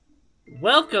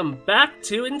Welcome back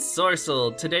to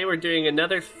Ensorcelled. Today we're doing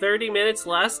another 30 minutes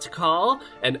last call,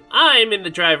 and I'm in the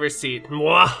driver's seat. Take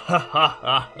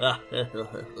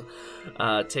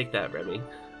that, Remy.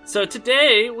 So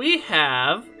today we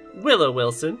have Willow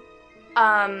Wilson.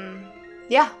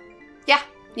 Yeah,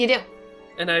 you do.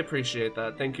 And I appreciate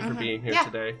that. Thank you for being here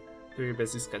today through your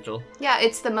busy schedule. Yeah,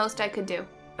 it's the most I could do.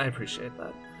 I appreciate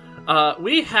that.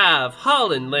 We have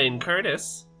Holland Lane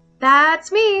Curtis.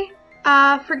 That's me.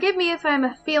 Forgive me if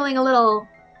I'm feeling a little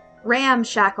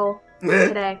ramshackle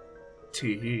today.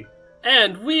 Tee.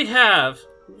 And we have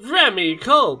Remy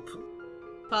Culp.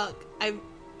 Fuck.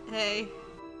 Hey.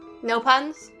 No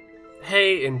puns?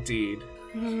 Hey, indeed.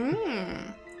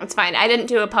 It's fine. I didn't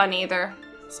do a pun either.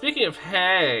 Speaking of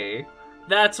hay,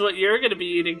 that's what you're going to be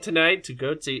eating tonight. Do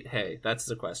goats eat hay? That's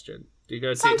the question. Do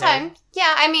goats eat hay? Sometimes.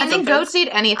 Yeah, I mean... I think goats eat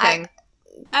anything.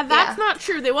 That's not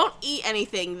true. They won't eat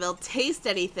anything. They'll taste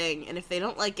anything, and if they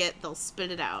don't like it, they'll spit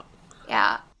it out.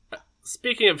 Yeah.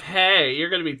 Speaking of hay, you're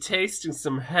going to be tasting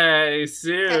some hay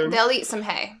soon. They'll eat some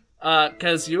hay.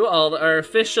 Because you all are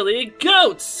officially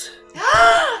goats!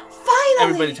 Finally!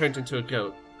 Everybody turned into a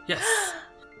goat. Yes.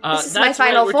 This is my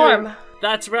final form.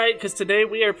 That's right, because today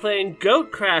we are playing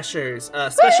Goat Crashers.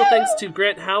 Special thanks to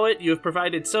Grant Howitt. You have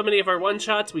provided so many of our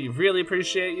one-shots. We really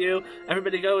appreciate you.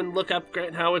 Everybody go and look up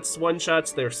Grant Howitt's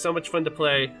one-shots. They're so much fun to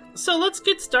play. So let's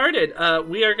get started.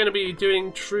 We are going to be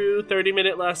doing true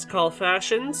 30-minute last call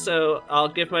fashion. So I'll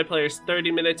give my players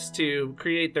 30 minutes to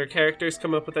create their characters,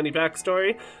 come up with any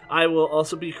backstory. I will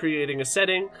also be creating a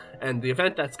setting and the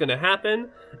event that's going to happen.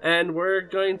 And we're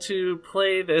going to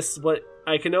play this, what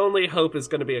I can only hope is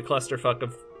going to be a clusterfuck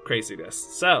of craziness.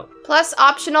 So, Plus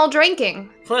optional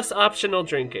drinking.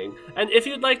 And if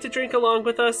you'd like to drink along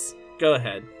with us, go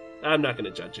ahead. I'm not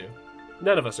going to judge you.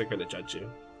 None of us are going to judge you.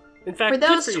 In fact, For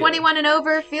those good for 21 and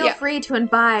over, feel free to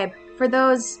imbibe. For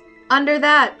those under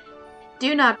that,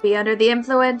 do not be under the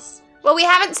influence. Well, we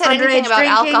haven't said anything Underage about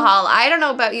drinking. alcohol. I don't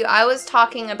know about you. I was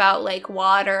talking about, like,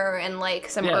 water and, like,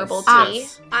 some herbal tea.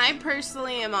 Yes. I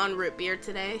personally am on root beer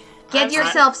today. Get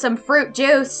yourself some fruit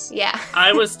juice. Yeah.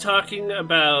 I was talking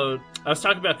about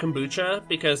kombucha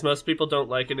because most people don't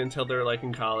like it until they're like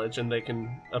in college and they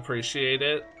can appreciate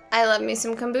it. I love me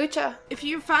some kombucha. If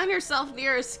you find yourself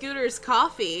near a Scooter's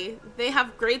Coffee, they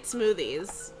have great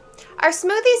smoothies. Are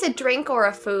smoothies a drink or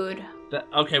a food?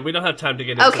 Okay, we don't have time to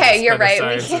get into Okay, this you're kind of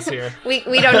right. sciences here.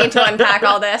 We don't need to unpack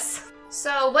all this.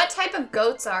 So, what type of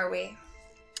goats are we?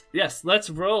 Yes, let's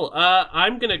roll.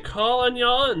 I'm gonna call on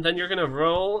y'all, and then you're gonna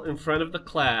roll in front of the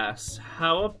class.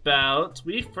 How about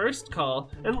we first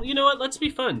call, and you know what? Let's be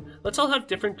fun. Let's all have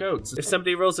different goats. If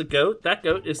somebody rolls a goat, that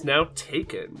goat is now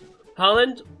taken.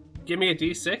 Holland, give me a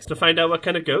d6 to find out what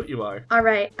kind of goat you are. All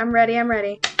right, I'm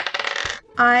ready.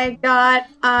 I got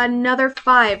another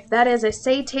 5. That is a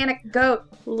satanic goat.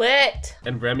 Lit.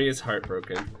 And Remy is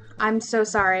heartbroken. I'm so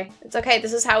sorry. It's okay.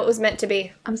 This is how it was meant to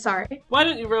be. I'm sorry. Why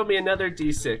don't you roll me another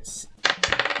d6?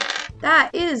 That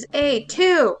is a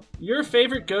 2. Your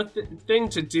favorite goat thing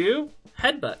to do?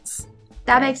 Headbutts.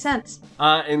 That makes sense.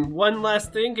 And one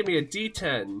last thing, give me a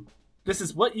d10. This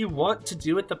is what you want to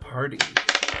do at the party.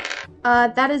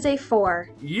 That is a 4.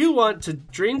 You want to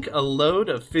drink a load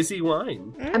of fizzy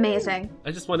wine. Amazing.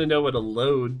 I just want to know what a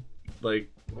load, like,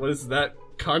 what does that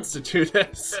constitute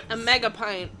as? A mega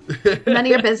pint. None of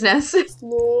your business.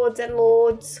 Lords and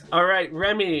lords. All right,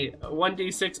 Remy,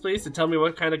 1d6 please to tell me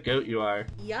what kind of goat you are.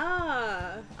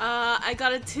 Yeah. I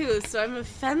got a 2, so I'm a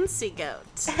fancy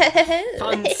goat.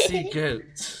 Fancy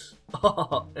goat.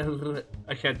 Oh,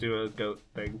 I can't do a goat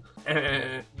thing.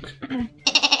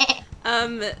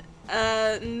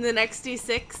 The next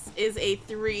D6 is a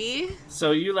 3.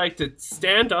 So you like to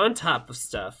stand on top of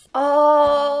stuff.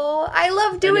 Oh, I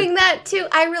love doing that too.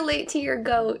 I relate to your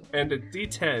goat. And a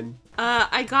d10.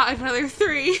 I got another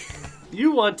 3.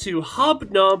 You want to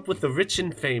hobnob with the rich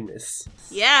and famous.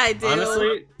 Yeah, I do.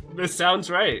 Honestly, this sounds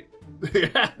right.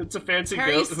 Yeah, it's a fancy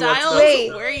Harry goat. who wants Styles, to-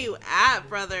 Wait. where are you at,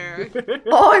 brother?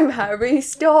 I'm Harry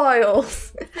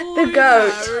Styles, the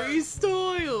goat. Harry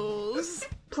Styles.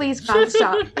 Please, God,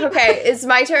 stop. Okay, is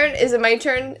my turn? Is it my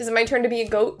turn? Is it my turn to be a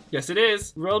goat? Yes, it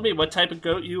is. Roll me what type of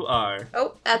goat you are.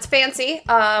 Oh, that's fancy.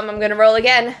 I'm gonna roll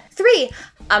again. 3.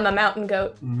 I'm a mountain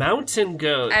goat. Mountain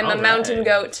goat. I'm All a mountain right.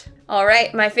 goat. All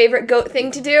right, my favorite goat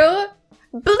thing to do?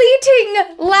 Bleating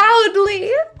loudly.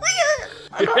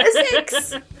 I got a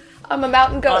 6. I'm a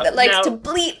mountain goat that likes now- to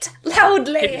bleat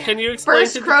loudly. Can you explain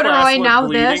First to the corduroy, class what now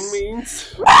bleeding this.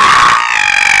 means?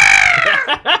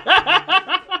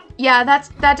 Yeah,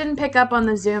 that didn't pick up on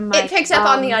the Zoom mic. It picks up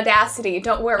on the Audacity.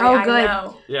 Don't worry, Oh, I good.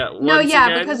 know. Yeah. No, once yeah,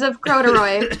 again, because of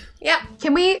corduroy. Yeah.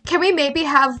 Can we maybe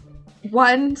have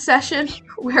one session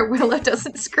where Willow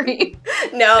doesn't scream?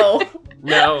 No.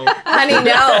 No. Honey,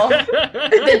 no.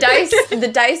 The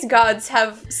dice gods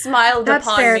have smiled That's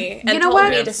upon fair. me and You know told what?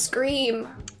 me to scream.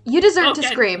 You deserve to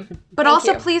Okay. scream, but Thank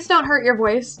also you. please don't hurt your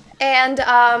voice. And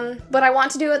what I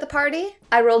want to do at the party,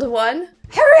 I rolled a 1.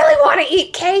 I really want to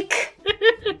eat cake.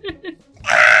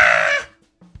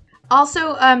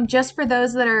 Also, just for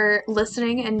those that are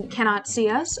listening and cannot see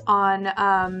us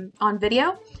on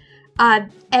video,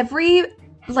 every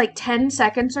 10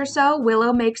 seconds or so,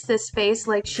 Willow makes this face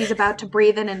like she's about to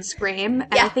breathe in and scream,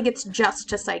 and Yeah. I think it's just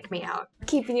to psych me out.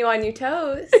 Keeping you on your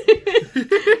toes.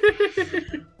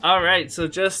 All right, so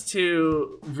just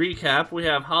to recap, we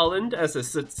have Holland as a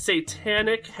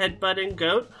satanic headbutting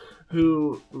goat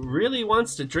who really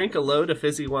wants to drink a load of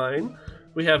fizzy wine.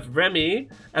 We have Remy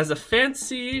as a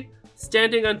fancy,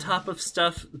 standing on top of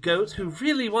stuff goat who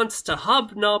really wants to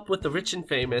hobnob with the rich and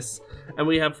famous. And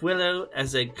we have Willow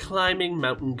as a climbing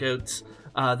mountain goat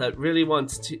that really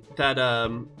wants to,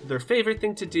 their favorite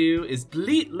thing to do is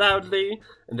bleat loudly,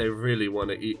 and they really want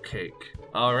to eat cake.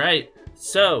 All right,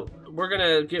 so we're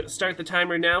gonna start the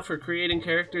timer now for creating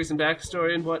characters and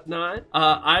backstory and whatnot.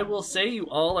 I will say you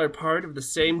all are part of the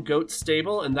same goat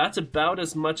stable, and that's about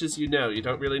as much as you know. You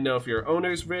don't really know if your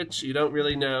owner's rich. You don't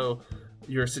really know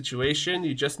your situation.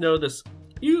 You just know this.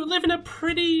 You live in a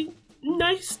pretty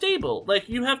nice stable. Like,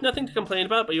 you have nothing to complain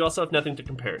about, but you also have nothing to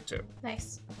compare it to.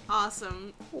 Nice.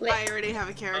 Awesome. Lit. I already have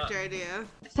a character idea.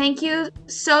 Thank you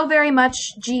so very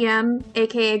much, GM,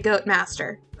 aka Goat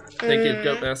Master. Thank you,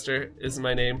 Goatmaster is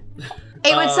my name.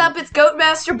 Hey, what's up? It's Goat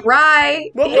Master Bry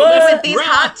Whoop, with whoop. these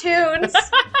hot tunes.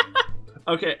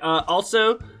 Okay,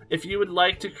 also, if you would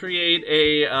like to create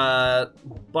a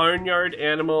barnyard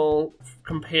animal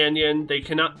companion, they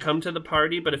cannot come to the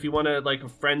party, but if you want to, a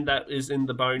friend that is in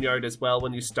the barnyard as well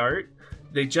when you start,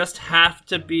 they just have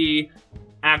to be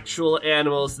actual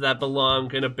animals that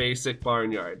belong in a basic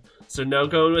barnyard. So no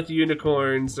going with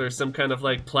unicorns or some kind of,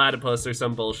 platypus or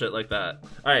some bullshit like that.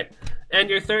 Alright, and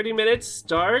your 30 minutes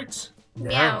start now.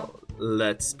 Meow.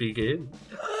 Let's begin.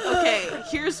 Okay,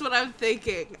 here's what I'm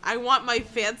thinking. I want my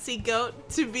fancy goat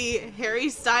to be Harry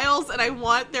Styles, and I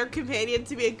want their companion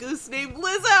to be a goose named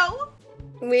Lizzo.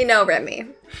 We know Remy.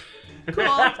 Cool,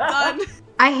 done.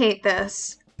 I hate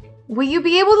this. Will you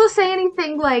be able to say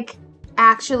anything,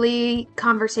 actually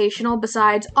conversational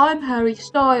besides, I'm Harry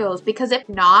Styles? Because if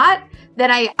not,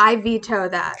 then I veto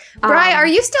that. Bri, are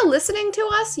you still listening to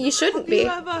us? You shouldn't Have you be.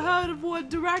 ever heard of One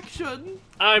Direction?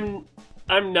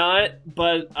 I'm not,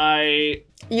 but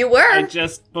You I were.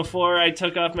 just, before I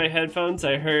took off my headphones,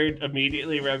 I heard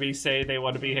immediately Remy say they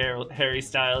want to be Harry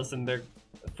Styles and their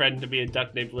friend to be a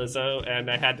duck named Lizzo, and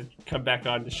I had to come back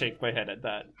on to shake my head at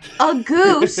that. A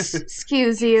goose,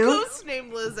 excuse you. Goose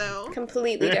named Lizzo.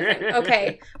 Completely different.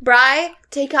 Okay. Bri,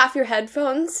 take off your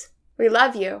headphones. We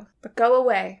love you, but go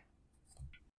away.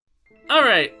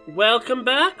 Alright, welcome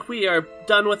back. We are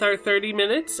done with our 30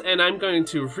 minutes, and I'm going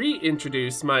to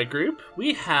reintroduce my group.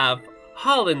 We have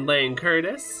Holland Lane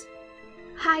Curtis.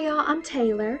 Hi y'all, I'm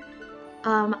Taylor.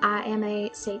 I am a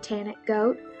satanic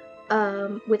goat,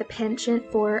 with a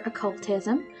penchant for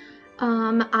occultism.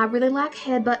 I really like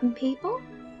headbutting people,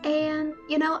 and,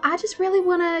 I just really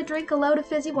want to drink a load of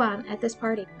fizzy wine at this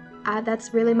party.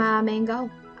 That's really my main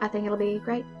goal. I think it'll be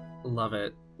great. Love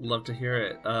it. Love to hear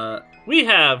it. We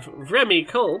have Remy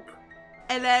Culp.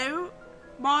 Hello,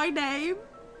 my name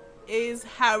is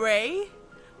Harry.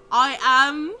 I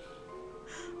am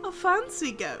a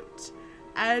fancy goat,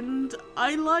 and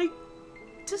I like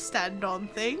to stand on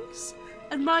things,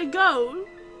 and my goal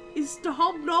is to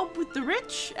hobnob with the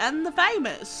rich and the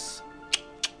famous.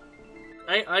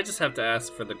 I just have to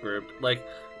ask for the group.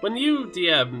 When you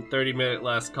DM 30-minute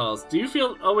last calls, do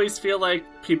you always feel like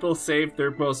people save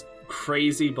their most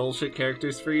crazy bullshit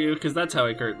characters for you? Because that's how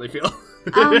I currently feel.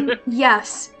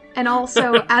 Yes, and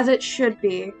also, as it should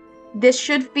be, this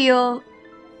should feel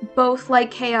both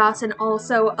like chaos and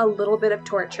also a little bit of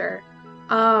torture.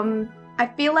 I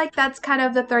feel like that's kind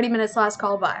of the 30 minutes last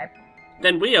call vibe.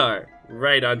 Then we are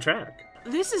right on track.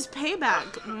 This is payback,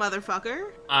 motherfucker.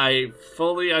 I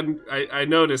fully, I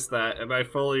noticed that, and I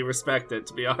fully respect it,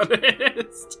 to be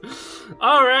honest.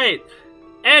 All right,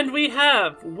 and we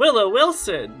have Willow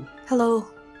Wilson.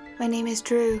 Hello, my name is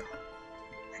Drew,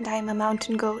 and I am a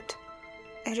mountain goat.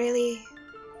 I really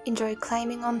enjoy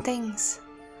climbing on things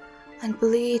and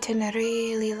bleating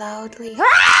really loudly.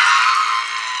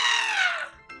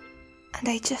 And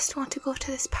I just want to go to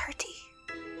this party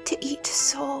to eat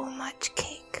so much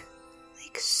cake.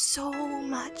 Like, so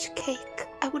much cake.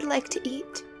 I would like to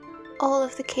eat all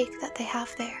of the cake that they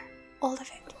have there. All of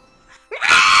it.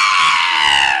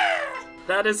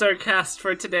 that is our cast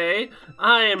for today.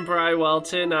 I am Bri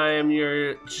Welton. I am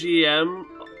your GM.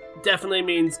 Definitely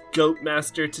means Goat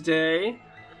Master today.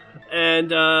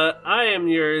 And I am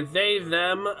your they,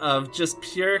 them of just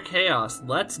pure chaos.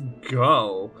 Let's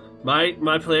go.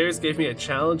 My players gave me a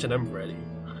challenge and I'm ready.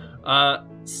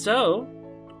 So,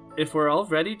 if we're all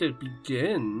ready to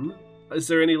begin, is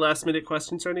there any last minute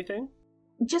questions or anything?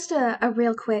 Just a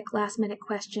real quick last minute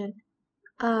question.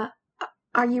 Are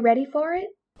you ready for it?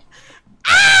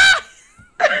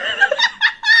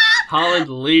 Holland,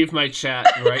 leave my chat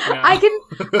right now. I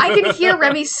can hear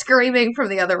Remy screaming from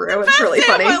the other room. It's really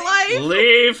funny.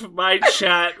 Leave my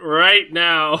chat right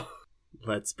now.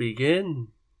 Let's begin.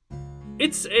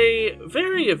 It's a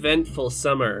very eventful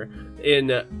summer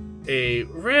in a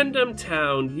random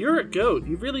town. You're a goat.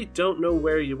 You really don't know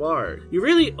where you are. You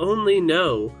really only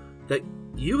know that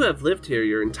you have lived here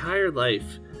your entire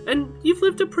life, and you've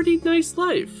lived a pretty nice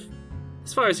life.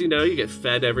 As far as you know, you get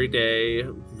fed every day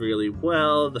really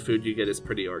well. The food you get is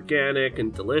pretty organic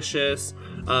and delicious.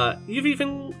 You've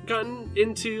even gotten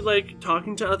into,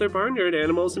 talking to other barnyard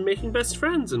animals and making best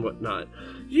friends and whatnot.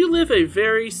 You live a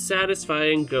very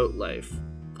satisfying goat life.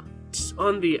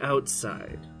 On the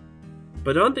outside.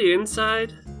 But on the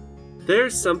inside,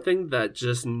 there's something that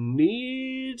just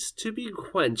needs to be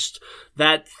quenched.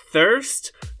 That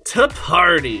thirst to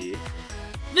party.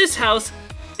 This house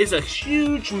is a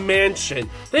huge mansion.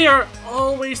 They are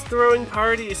always throwing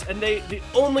parties, and the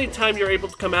only time you're able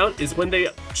to come out is when they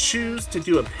choose to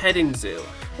do a petting zoo.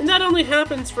 And that only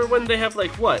happens for when they have,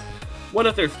 one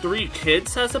of their 3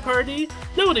 kids has a party?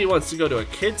 Nobody wants to go to a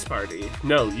kid's party.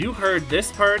 No, you heard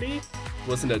this party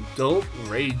was an adult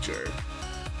rager.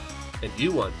 And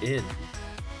you want in.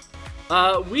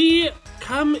 We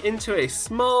come into a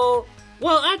small...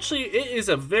 Well, actually, it is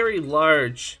a very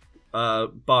large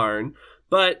barn.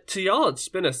 But to y'all, it's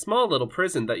been a small little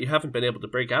prison that you haven't been able to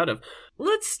break out of.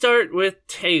 Let's start with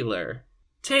Taylor.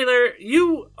 Taylor,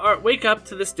 you wake up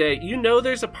to this day. You know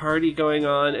there's a party going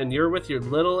on, and you're with your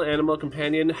little animal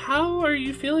companion. How are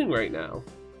you feeling right now?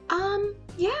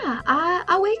 Yeah,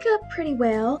 I wake up pretty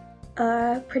well.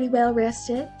 Pretty well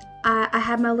rested. I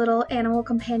have my little animal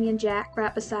companion Jack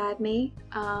right beside me.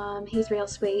 He's real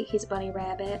sweet. He's a bunny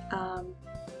rabbit.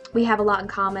 We have a lot in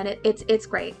common. It's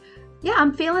great. Yeah,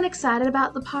 I'm feeling excited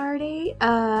about the party.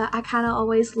 I kind of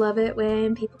always love it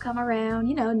when people come around,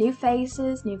 new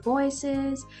faces, new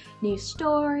voices, new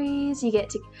stories. You get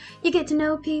to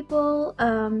know people.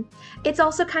 It's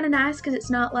also kind of nice because it's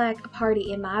not like a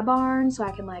party in my barn, so I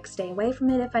can stay away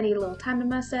from it if I need a little time to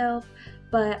myself.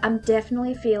 But I'm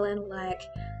definitely feeling like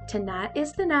tonight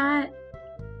is the night.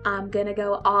 I'm gonna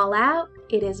go all out.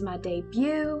 It is my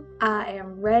debut. I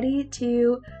am ready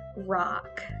to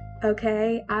rock.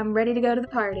 Okay, I'm ready to go to the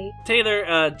party.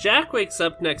 Taylor, Jack wakes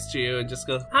up next to you and just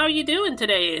goes, "How are you doing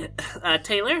today,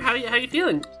 Taylor? How you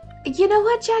feeling?" You know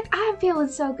what, Jack? I'm feeling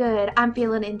so good. I'm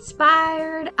feeling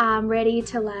inspired. I'm ready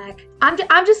to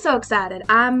I'm just so excited.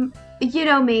 You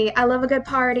know me. I love a good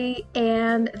party,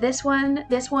 and this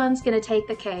one's gonna take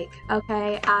the cake.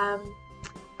 Okay.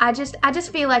 I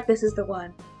just feel like this is the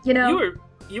one.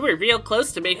 You were real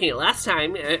close to making it last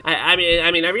time. I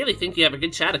mean, I really think you have a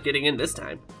good shot at getting in this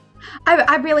time.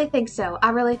 I really think so.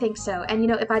 And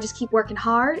if I just keep working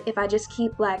hard, if I just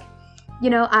keep I've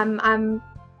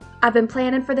been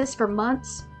planning for this for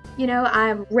months.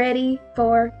 I'm ready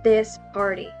for this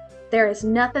party. There is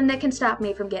nothing that can stop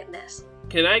me from getting this.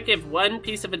 Can I give one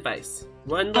piece of advice?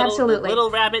 One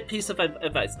little rabbit piece of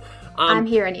advice. I'm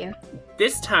hearing you.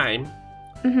 This time,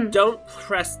 don't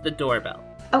press the doorbell.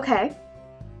 Okay,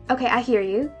 I hear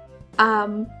you.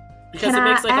 Because it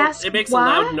makes a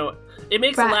loud noise. It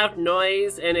makes a loud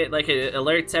noise, and it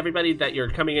alerts everybody that you're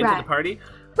coming into the party.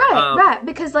 Right.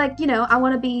 Because I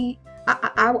want to be,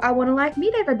 I want to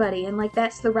meet everybody, and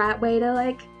that's the right way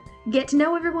to get to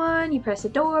know everyone. You press the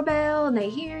doorbell, and they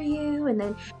hear you, and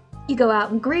then you go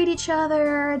out and greet each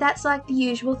other. That's the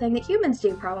usual thing that humans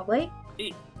do, probably.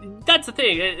 That's the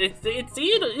thing. It's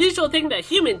the usual thing that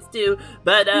humans do,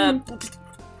 but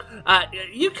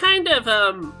you kind of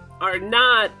are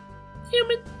not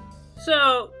human,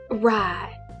 so.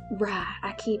 Right.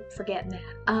 I keep forgetting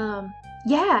that.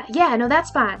 Yeah, no,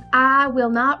 that's fine. I will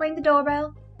not ring the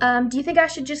doorbell. Do you think I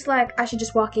should just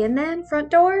walk in then, front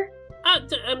door?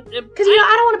 Because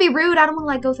I don't want to be rude. I don't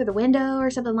want to go through the window or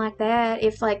something like that.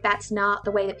 If that's not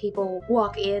the way that people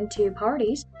walk into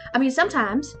parties. I mean,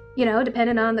 sometimes,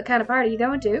 depending on the kind of party you're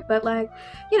going to. But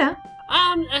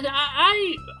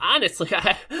I honestly,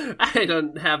 I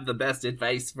don't have the best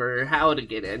advice for how to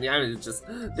get in.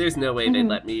 There's no way they'd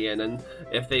let me in, and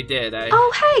if they did,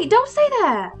 Oh, hey, don't say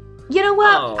that. You know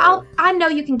what? Oh. I know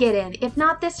you can get in. If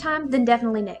not this time, then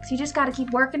definitely next. You just got to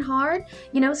keep working hard,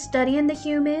 studying the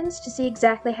humans to see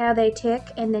exactly how they tick,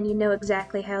 and then you know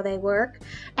exactly how they work.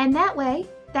 And that way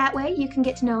you can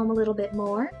get to know them a little bit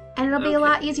more, and it'll be a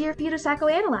lot easier for you to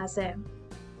psychoanalyze them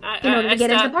in order to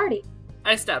get into the party.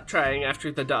 I stopped trying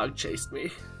after the dog chased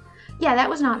me. Yeah, that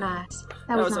was not nice.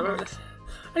 That was not nice.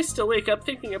 I still wake up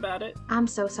thinking about it. I'm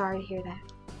so sorry to hear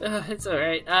that. It's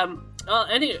alright.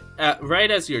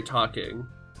 Right as you're talking,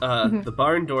 the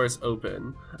barn doors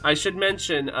open. I should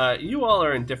mention, you all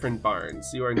are in different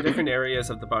barns. You are in different areas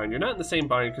of the barn. You're not in the same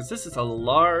barn because this is a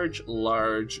large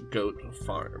goat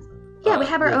farm. Yeah, we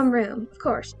have our own room, of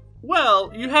course.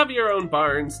 Well, you have your own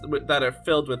barns that are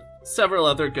filled with several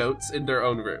other goats in their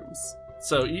own rooms.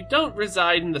 So you don't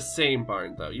reside in the same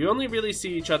barn, though. You only really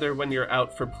see each other when you're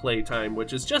out for playtime,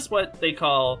 which is just what they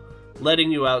call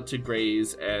letting you out to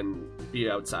graze and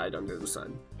be outside under the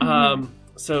sun.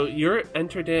 So you're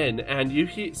entered in, and you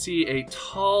see a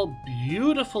tall,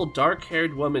 beautiful,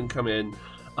 dark-haired woman come in.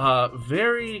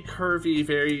 Very curvy,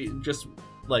 very just,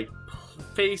 like,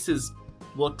 face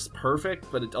looks perfect,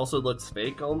 but it also looks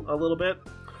fake a little bit.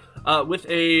 With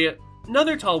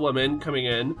another tall woman coming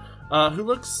in, who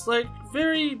looks like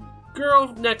very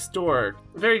girl next door.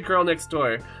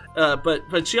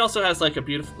 But she also has like a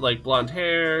beautiful, like, blonde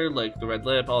hair, like the red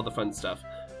lip, all the fun stuff.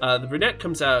 The brunette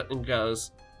comes out and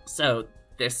goes, "So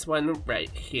this one right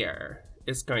here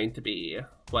is going to be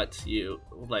what you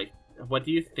like. What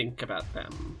do you think about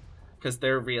them? Because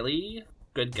they're really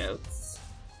good goats,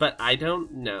 but I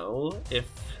don't know if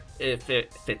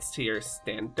it fits to your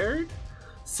standard.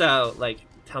 So, like,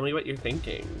 tell me what you're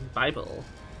thinking. Bible."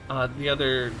 The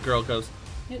other girl goes,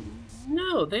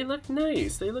 "No, they look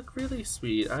nice. They look really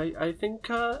sweet. I think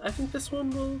this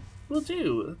one will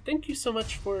do. Thank you so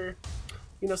much for,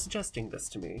 suggesting this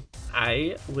to me.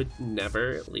 I would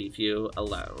never leave you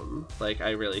alone. Like,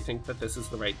 I really think that this is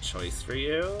the right choice for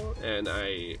you, and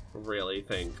I really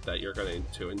think that you're going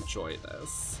to enjoy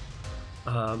this.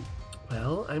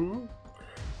 Well,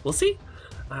 we'll see.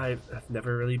 I've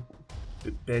never really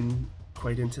been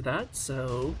quite into that,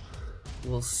 so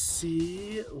we'll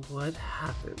see what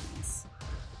happens."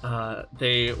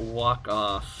 They walk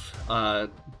off,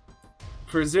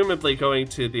 presumably going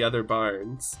to the other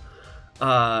barns,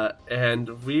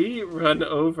 and we run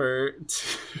over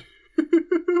to...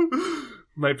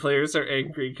 My players are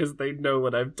angry because they know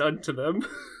what I've done to them.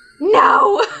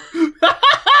 No!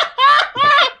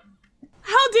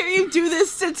 How dare you do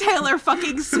this to Taylor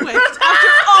fucking Swift after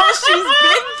all she's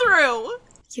been through?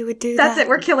 You would do that. That's it,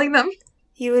 we're killing them.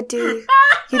 You'd do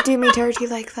me dirty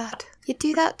like that. You'd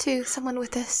do that to someone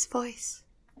with this voice.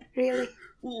 Really?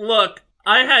 Look,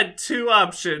 I had two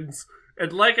options.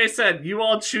 And like I said, you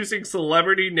all choosing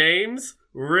celebrity names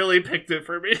really picked it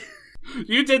for me.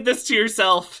 You did this to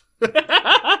yourself.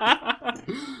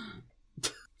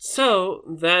 So,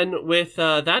 then with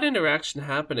that interaction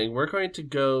happening, we're going to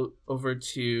go over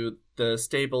to the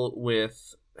stable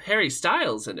with Harry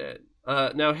Styles in it.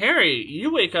 Now, Harry,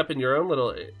 you wake up in your own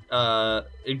little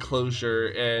enclosure,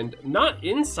 and not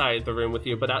inside the room with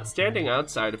you, but standing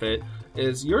outside of it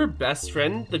is your best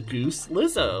friend, the goose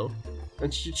Lizzo.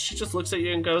 And she just looks at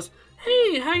you and goes,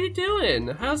 "Hey, how you doing?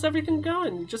 How's everything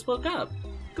going? You just woke up."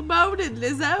 Good morning,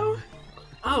 Lizzo.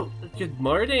 Oh, good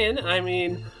morning. I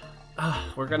mean,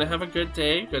 we're gonna have a good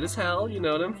day, good as hell, you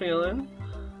know what I'm feeling.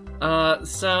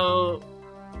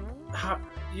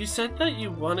 You said that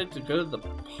you wanted to go to the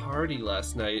party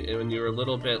last night when you were a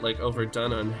little bit, like,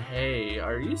 overdone on hay.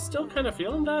 Are you still kind of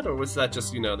feeling that, or was that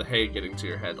just, the hay getting to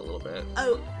your head a little bit?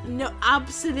 Oh, no,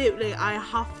 absolutely. I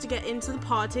have to get into the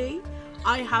party.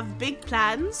 I have big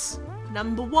plans.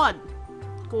 Number 1,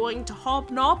 going to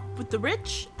hobnob with the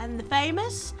rich and the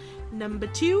famous. Number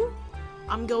 2,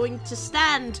 I'm going to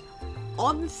stand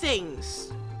on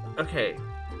things. Okay,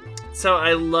 so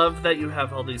I love that you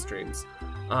have all these dreams.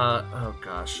 Oh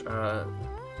gosh.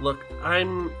 Look,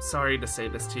 I'm sorry to say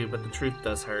this to you, but the truth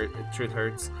does hurt. The truth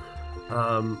hurts.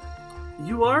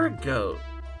 You are a goat.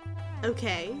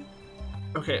 Okay.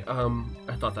 Okay,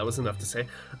 I thought that was enough to say.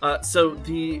 So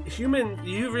the human,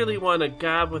 you really want to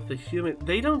gab with the human,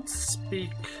 they don't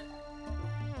speak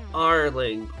our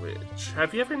language.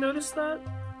 Have you ever noticed that?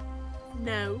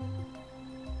 No.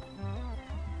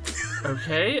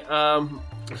 Okay,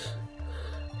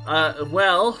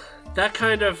 well, that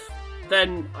kind of,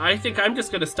 then I think I'm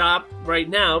just gonna stop right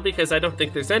now because I don't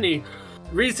think there's any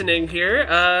reasoning here.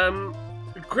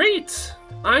 Great!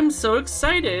 I'm so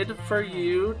excited for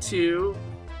you to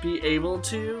be able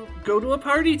to go to a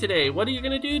party today. What are you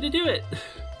gonna do to do it?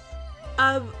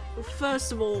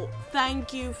 First of all,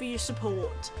 thank you for your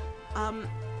support.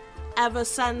 ever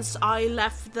since I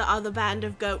left the other band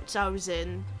of goats I was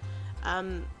in.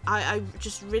 I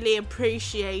just really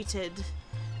appreciated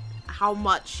how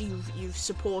much you've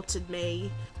supported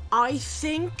me. I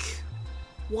think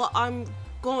what I'm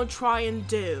going to try and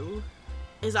do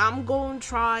is I'm going to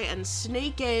try and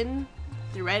sneak in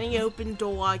through any open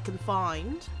door I can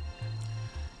find.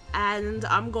 And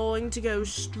I'm going to go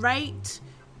straight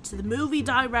to the movie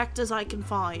directors I can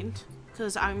find,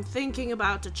 because I'm thinking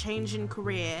about a change in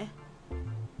career.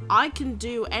 I can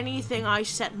do anything I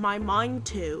set my mind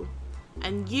to,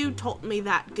 and you taught me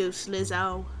that, Goose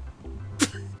Lizzo.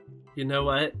 You know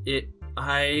what?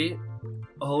 I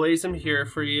always am here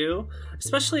for you,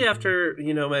 especially after,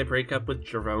 my breakup with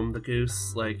Jerome the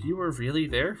Goose. Like, you were really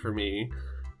there for me,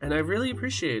 and I really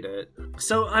appreciate it.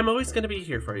 So I'm always going to be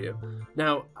here for you.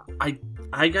 Now,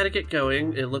 I gotta get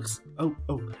going. It looks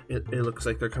it looks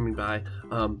like they're coming by.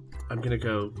 I'm gonna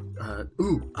go.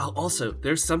 Also,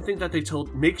 there's something that they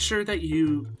told. Make sure that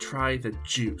you try the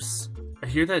juice. I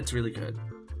hear that it's really good.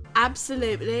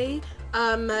 Absolutely.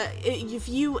 If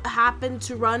you happen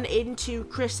to run into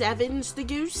Chris Evans the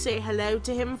Goose, say hello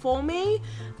to him for me.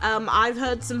 I've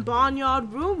heard some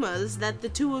barnyard rumors that the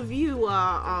two of you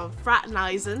are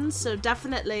fraternizing, so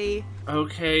definitely.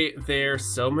 Okay, there's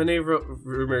so many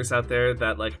rumors out there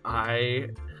that, like, I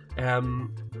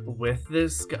am with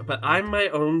this guy, but I'm my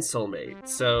own soulmate,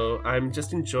 so I'm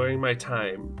just enjoying my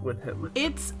time with him.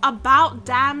 It's about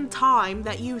damn time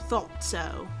that you thought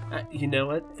so. You know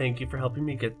what? Thank you for helping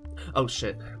me get... Oh,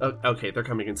 shit. Oh, okay, they're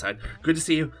coming inside. Good to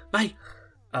see you. Bye!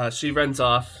 She runs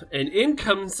off, and in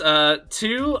comes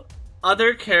two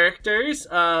other characters.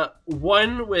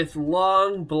 One with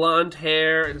long blonde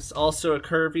hair, and also a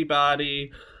curvy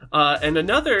body, and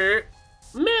another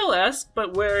male-esque,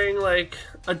 but wearing, like,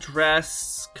 a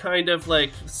dress, kind of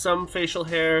like some facial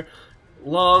hair,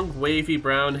 long, wavy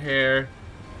brown hair,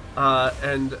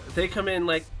 and they come in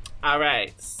like,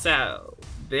 alright, so...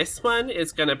 this one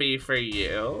is gonna be for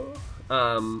you.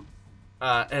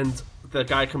 And the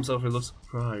guy comes over and looks,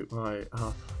 right.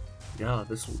 Yeah,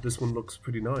 this one looks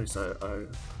pretty nice.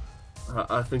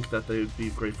 I think that they'd be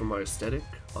great for my aesthetic.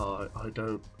 I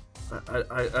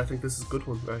think this is a good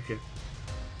one right here.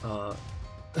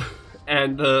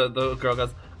 And the girl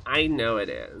goes, I know it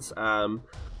is.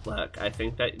 Look, I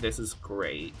think that this is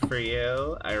great for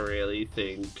you. I really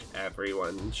think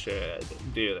everyone should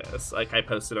do this. Like, I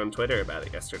posted on Twitter about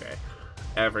it yesterday.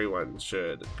 Everyone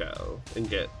should go and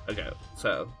get a goat.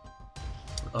 So,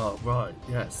 right,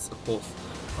 yes, of course.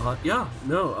 Yeah,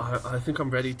 no, I think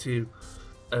I'm ready to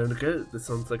own a goat. This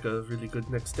sounds like a really good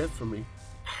next step for me.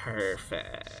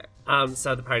 Perfect.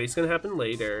 So the party's gonna happen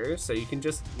later, so you can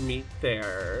just meet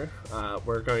there.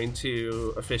 We're going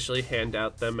to officially hand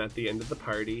out them at the end of the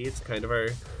party. It's kind of our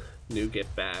new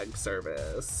gift bag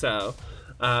service. So,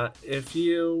 if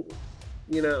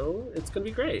it's gonna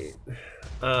be great.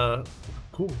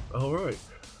 Cool, alright.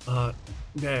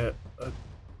 Now,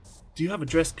 do you have a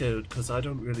dress code? Because I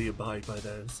don't really abide by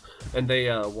those. And they,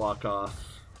 walk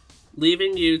off,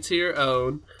 leaving you to your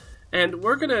own. And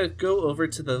we're gonna go over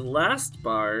to the last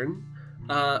barn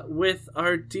with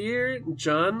our dear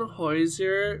John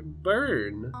Hoyser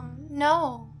Byrne.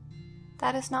 No,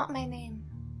 that is not my name.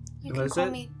 You can call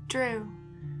me Drew.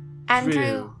 Andrew.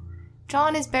 Drew.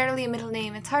 John is barely a middle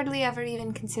name. It's hardly ever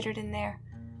even considered in there.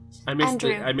 I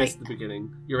missed the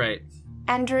beginning. You're right.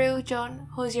 Andrew John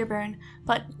Hoyser Byrne.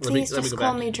 But please just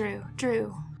call me Drew.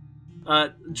 Drew.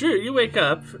 Drew, you wake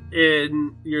up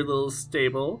in your little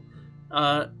stable.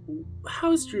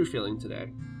 How's Drew feeling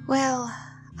today? Well,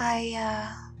 I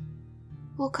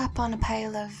woke up on a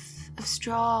pile of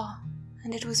straw,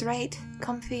 and it was right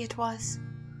comfy it was.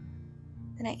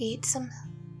 Then I ate some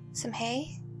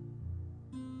hay.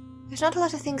 There's not a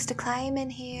lot of things to climb in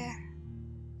here.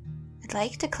 I'd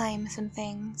like to climb some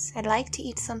things. I'd like to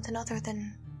eat something other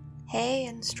than hay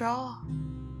and straw.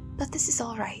 But this is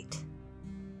all right.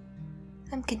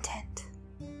 I'm content.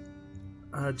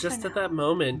 Just at that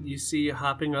moment, you see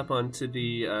hopping up onto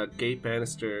the gate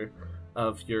banister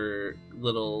of your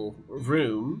little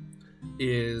room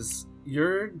is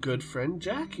your good friend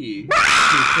Jackie.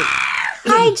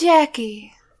 Hi,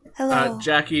 Jackie. Hello.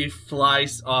 Jackie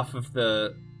flies off of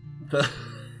the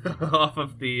off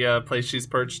of the place she's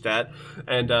perched at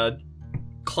and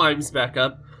climbs back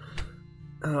up.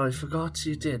 Oh, I forgot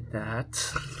you did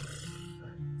that.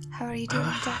 How are you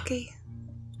doing, Jackie?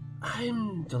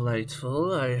 I'm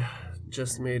delightful. I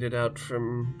just made it out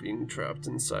from being trapped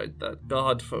inside that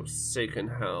godforsaken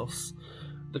house.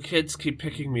 The kids keep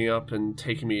picking me up and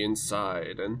taking me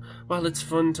inside, and while it's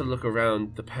fun to look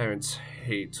around, the parents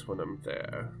hate when I'm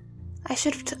there. I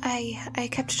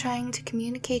kept trying to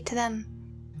communicate to them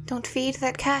Don't feed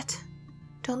that cat.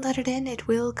 Don't let it in. It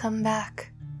will come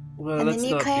back. Well, And let's then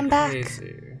you not came be back.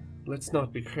 crazy. Let's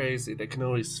not be crazy. They can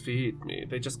always feed me.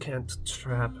 They just can't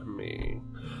trap me.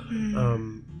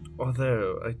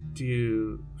 Although I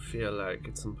do feel like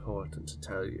it's important to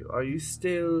tell you. Are you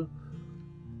still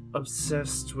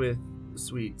obsessed with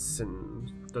sweets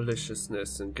and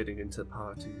deliciousness and getting into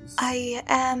parties? I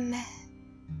am,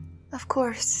 of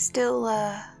course, still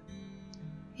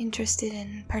interested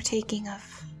in partaking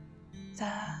of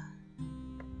the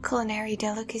culinary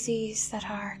delicacies that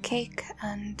are cake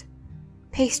and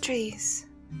pastries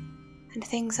and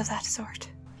things of that sort.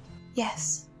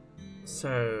 Yes.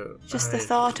 So Just the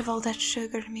thought of all that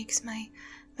sugar makes my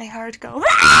heart go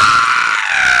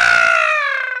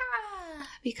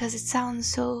because it sounds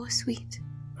so sweet.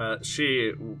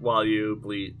 She, while you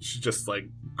bleat, she just like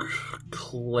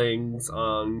clings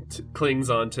on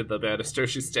to the banister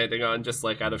she's standing on, just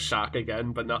like out of shock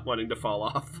again, but not wanting to fall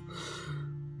off.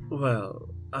 Well,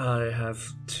 I have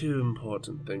 2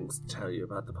 important things to tell you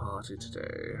about the party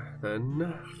today,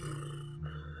 then.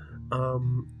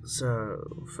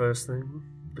 So, first thing,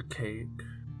 the cake.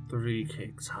 3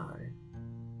 cakes high.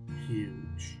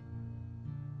 Huge.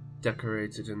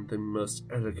 Decorated in the most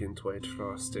elegant white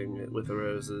frosting with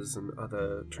roses and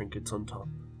other trinkets on top.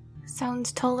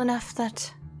 Sounds tall enough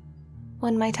that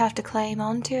one might have to climb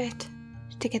onto it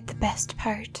to get the best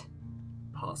part.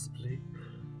 Possibly.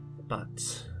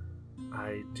 But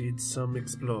I did some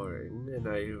exploring, and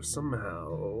I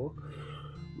somehow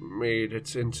made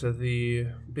it into the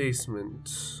basement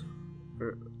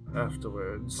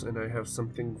afterwards, and I have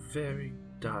something very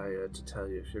dire to tell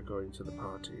you if you're going to the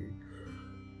party.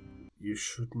 You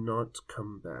should not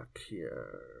come back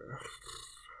here.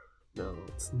 No,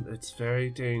 it's very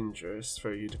dangerous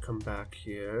for you to come back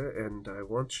here, and I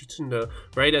want you to know...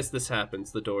 Right as this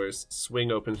happens, the doors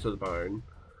swing open to the barn,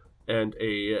 and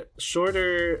a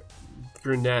shorter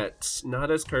brunette,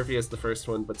 not as curvy as the first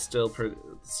one, but still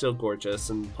gorgeous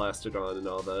and plastered on and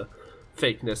all the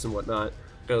fakeness and whatnot,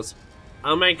 goes,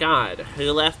 "Oh my god,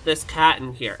 who left this cat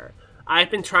in here?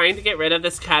 I've been trying to get rid of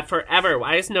this cat forever.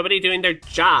 Why is nobody doing their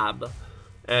job?"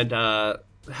 And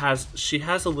she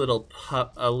has a little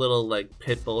like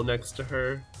pit bull next to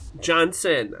her.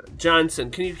 Johnson,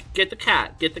 can you get the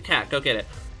cat? Go get it.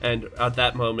 And at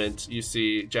that moment, you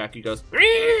see Jackie goes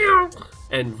 "Meow!"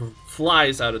 and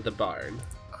flies out of the barn,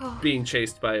 being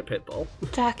chased by a pit bull.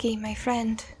 Jackie, my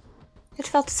friend, it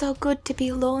felt so good to be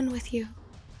alone with you.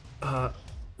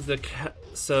 The cat.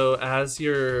 So as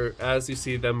you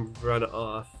see them run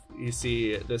off, you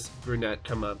see this brunette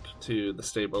come up to the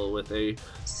stable with a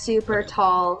Super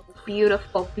tall,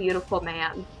 beautiful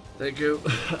man. Thank you.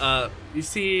 You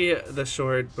see the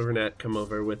short brunette come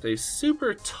over with a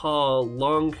super tall,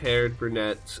 long-haired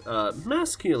brunette,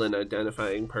 masculine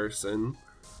identifying person.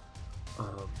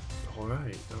 All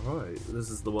right. This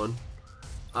is the one.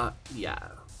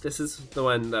 Yeah. This is the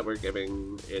one that we're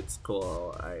giving. It's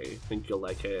cool. I think you'll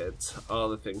like it. All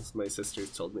the things my sisters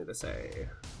told me to say.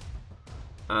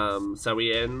 So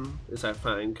we in? Is that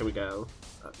fine? Can we go?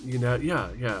 Yeah.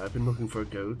 I've been looking for a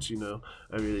goat,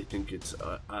 I really think it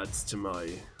adds to my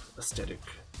aesthetic.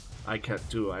 I can't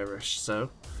do Irish,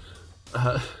 so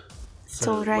It's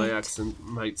all right. My accent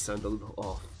might sound a little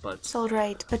off, but... It's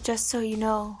alright, but just so you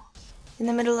know, in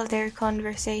the middle of their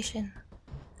conversation,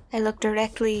 I look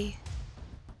directly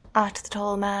at the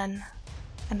tall man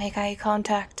and make eye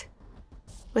contact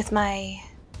with my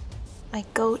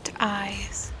goat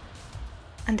eyes,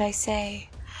 and I say,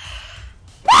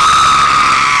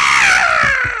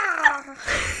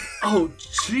 "Oh,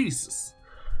 Jesus!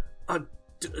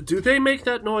 Do they make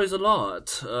that noise a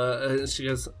lot?" And she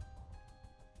goes,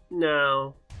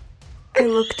 "No." I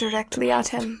look directly at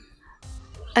him,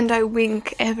 and I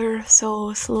wink ever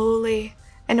so slowly,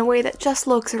 in a way that just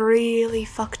looks really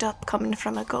fucked up coming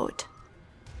from a goat.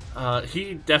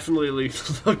 He definitely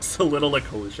looks a little like,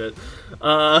 holy shit.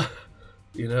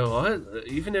 You know what?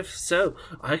 Even if so,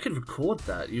 I could record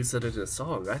that, use it in a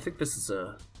song. I think this is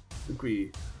I think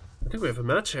we have a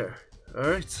match here.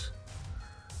 Alright.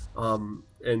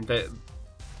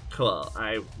 Cool.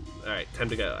 Alright, time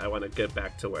to go. I want to get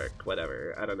back to work.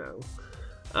 Whatever. I don't know.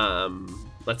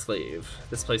 Let's leave.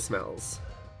 This place smells.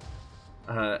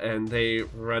 And they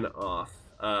run off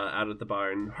out of the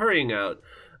barn, hurrying out.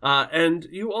 And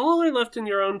you all are left in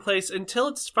your own place until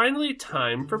it's finally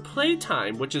time for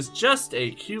playtime, which is just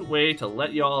a cute way to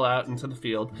let you all out into the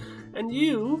field. And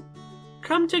you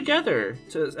come together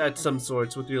at some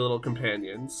sorts with your little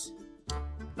companions.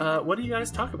 what do you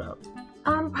guys talk about?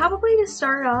 Probably to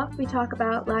start off, we talk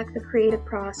about like the creative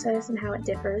process and how it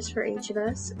differs for each of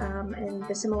us, and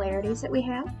the similarities that we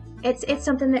have. It's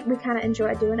something that we kind of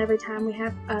enjoy doing every time we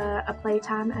have a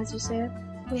playtime, as you said.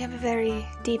 We have a very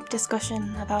deep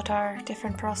discussion about our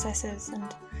different processes,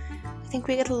 and I think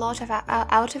we get a lot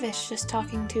out of it just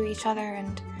talking to each other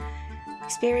and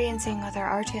experiencing other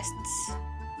artists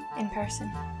in person.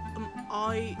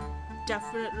 I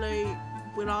definitely,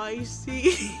 when I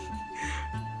see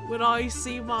when I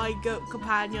see my goat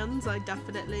companions, I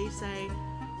definitely say,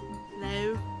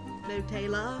 hello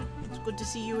Taylor, it's good to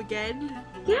see you again.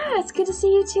 Yeah, it's good to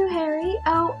see you too, Harry.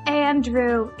 Oh,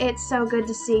 Andrew, it's so good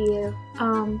to see you.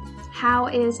 How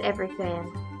is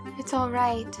everything? It's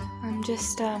alright. I'm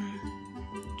just,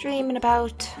 dreaming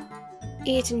about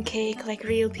eating cake like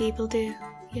real people do,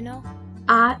 you know?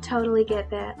 I totally get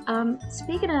that.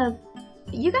 Speaking of,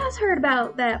 you guys heard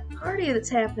about that party that's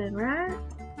happening, right?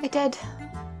 I did.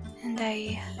 And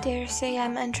I dare say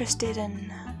I'm interested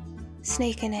in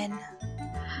sneaking in.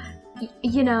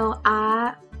 You know,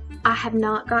 I have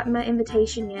not gotten my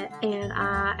invitation yet, and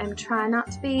I am trying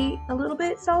not to be a little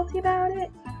bit salty about it.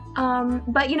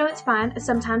 But you know, it's fine.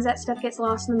 Sometimes that stuff gets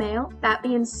lost in the mail. That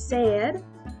being said,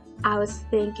 I was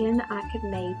thinking I could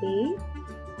maybe,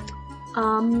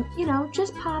 you know,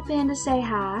 just pop in to say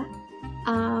hi.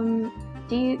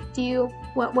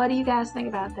 What do you guys think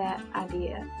about that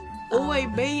idea? Oh,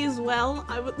 wait, me as well.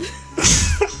 I would.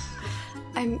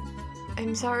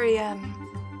 I'm sorry,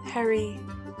 Harry.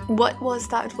 What was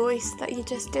that voice that you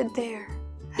just did there?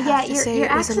 Yeah, your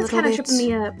accent's kind of tripping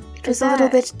me up. It was a little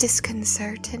bit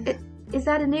disconcerting. Is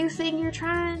that a new thing you're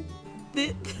trying?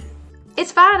 Thi-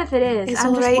 It's fine if it is. It's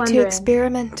I'm just alright to wondering.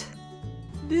 experiment.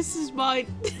 This is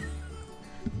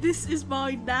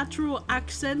my natural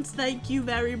accent. Thank you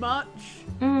very much.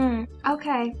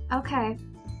 Okay.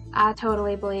 I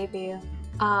totally believe you.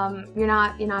 You're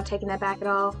not taking that back at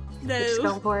all? No. You're just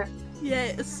going for it?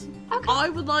 Yes. Okay. I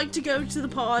would like to go to the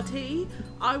party.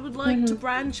 I would like to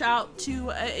branch out to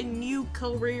a new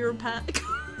career path.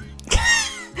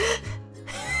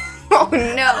 Oh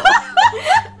no!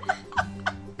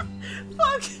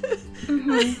 Fuck.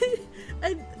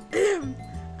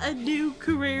 A new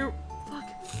career.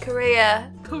 Fuck.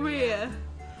 Korea. Career.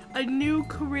 A new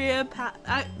career path.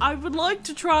 I would like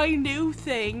to try new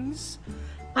things.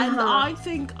 And I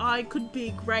think I could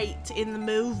be great in the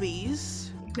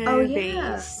movies. Oh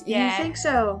yeah. You think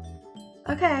so?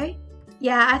 Okay.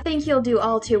 Yeah, I think you'll do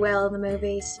all too well in the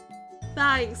movies.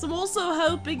 Thanks. I'm also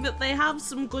hoping that they have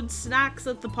some good snacks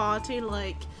at the party,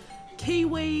 like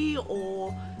kiwi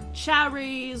or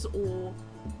cherries or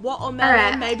watermelon,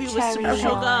 Alright. maybe with some Cherry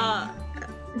sugar. wine.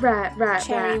 Right.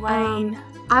 Cherry wine.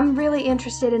 I'm really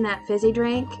interested in that fizzy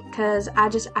drink because I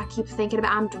keep thinking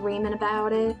about. I'm dreaming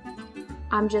about it.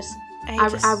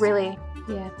 I really.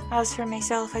 Yeah. As for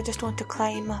myself, I just want to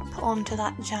climb up onto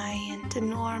that giant,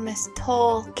 enormous,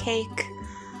 tall cake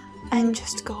and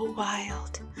just go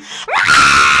wild.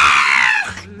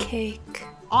 Cake.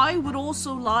 I would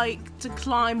also like to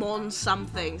climb on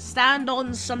something, stand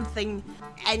on something,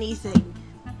 anything.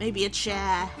 Maybe a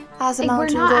chair. As a We're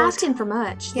mountain not goat. asking for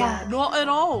much. Yeah. Not at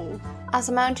all. As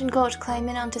a mountain goat,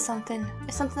 climbing onto something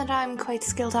is something that I'm quite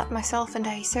skilled at myself, and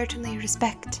I certainly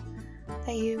respect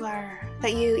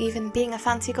that you, even being a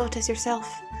fancy goat as yourself,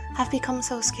 have become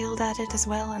so skilled at it as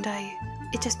well, and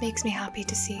it just makes me happy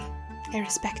to see. I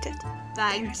respect it.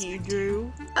 Thank you,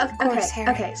 Drew. Of course,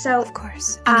 Harry. Okay, so Of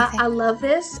course. I love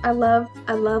this. I love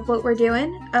what we're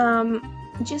doing.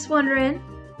 Just wondering,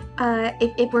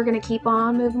 if we're gonna keep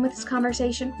on moving with this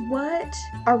conversation, what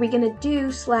are we gonna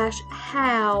do /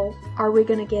 how are we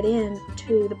gonna get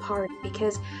into the party?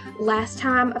 Because last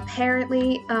time,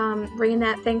 apparently, ringing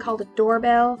that thing called a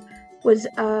doorbell was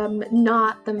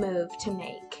not the move to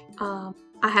make.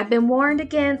 I have been warned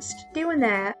against doing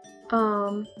that.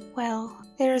 Well,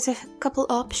 there's a couple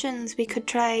options. We could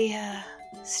try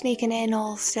sneaking in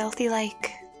all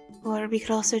stealthy-like, or we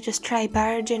could also just try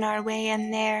barging our way in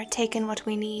there, taking what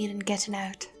we need and getting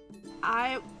out.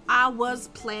 I was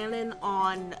planning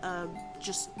on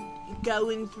just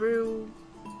going through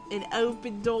an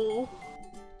open door.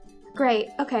 Great.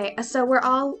 Okay. So we're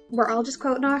all just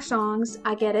quoting our songs.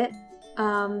 I get it.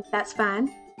 That's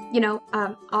fine. You know,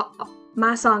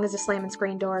 my song is a slamming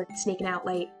screen door, sneaking out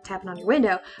late, tapping on your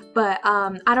window. But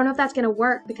I don't know if that's gonna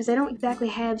work because they don't exactly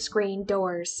have screen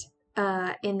doors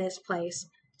in this place.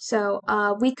 So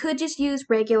we could just use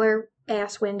regular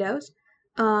ass windows.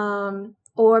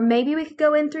 Or maybe we could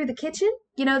go in through the kitchen.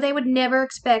 You know, they would never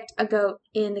expect a goat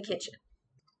in the kitchen.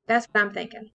 That's what I'm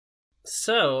thinking.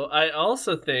 So, I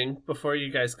also think, before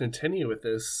you guys continue with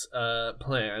this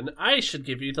plan, I should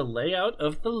give you the layout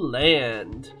of the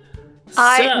land.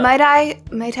 Might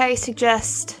I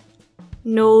suggest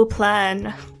no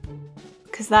plan?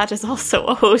 Because that is also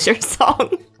a Hozier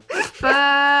song.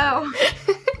 Boo!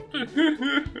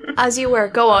 As you were,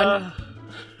 go on.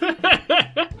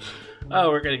 Oh,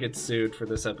 we're gonna get sued for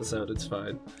this episode. It's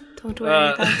fine. Don't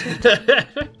worry about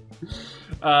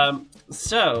it.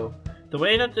 So, the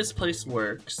way that this place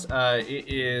works, it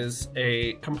is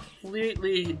a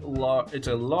completely it's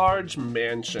a large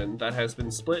mansion that has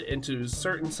been split into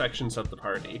certain sections of the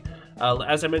party.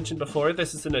 As I mentioned before,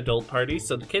 this is an adult party,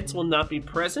 so the kids will not be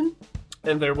present,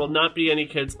 and there will not be any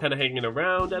kids kind of hanging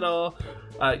around at all.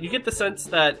 You get the sense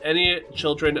that any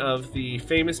children of the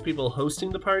famous people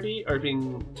hosting the party are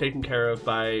being taken care of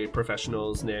by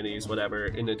professionals, nannies, whatever,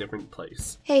 in a different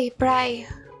place. Hey, Bri,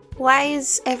 why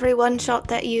is every one shot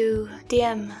that you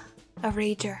DM a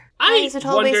rager? Why is it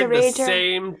always a wondered rager? the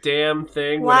same damn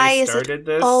thing Why when I is started it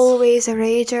this. always a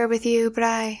rager with you, Bri?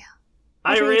 I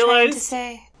What are you trying to realized.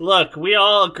 say? Look, we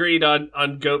all agreed on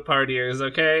goat partiers,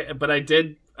 okay? But I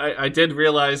did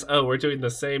realize, oh, we're doing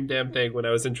the same damn thing when I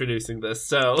was introducing this,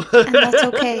 so... And that's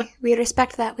okay. We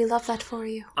respect that. We love that for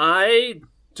you. I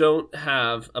don't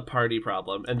have a party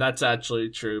problem, and that's actually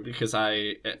true because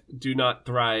I do not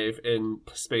thrive in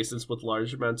spaces with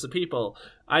large amounts of people.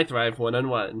 I thrive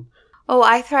one-on-one. Oh,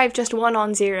 I thrive just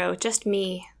 1-on-0. Just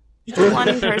me. Just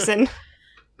one person.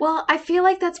 Well, I feel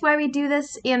like that's why we do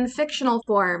this in fictional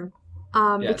form.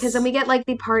 Yes. Because then we get, like,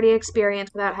 the party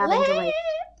experience without having to, like,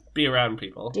 Be around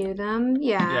people. do them.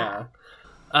 Yeah.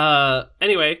 Yeah.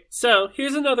 Anyway, so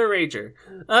here's another rager.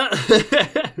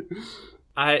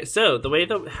 So the way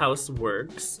the house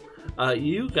works,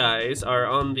 you guys are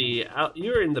on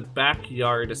you're in the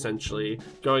backyard essentially,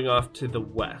 going off to the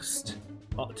west.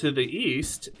 To the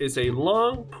east is a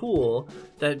long pool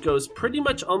that goes pretty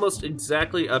much almost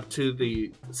exactly up to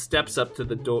the steps up to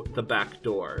the back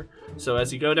door. So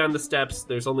as you go down the steps,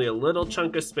 there's only a little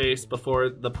chunk of space before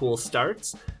the pool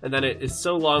starts, and then it is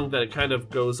so long that it kind of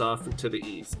goes off to the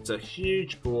east. It's a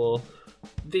huge pool.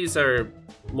 These are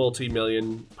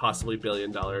multi-million, possibly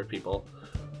billion-dollar people.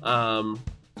 To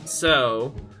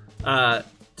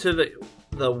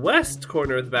the west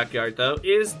corner of the backyard, though,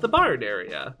 is the barn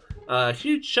area. A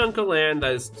huge chunk of land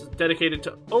that is dedicated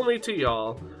only to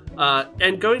y'all.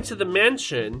 And going to the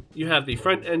mansion, you have the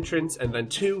front entrance and then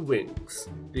two wings.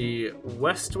 The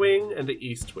west wing and the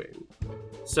east wing.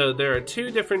 So there are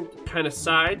two different kind of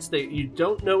sides that you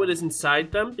don't know what is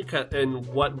inside them and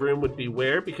what room would be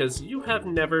where because you have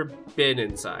never been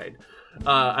inside.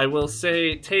 I will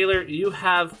say, Taylor, you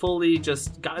have fully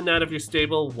just gotten out of your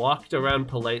stable, walked around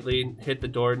politely, hit the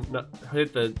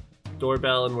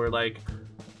doorbell, and were like,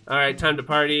 all right, time to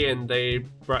party, and they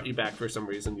brought you back for some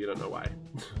reason. You don't know why.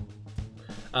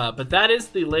 But that is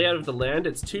the layout of the land.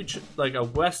 It's like a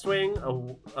west wing,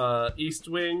 a east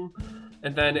wing,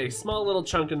 and then a small little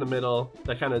chunk in the middle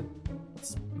that kind of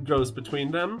goes between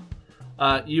them.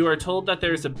 You are told that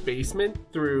there's a basement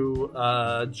through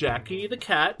Jackie the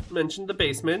cat mentioned the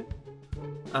basement.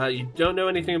 You don't know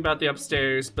anything about the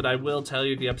upstairs, but I will tell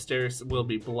you the upstairs will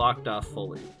be blocked off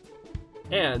fully.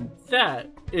 And that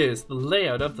is the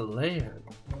layout of the land.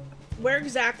 Where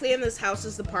exactly in this house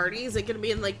is the party? Is it going to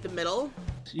be in, like, the middle?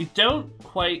 You don't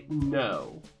quite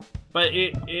know. But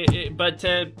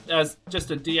as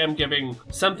just a DM giving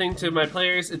something to my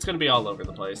players, it's going to be all over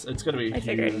the place. It's going to be a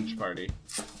huge party.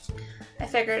 I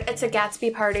figured it's a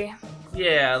Gatsby party.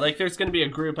 Yeah, like there's going to be a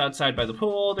group outside by the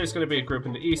pool. There's going to be a group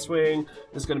in the east wing.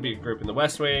 There's going to be a group in the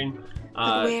west wing.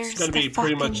 Where's it's going to the be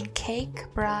pretty fucking much cake,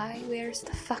 Bri? Where's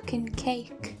the fucking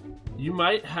cake? You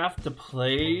might have to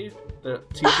play the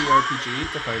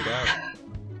TTRPG to find out.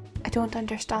 I don't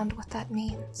understand what that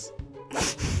means.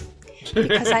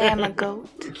 Because I am a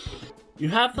goat. You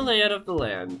have the layout of the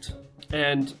land,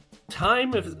 and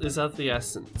time is of the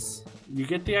essence. You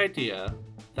get the idea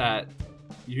that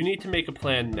you need to make a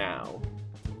plan now.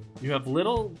 You have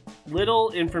little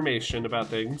information about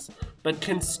things, but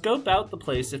can scope out the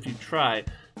place if you try.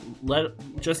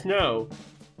 Just know,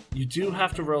 you do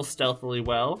have to roll stealthily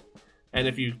well, and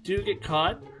if you do get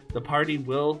caught, the party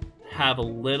will have a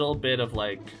little bit of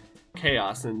like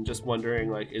chaos and just wondering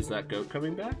like, is that goat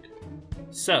coming back?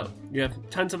 So you have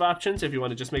tons of options. If you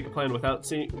want to just make a plan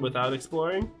without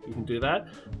exploring, you can do that.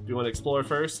 If you want to explore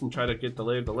first and try to get the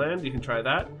lay of the land, you can try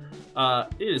that.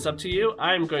 It is up to you.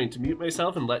 I'm going to mute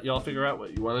myself and let y'all figure out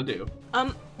what you want to do.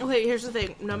 Okay, here's the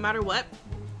thing. No matter what,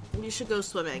 you should go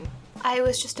swimming. I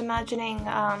was just imagining,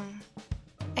 I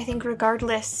think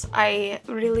regardless, I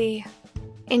really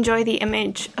enjoy the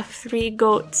image of 3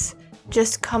 goats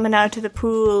just coming out of the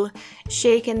pool,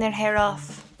 shaking their hair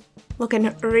off,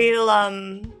 looking real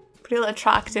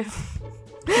attractive.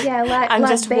 Yeah, and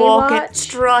like just Baywatch. walking,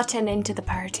 strutting into the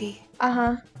party.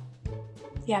 Uh-huh.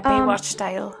 Yeah, Baywatch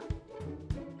style.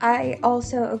 I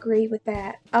also agree with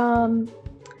that.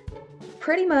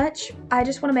 Pretty much, I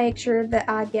just want to make sure that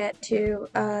I get to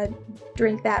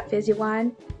drink that fizzy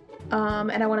wine.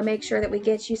 And I want to make sure that we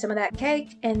get you some of that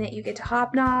cake and that you get to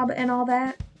hobnob and all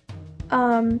that.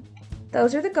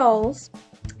 Those are the goals.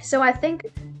 So I think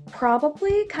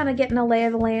probably kind of getting a lay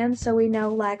of the land so we know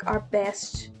like our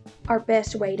best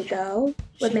way to go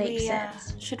would make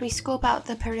sense. Should we scope out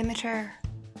the perimeter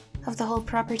of the whole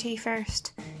property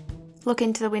first? Look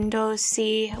into the windows,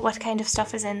 see what kind of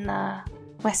stuff is in the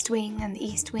west wing and the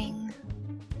east wing.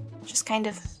 Just kind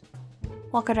of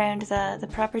walk around the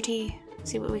property,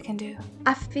 see what we can do.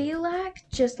 I feel like,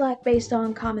 just like based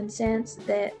on common sense,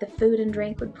 that the food and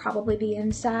drink would probably be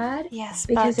inside. Yes,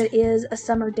 because it is a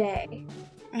summer day.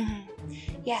 Mm-hmm.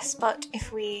 Yes, but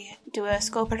if we do a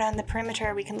scope around the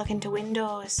perimeter, we can look into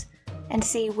windows and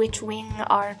see which wing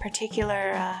our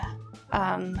particular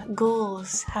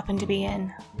goals happen to be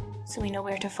in, so we know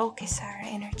where to focus our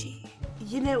energy.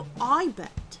 You know, I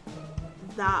bet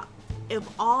that if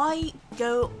I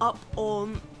go up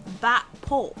on that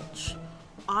porch,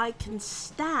 I can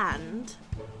stand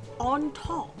on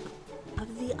top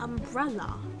of the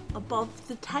umbrella above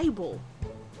the table.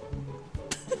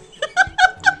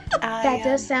 That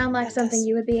does sound like something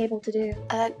you would be able to do.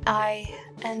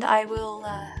 I will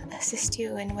assist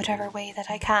you in whatever way that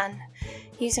I can,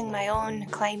 using my own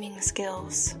climbing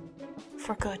skills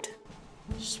for good.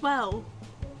 Swell.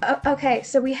 Okay,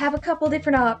 so we have a couple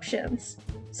different options.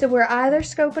 So we're either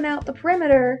scoping out the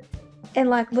perimeter and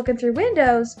like looking through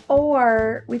windows,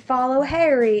 or we follow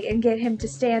Harry and get him to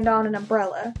stand on an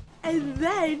umbrella. And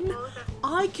then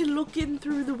I can look in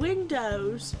through the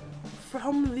windows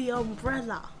from the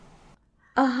umbrella.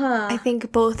 Uh-huh. I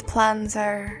think both plans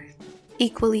are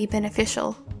equally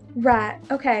beneficial. Right,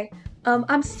 okay.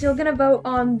 I'm still gonna vote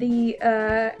on the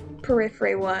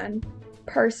periphery one,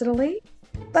 personally.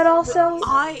 But also...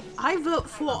 I vote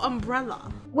for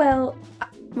umbrella. Well...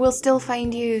 We'll still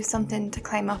find you something to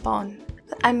climb up on.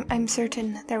 I'm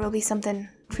certain there will be something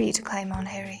for you to climb on,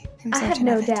 Harry. I have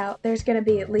no doubt there's gonna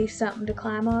be at least something to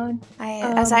climb on.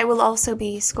 As I will also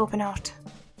be scoping out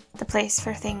the place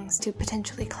for things to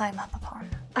potentially climb up upon.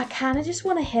 I kinda just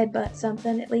want to headbutt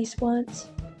something at least once.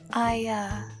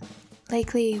 I,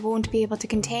 likely won't be able to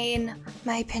contain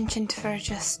my penchant for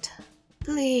just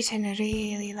bleating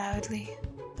really loudly.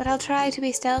 But I'll try to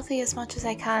be stealthy as much as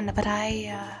I can, but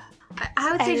I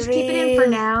would say just keep it in for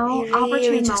now. I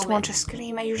really just want to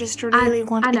scream. I just really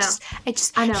want to...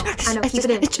 I know. Keep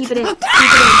it in. Keep it in.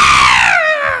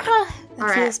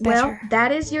 Alright, well,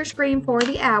 that is your scream for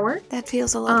the hour. That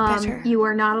feels a lot better. You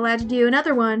are not allowed to do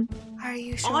another one. Are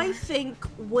you sure? I think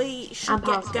we should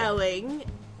get going.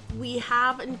 We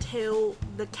have until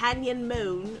the Canyon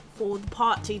Moon for the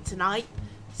party tonight,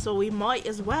 so we might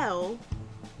as well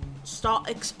start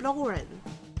exploring.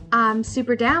 I'm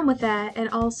super down with that, and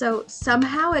also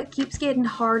somehow it keeps getting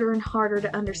harder and harder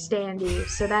to understand you,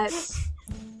 so that's...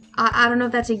 I don't know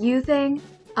if that's a you thing.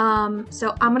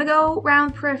 So I'm gonna go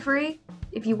around periphery.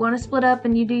 If you want to split up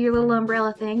and you do your little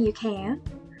umbrella thing, you can.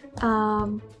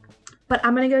 But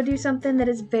I'm gonna go do something that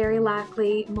is very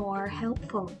likely more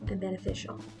helpful and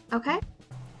beneficial. Okay?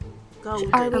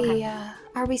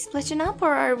 Are we splitting up,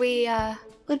 or are we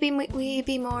would we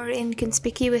be more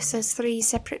inconspicuous as three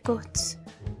separate goats?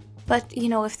 But you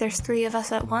know, if there's three of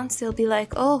us at once, they'll be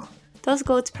like, "Oh, those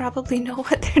goats probably know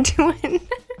what they're doing."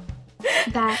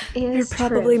 That is They're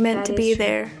probably true. meant to be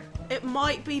there. It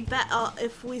might be better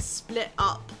if we split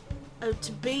up.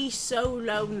 To be so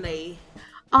lonely.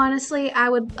 Honestly, I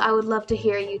would love to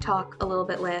hear you talk a little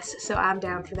bit less, so I'm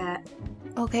down for that.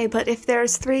 Okay, but if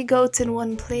there's three goats in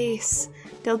one place,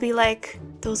 they'll be like,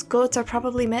 those goats are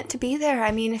probably meant to be there.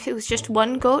 I mean, if it was just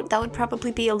one goat, that would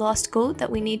probably be a lost goat that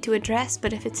we need to address,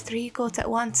 but if it's three goats at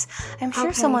once, I'm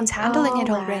sure someone's handling it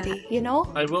already, you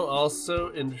know? I will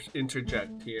also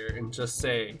interject here and just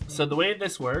say, so the way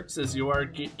this works is you are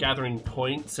gathering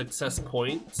success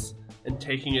points, and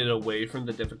taking it away from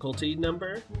the difficulty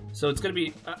number. So it's going to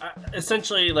be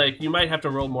essentially like you might have to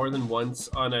roll more than once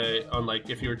on like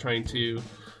if you were trying to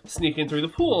sneak in through the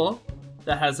pool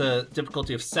that has a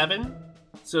difficulty of 7.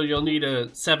 So you'll need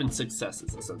 7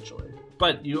 successes essentially.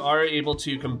 But you are able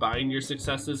to combine your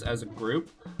successes as a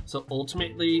group. So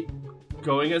ultimately,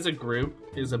 going as a group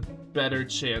is a better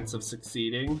chance of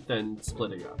succeeding than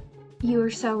splitting up. You are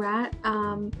so right.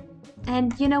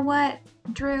 And you know what,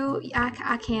 Drew?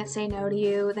 I can't say no to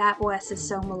you. That voice is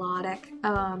so melodic.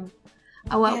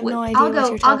 Oh, well, I have no idea I'll what go.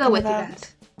 you're I'll talking go with about. you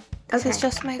guys. This Okay, is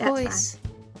just my that's voice.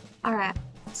 All right.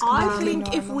 It's I completely think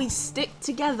if normal. we stick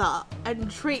together and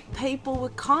treat people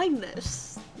with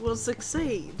kindness, we'll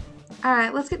succeed. All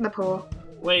right. Let's get in the pool.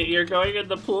 Wait, you're going in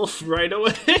the pool right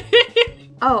away?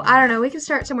 Oh, I don't know. We can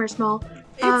start somewhere small.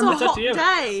 It's a It's up hot to you.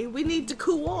 day. We need to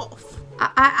cool off.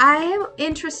 I am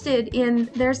interested in.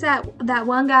 There's that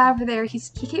one guy over there. He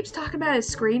keeps talking about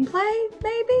his screenplay.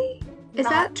 Maybe is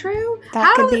that true? That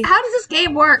How could be. does this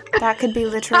game work? That could be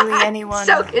literally I'm anyone.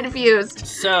 so confused.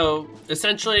 So,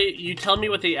 essentially, you tell me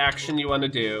what the action you want to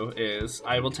do is.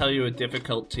 I will tell you a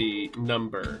difficulty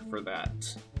number for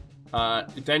that.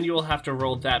 Then you will have to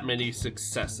roll that many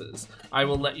successes. I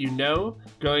will let you know,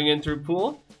 going in through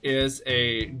pool is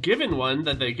a given one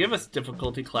that they give us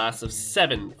difficulty class of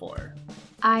 7 for.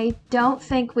 I don't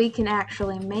think we can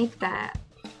actually make that.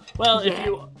 Well,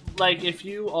 Yeah. if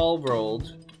you all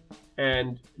rolled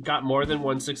and got more than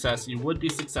one success, you would be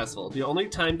successful. The only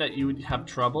time that you would have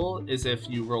trouble is if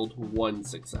you rolled 1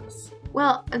 success.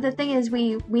 Well, the thing is,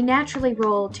 we naturally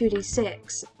roll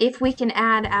 2d6. If we can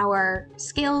add our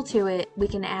skill to it, we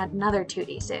can add another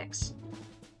 2d6.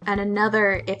 And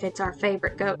another if it's our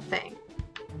favorite goat thing.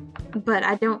 But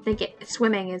I don't think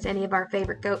swimming is any of our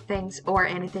favorite goat things or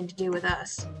anything to do with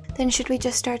us. Then should we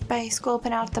just start by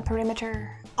scoping out the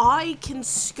perimeter? I can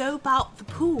scope out the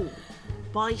pool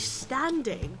by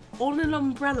standing on an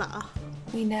umbrella.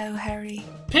 We know, Harry.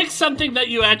 Pick something that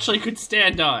you actually could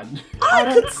stand on.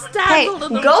 I could stand Hey, on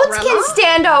an goats umbrella. can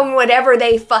stand on whatever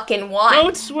they fucking want.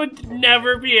 Goats would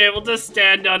never be able to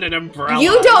stand on an umbrella.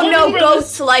 You don't know Umbrellas-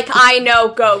 goats like I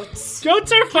know goats.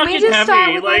 Goats are Can we fucking just start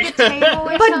heavy. with like a table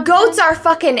or But something? goats are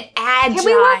fucking agile. Can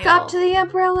we walk up to the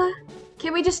umbrella?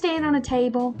 Can we just stand on a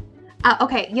table?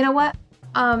 Okay, you know what?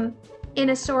 In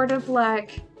a sort of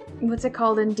like, what's it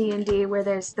called in D&D where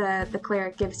there's the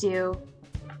cleric gives you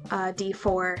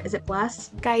D4. Is it bless?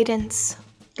 Guidance.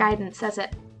 Guidance, that's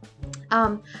it.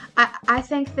 I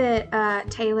think that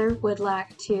Taylor would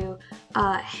like to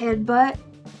headbutt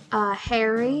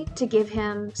Harry to give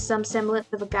him some semblance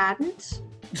of a guidance.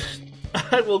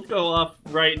 I will go off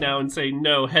right now and say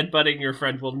no, headbutting your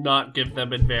friend will not give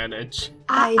them advantage.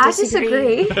 I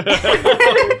disagree.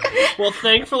 Well,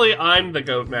 thankfully, I'm the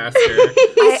goat master.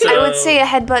 I would say a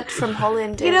headbutt from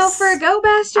Holland is... You know, for a goat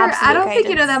master, I absolute don't think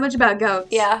you know guidance. that much about goats.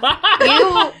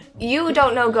 Yeah. You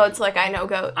don't know goats like I know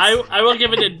goats. I will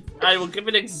give it I will give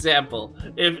an example.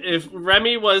 If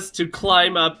Remy was to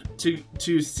climb up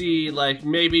to see like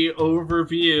maybe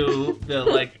overview the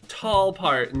like tall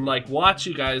part and like watch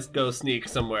you guys go sneak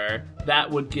somewhere, that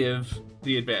would give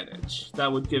the advantage.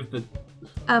 That would give the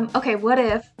Okay, what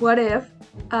if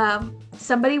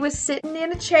somebody was sitting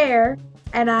in a chair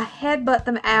and I headbutt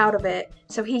them out of it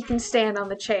so he can stand on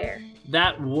the chair?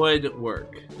 that would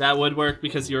work. That would work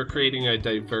because you're creating a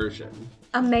diversion.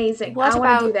 Amazing. What I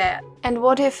want to do about- that. And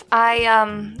what if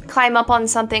I climb up on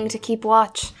something to keep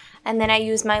watch, and then I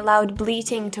use my loud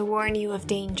bleating to warn you of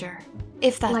danger?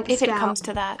 If Like a it scout. comes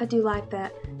to that. I do like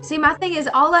that. See, my thing is,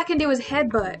 all I can do is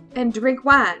headbutt and drink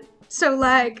wine. So,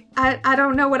 like, I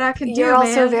don't know what I can do, You're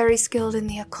also man. very skilled in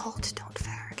the occult, don't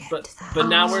forget that. But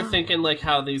now we're thinking like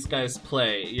how these guys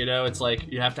play. You know, it's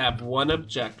like you have to have one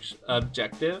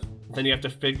objective, then you have to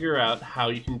figure out how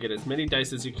you can get as many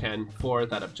dice as you can for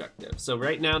that objective. So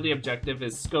right now the objective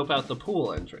is scope out the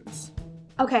pool entrance.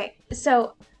 Okay,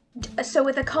 so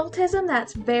with occultism,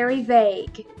 that's very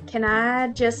vague. Can I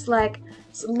just, like,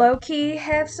 low-key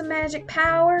have some magic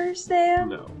powers then?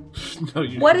 No. No,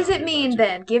 you What cannot does it do mean magic.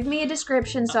 then? Give me a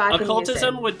description so I can use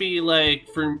Occultism it. would be like,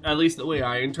 for at least the way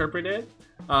I interpret it,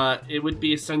 it would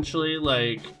be essentially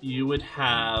like you would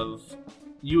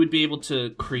be able to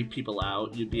creep people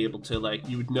out. You'd be able to like,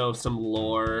 you would know some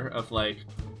lore of like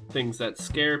things that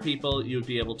scare people. You would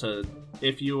be able to,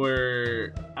 if you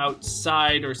were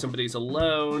outside or somebody's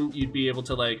alone, you'd be able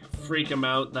to like freak them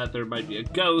out that there might be a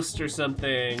ghost or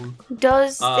something.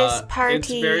 Does this it's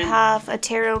party very- have a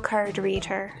tarot card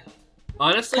reader?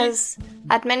 Honestly, Because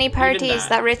at many parties that.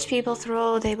 that rich people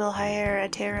throw, they will hire a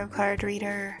tarot card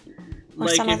reader or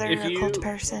like some if other you, occult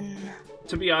person.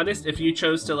 to be honest, if you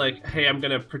chose to like, hey, I'm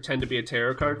gonna pretend to be a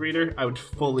tarot card reader, I would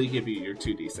fully give you your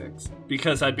 2d6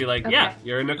 because I'd be like, yeah, Okay.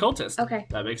 you're an occultist. Okay.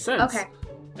 That makes sense. Okay.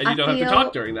 And you I don't have to feel-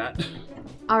 talk during that.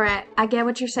 All right, I get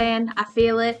what you're saying. I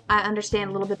feel it. I understand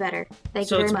a little bit better.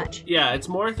 Thank you very it's, much. Yeah, it's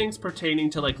more things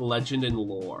pertaining to like legend and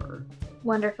lore.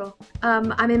 Wonderful.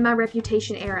 I'm in my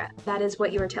reputation era. That is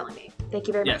what you were telling me. Thank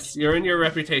you very Yes, you're in your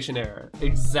reputation era.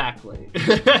 Exactly.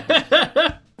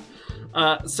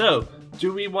 So,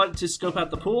 do we want to scope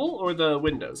out the pool or the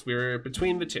windows? We're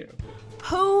between the two.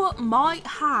 Pool might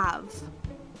have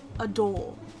a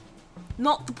door.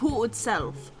 not the pool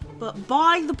itself, but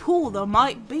by the pool there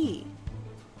might be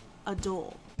a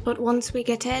door. But once we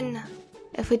get in,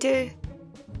 if we do,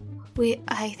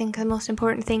 I think the most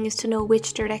important thing is to know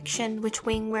which direction, which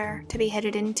wing we're to be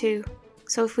headed into.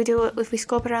 So if we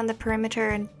scope around the perimeter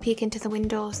and peek into the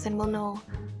windows, then we'll know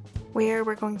where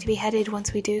we're going to be headed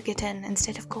once we do get in,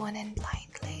 instead of going in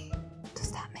blindly.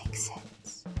 Does that make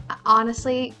sense?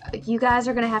 Honestly, you guys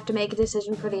are going to have to make a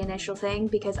decision for the initial thing,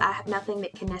 because I have nothing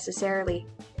that can necessarily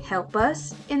help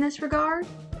us in this regard.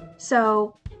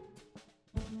 So,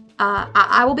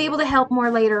 I will be able to help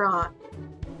more later on.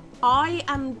 I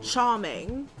am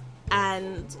charming,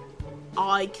 and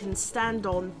I can stand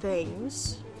on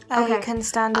things. I can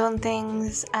stand on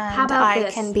things, and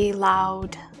this? can be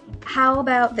loud. How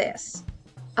about this?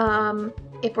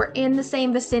 If we're in the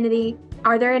same vicinity,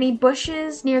 are there any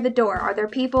bushes near the door? Are there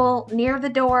people near the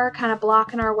door kind of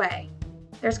blocking our way?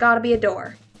 There's got to be a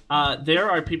door.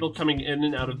 There are people coming in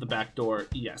and out of the back door,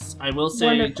 yes. I will say,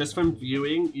 Wonderful. Just from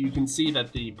viewing, you can see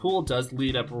that the pool does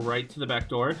lead up right to the back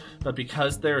door, but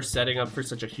because they're setting up for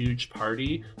such a huge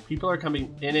party, people are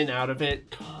coming in and out of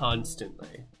it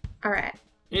constantly. All right.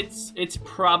 It's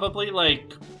probably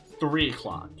like 3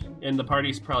 o'clock, and the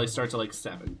parties probably starts at like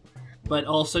 7. But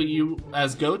also, you,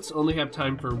 as goats, only have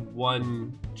time for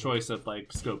one choice of, like,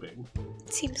 scoping.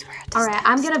 It seems we're at All right,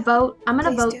 I'm gonna vote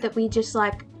Please do. that we just,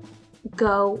 like,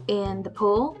 go in the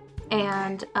pool,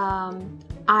 and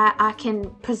I can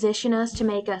position us to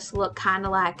make us look kind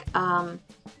of like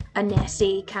a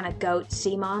Nessie kind of goat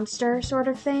sea monster sort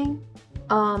of thing.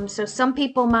 So some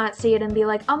people might see it and be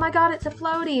like, oh my god, it's a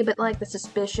floaty, but like the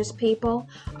suspicious people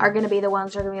are gonna be the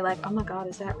ones who are gonna be like, oh my god,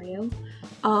 is that real?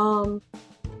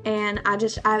 And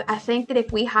I think that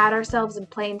if we hide ourselves in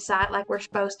plain sight like we're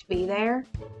supposed to be there,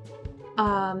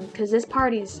 because this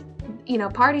parties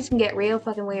can get real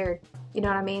fucking weird. You know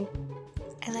what I mean?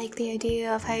 I like the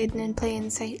idea of hiding in plain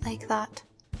sight like that.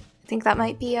 I think that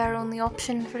might be our only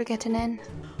option for getting in.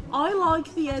 I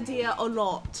like the idea a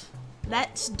lot.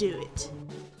 Let's do it.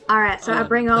 Alright, so I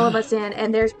bring all of us in,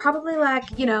 and there's probably like,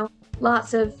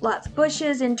 lots of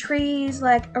bushes and trees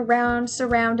like around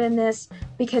surrounding this,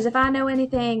 because if I know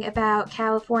anything about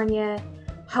California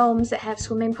homes that have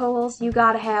swimming pools, you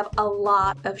gotta have a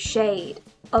lot of shade.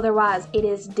 Otherwise, it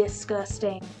is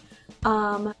disgusting.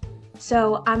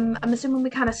 So I'm assuming we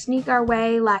kind of sneak our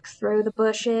way like through the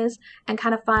bushes and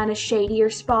kind of find a shadier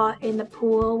spot in the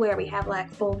pool where we have like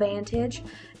full vantage.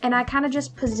 And I kind of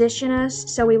just position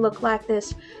us so we look like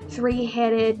this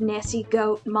 3-headed Nessie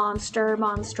goat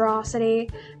monstrosity.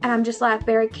 And I'm just like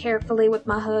very carefully with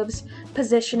my hooves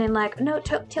positioning like, no,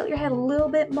 tilt your head a little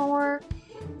bit more.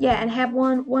 Yeah, and have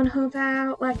one hoof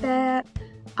out like that.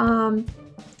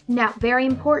 Now, very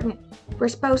important. We're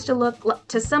supposed to look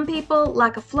to some people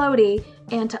like a floaty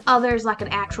and to others like an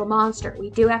actual monster. We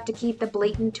do have to keep the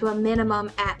bleating to a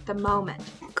minimum at the moment.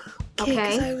 Okay,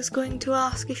 because I was going to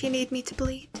ask if you need me to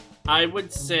bleed. I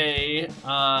would say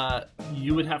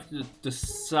you would have to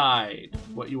decide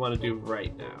what you want to do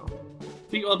right now.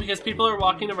 Well, because people are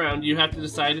walking around, you have to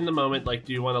decide in the moment, like,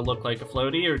 do you want to look like a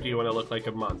floaty or do you want to look like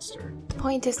a monster? The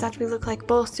point is that we look like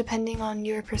both, depending on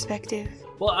your perspective.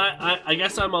 Well, I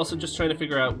guess I'm also just trying to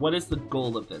figure out, what is the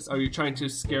goal of this? Are you trying to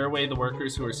scare away the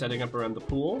workers who are setting up around the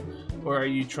pool? Or are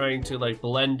you trying to, like,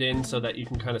 blend in so that you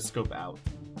can kind of scope out?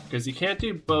 Because you can't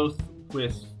do both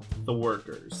with the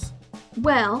workers.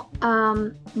 Well,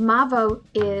 my vote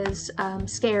is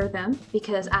scare them,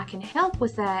 because I can help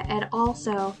with that, and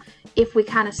also if we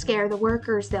kind of scare the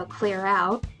workers, they'll clear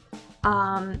out,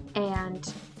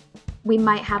 and we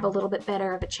might have a little bit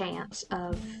better of a chance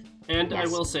of... And yes.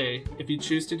 I will say, if you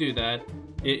choose to do that,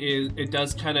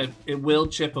 it will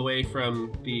chip away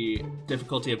from the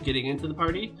difficulty of getting into the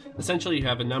party. Essentially, you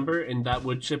have a number, and that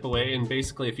would chip away, and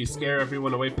basically, if you scare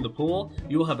everyone away from the pool,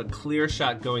 you will have a clear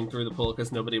shot going through the pool,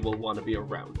 because nobody will want to be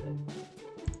around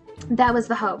it. That was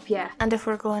the hope, yeah. And if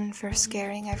we're going for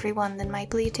scaring everyone, then my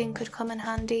bleating could come in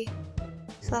handy.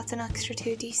 So that's an extra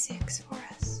 2d6 for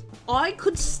us. I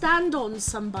could stand on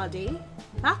somebody.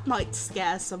 That might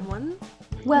scare someone.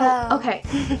 Well, No. okay.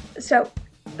 So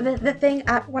the thing,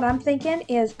 what I'm thinking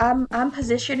is I'm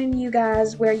positioning you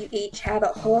guys where you each have a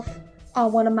hoof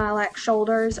on one of my like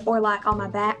shoulders or like on my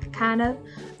back, kind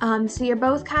of. So you're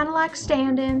both kind of like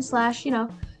standing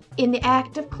 / in the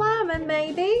act of climbing.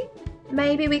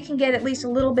 Maybe we can get at least a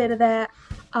little bit of that.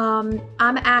 I'm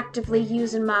actively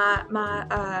using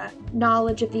my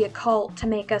knowledge of the occult to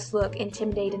make us look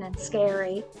intimidating and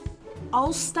scary.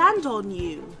 I'll stand on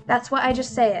you. That's what I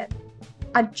just said.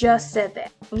 I just said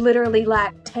that. Literally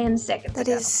like 10 seconds That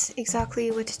ago. is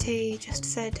exactly what Tay just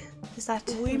said. Is that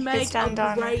We you could make stand a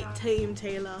on? great team,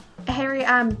 Taylor. Harry,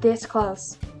 I'm this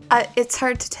close. It's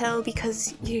hard to tell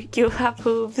because you have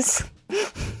hooves.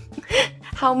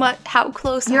 How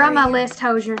close You're are on my you? list,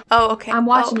 Hosier. Oh, okay. I'm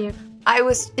watching you.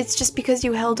 It's just because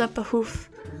you held up a hoof.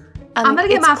 And I'm gonna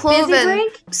get it's my cloven, fizzy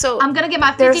drink. So I'm gonna get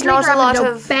my there's fizzy drink not or a I'm lot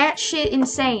gonna go of- batshit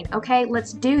insane, okay?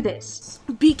 Let's do this.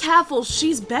 Be careful,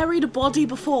 she's buried a body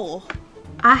before.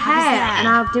 I have, and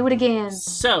I'll do it again.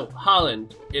 So,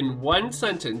 Holland, in one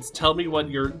sentence, tell me what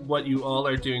you all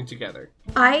are doing together.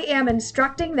 I am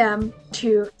instructing them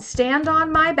to stand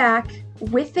on my back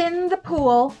within the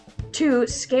pool to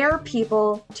scare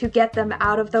people to get them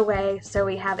out of the way so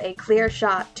we have a clear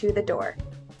shot to the door.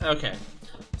 Okay.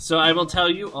 So I will tell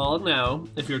you all now,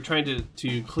 if you're trying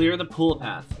to clear the pool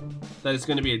path, that is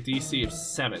going to be a DC of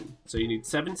 7. So you need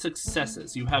 7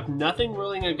 successes. You have nothing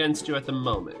rolling against you at the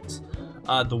moment.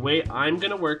 The way I'm going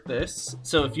to work this,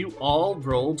 so if you all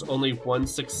rolled only 1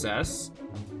 success,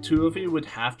 2 of you would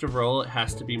have to roll. It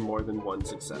has to be more than 1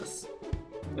 success,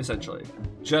 essentially,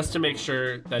 just to make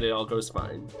sure that it all goes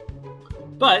fine.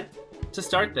 But to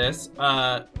start this,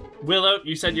 Willow,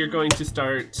 you said you're going to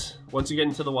start, once you get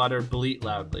into the water, bleat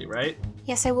loudly, right?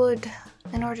 Yes, I would,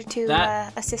 in order to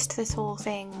That- assist this whole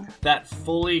thing. That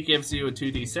fully gives you a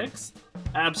 2d6.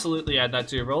 Absolutely add that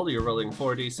to your roll. You're rolling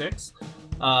 4d6.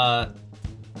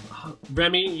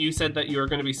 Remy, you said that you are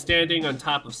going to be standing on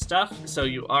top of stuff, so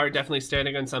you are definitely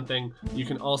standing on something. You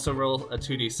can also roll a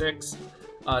 2d6.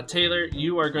 Taylor,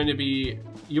 you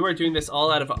are doing this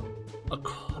all out of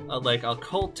like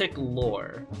occultic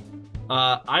lore.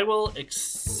 I will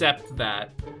accept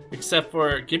that, except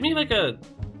for give me like a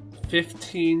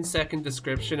 15-second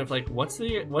description of like what's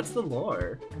the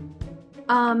lore.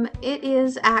 It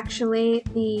is actually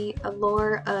the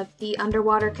lore of the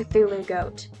underwater Cthulhu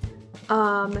goat.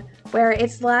 Where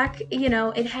it's like,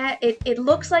 it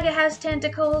looks like it has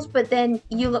tentacles, but then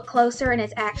you look closer and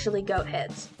it's actually goat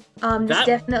heads. This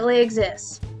definitely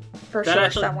exists. For That sure,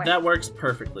 actually somewhere. that works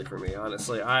perfectly for me,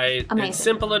 honestly. Amazing. It's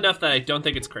simple enough that I don't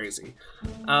think it's crazy.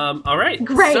 All right,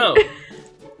 Great. So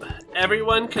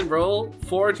everyone can roll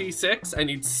 4d6. I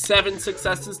need 7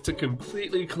 successes to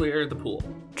completely clear the pool.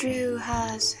 Drew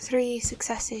has 3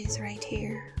 successes right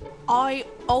here. I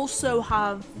also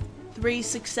have 3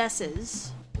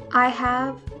 successes. I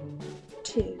have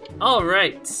 2. All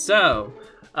right, so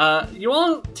you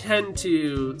all tend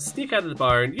to sneak out of the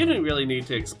barn. You don't really need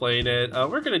to explain it.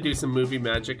 We're going to do some movie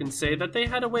magic and say that they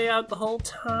had a way out the whole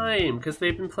time because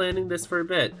they've been planning this for a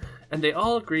bit. And they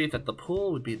all agree that the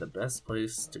pool would be the best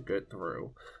place to get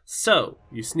through. So,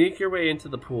 you sneak your way into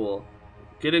the pool,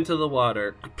 get into the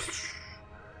water,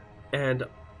 and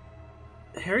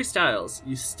Harry Styles,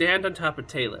 you stand on top of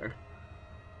Taylor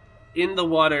in the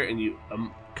water and you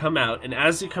come out. And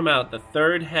as you come out, the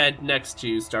third head next to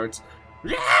you starts...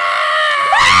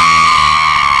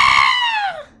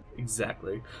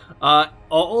 Exactly.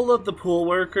 All of the pool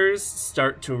workers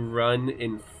start to run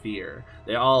in fear.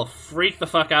 They all freak the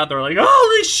fuck out. They're like,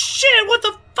 holy shit, what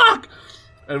the fuck?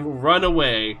 And run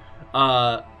away.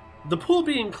 The pool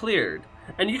being cleared.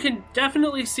 And you can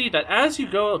definitely see that as you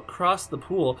go across the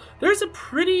pool, there's a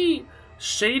pretty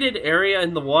shaded area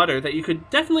in the water that you could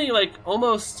definitely, like,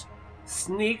 almost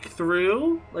sneak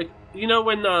through. Like, you know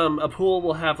when a pool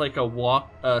will have, like,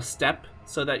 a step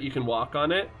so that you can walk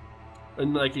on it?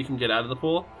 And, like, you can get out of the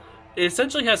pool. It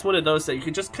essentially has one of those that you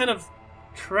can just kind of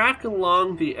track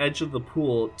along the edge of the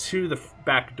pool to the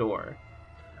back door.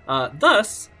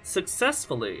 Thus,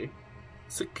 successfully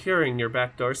securing your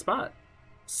backdoor spot.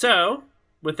 So,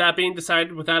 with that being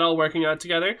decided, with that all working out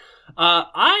together,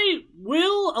 I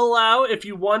will allow, if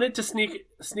you wanted to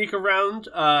sneak around,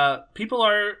 people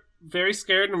are very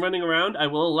scared and running around. I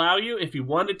will allow you, if you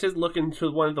wanted to look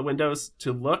into one of the windows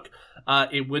to look,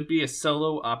 it would be a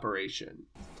solo operation.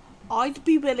 I'd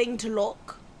be willing to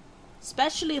look,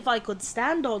 especially if I could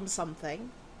stand on something.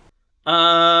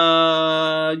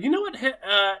 You know what,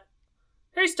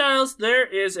 Harry Styles, there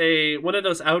is one of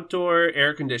those outdoor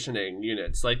air conditioning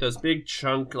units, like those big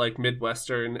chunk, like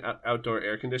Midwestern outdoor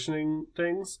air conditioning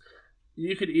things.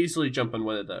 You could easily jump on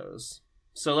one of those.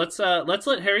 So let's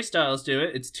let Harry Styles do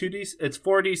it. It's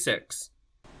 4d6.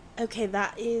 Okay,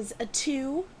 that is a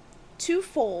 2, 2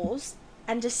 4s,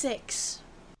 and a 6.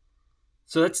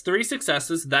 So that's 3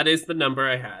 successes. That is the number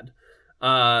I had.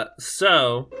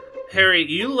 So Harry,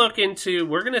 you look into.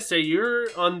 We're gonna say you're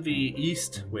on the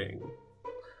east wing.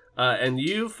 And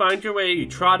you find your way, you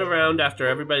trot around after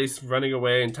everybody's running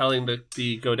away and telling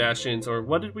the Godashians, or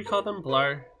what did we call them?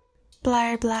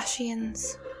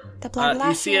 Blarblashians. The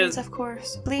Blarblashians, of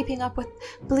course. Bleating up with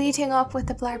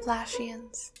the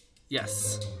Blarblashians.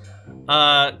 Yes.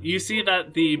 You see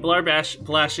that the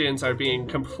Blashians are being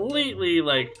completely,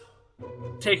 like,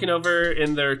 taken over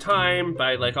in their time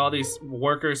by, like, all these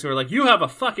workers who are like, you have a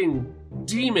fucking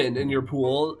demon in your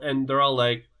pool, and they're all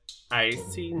like, I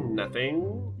see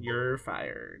nothing, you're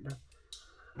fired.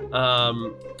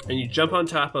 And you jump on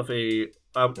top of a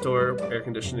outdoor air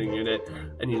conditioning unit,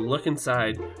 and you look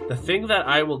inside. The thing that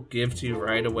I will give to you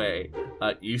right away,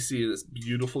 you see this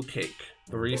beautiful cake,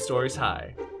 3 stories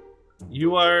high.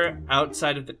 You are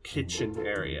outside of the kitchen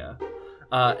area.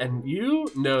 And you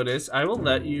notice, I will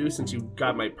let you, since you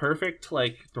got my perfect,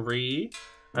 like, 3,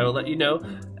 I will let you know,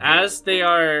 as they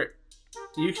are,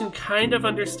 you can kind of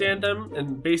understand them,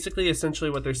 and basically, essentially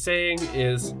what they're saying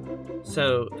is,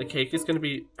 so the cake is going to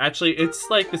be, actually, it's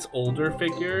like this older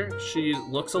figure. She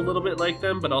looks a little bit like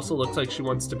them, but also looks like she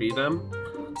wants to be them.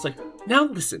 It's like, now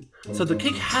listen, so the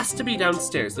cake has to be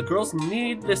downstairs. The girls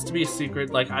need this to be a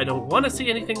secret. Like, I don't want to see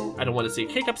anything. I don't want to see a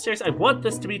cake upstairs. I want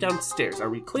this to be downstairs.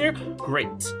 Are we clear? Great.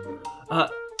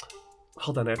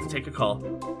 Hold on, I have to take a call.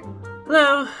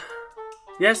 Hello?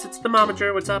 Yes, it's the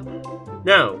momager. What's up?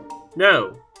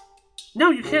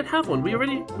 No, you can't have one. We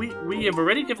have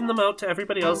already given them out to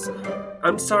everybody else.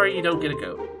 I'm sorry you don't get a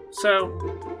goat. So,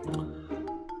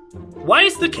 why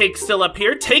is the cake still up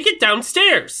here? Take it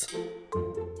downstairs!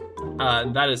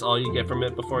 And that is all you get from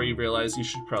it before you realize you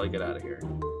should probably get out of here.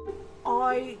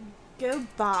 I go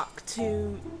back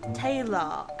to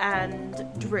Taylor and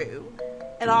Drew,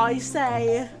 and I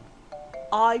say,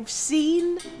 I've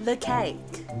seen the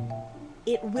cake.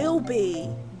 It will be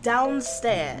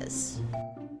downstairs.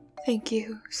 Thank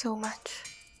you so much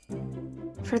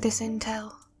for this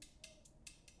intel.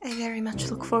 I very much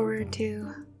look forward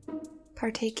to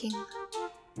partaking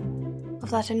of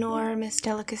that enormous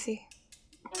delicacy.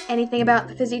 Anything about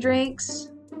the fizzy drinks?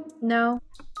 No?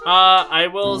 I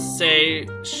will say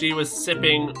she was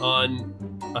sipping on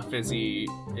a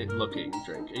fizzy-looking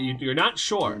drink. You're not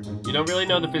sure. You don't really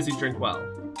know the fizzy drink well.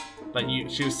 But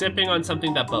she was sipping on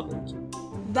something that bubbled.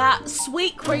 That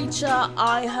sweet creature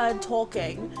I heard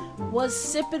talking was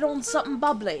sipping on something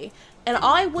bubbly, and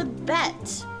I would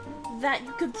bet that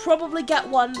you could probably get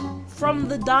one from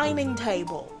the dining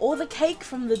table, or the cake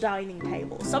from the dining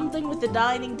table. Something with the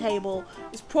dining table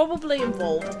is probably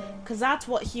involved, because that's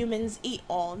what humans eat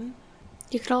on.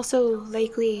 You could also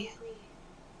likely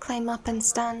climb up and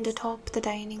stand atop the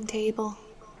dining table.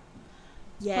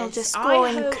 Yes, I'll just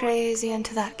go crazy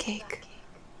into that cake.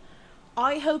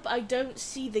 I hope I don't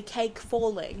see the cake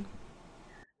falling.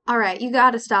 Alright, you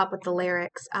gotta stop with the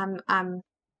lyrics. I'm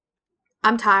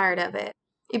tired of it.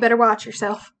 You better watch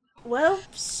yourself. Well,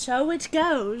 so it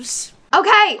goes.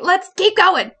 Okay, let's keep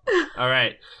going.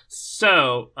 Alright,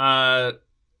 so,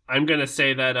 I'm gonna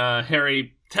say that,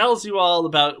 Harry tells you all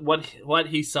about what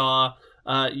he saw.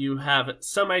 You have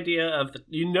some idea of,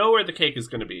 you know where the cake is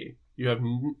gonna be. You have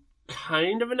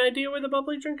kind of an idea where the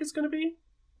bubbly drink is gonna be.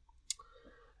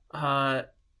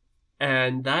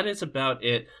 And that is about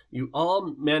it. You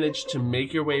all managed to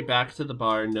make your way back to the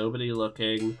bar, nobody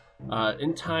looking,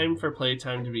 in time for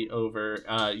playtime to be over.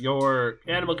 Your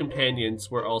animal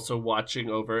companions were also watching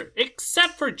over,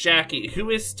 except for Jackie, who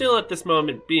is still at this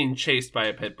moment being chased by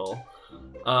a pit bull.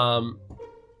 Run.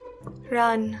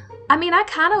 I mean, I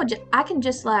can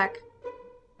just like,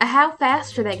 how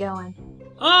fast are they going?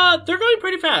 They're going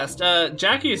pretty fast.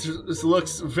 Jackie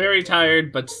looks very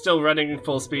tired, but still running at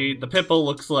full speed. The pit bull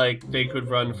looks like they could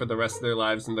run for the rest of their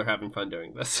lives, and they're having fun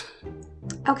doing this.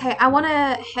 Okay, I want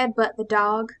to headbutt the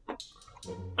dog.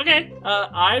 Okay,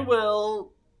 I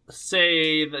will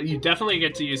say that you definitely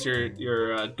get to use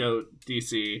your goat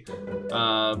DC.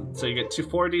 So you get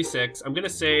 4d6. I'm gonna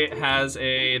say it has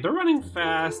they're running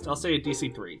fast. I'll say a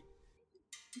DC 3.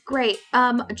 Great.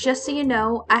 Just so you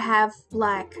know, I have,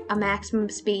 like, a maximum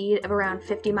speed of around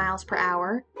 50 miles per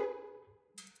hour.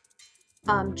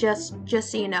 Just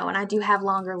so you know, and I do have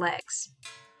longer legs.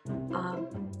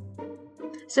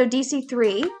 So DC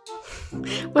 3.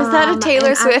 Was that a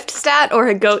Taylor Swift stat or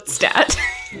a goat stat?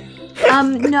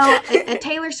 No, a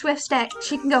Taylor Swift stat,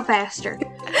 she can go faster.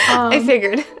 I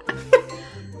figured.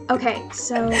 Okay,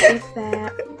 so with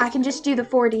that, I can just do the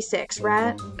 4d6,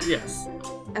 right? Yes.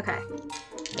 Okay.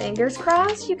 Fingers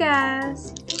crossed, you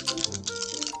guys.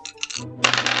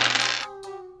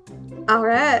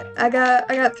 Alright, I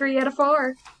got 3 out of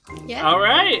 4. Yeah.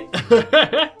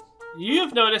 Alright! You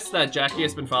have noticed that Jackie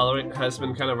has been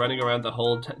kind of running around the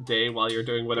whole day while you're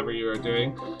doing whatever you are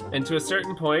doing. And to a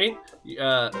certain point,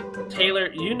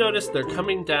 Taylor, you notice they're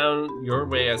coming down your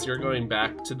way as you're going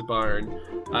back to the barn.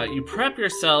 You prep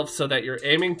yourself so that you're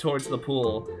aiming towards the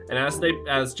pool. And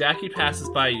as Jackie passes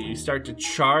by you, you start to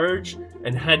charge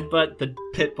and headbutt the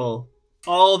pit bull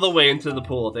all the way into the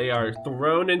pool. They are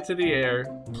thrown into the air,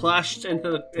 plushed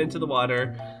into the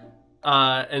water,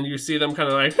 and you see them kind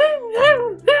of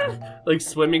like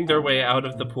swimming their way out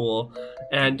of the pool.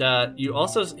 And you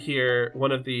also hear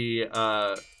one of the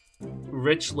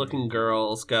rich-looking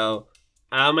girls go,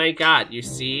 "Oh my god, you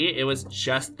see? It was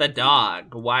just the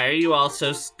dog. Why are you all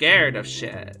so scared of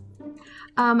shit?"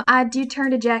 I do turn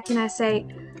to Jackie and I say,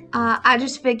 I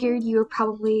just figured you were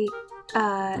probably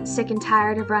sick and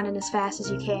tired of running as fast as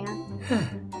you can.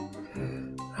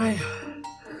 I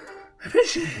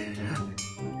appreciate it.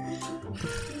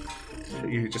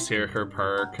 You just hear her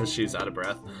purr because she's out of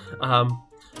breath.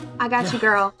 I got you,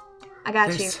 girl. I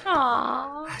got you.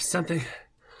 Aww. Something.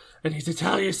 I need to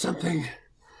tell you something.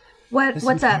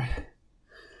 What's up?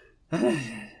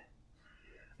 I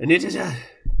need to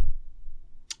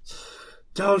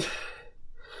don't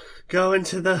go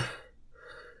into the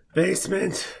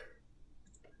basement.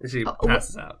 And she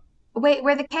passes out. Wait,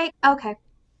 where the cake? Okay.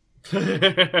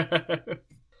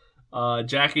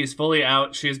 Jackie's fully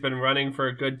out. She's been running for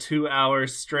a good 2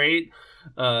 hours straight.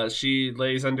 She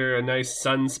lays under a nice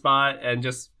sunspot and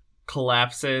just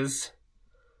collapses.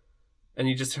 And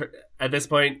you just heard, at this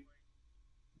point,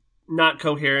 not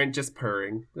coherent, just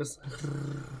purring. Just...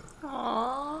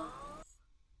 Aww.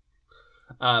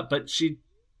 But she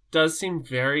does seem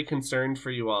very concerned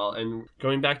for you all. And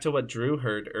going back to what Drew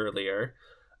heard earlier,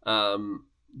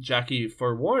 Jackie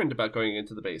forewarned about going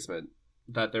into the basement,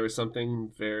 that there was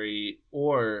something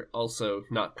or also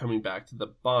not coming back to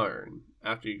the barn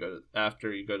after you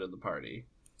go to the party.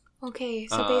 Okay,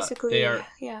 so basically,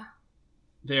 yeah.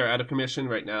 They are out of commission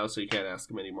right now, so you can't ask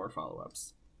them any more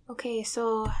follow-ups. Okay,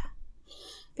 so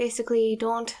basically,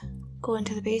 don't go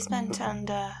into the basement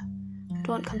and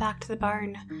don't come back to the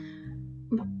barn.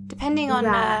 Depending on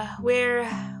where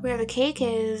the cake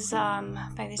is, by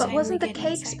the time. But wasn't we the get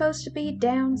cake inside. supposed to be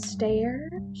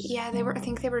downstairs? Yeah, I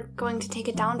think they were going to take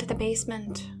it down to the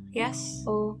basement. Yes?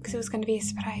 Oh. Because it was going to be a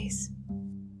surprise.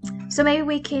 So maybe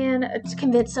we can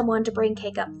convince someone to bring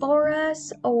cake up for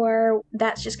us, or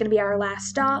that's just going to be our last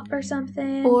stop or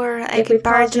something. Or I if could we've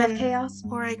caused barge enough in. chaos.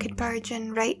 Or I could barge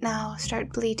in right now,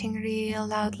 start bleating real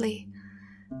loudly,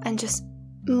 and just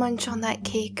munch on that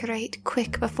cake right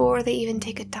quick before they even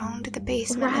take it down to the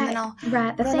basement, and then I'll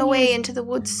run away into the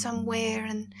woods somewhere,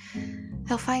 and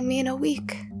they'll find me in a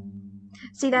week.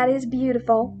 See, that is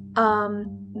beautiful.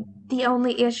 The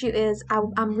only issue is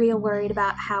I'm real worried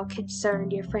about how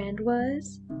concerned your friend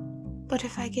was. But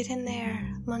if I get in there,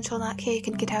 munch on that cake,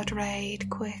 and get out right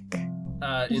quick.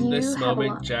 In this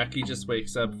moment, Jackie just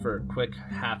wakes up for a quick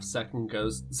half second,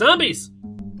 goes, "Zombies!"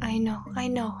 I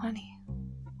know, honey.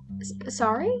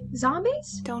 Sorry?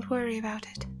 Zombies? Don't worry about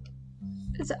it.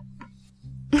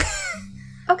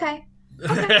 Okay.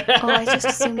 Oh, I just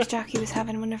assumed Jackie was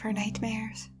having one of her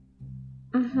nightmares.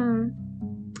 Mm-hmm.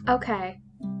 Okay.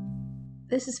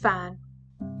 This is fine.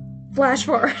 Flash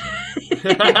forward.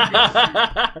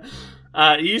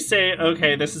 You say,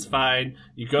 okay, this is fine.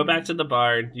 You go back to the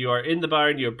barn. You are in the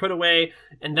barn. You are put away.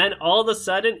 And then all of a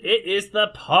sudden, it is the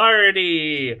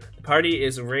party. The party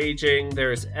is raging.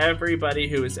 There's everybody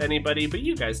who is anybody, but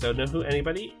you guys don't know who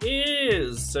anybody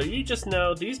is. So you just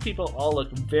know these people all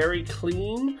look very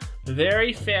clean,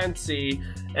 very fancy.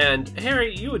 And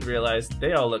Harry, you would realize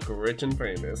they all look rich and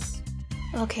famous.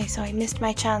 Okay, so I missed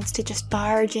my chance to just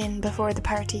barge in before the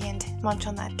party and munch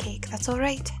on that cake. That's all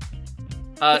right.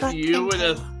 You would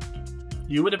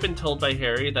have been told by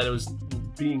Harry that it was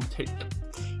being taken.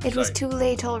 It was too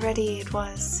late already. It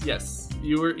was. Yes,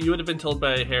 you would have been told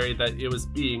by Harry that it was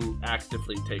being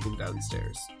actively taken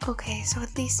downstairs. Okay, so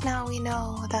at least now we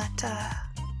know that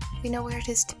we know where it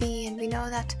is to be, and we know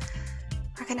that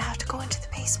we're gonna have to go into the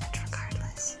basement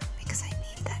regardless because I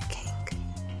need that cake.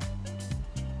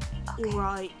 Okay.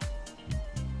 Right.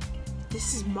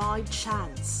 This is my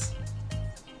chance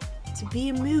to be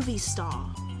a movie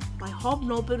star by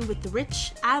hobnobbing with the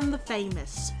rich and the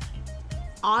famous.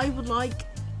 I would like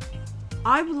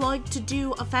to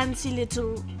do a fancy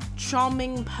little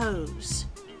charming pose,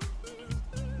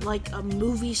 like a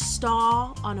movie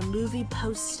star on a movie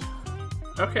poster.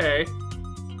 Okay.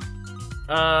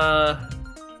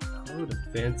 What a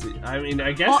fancy. I mean,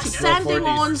 I guess standing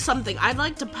on something. I'd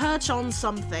like to perch on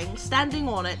something, standing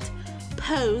on it,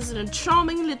 pose in a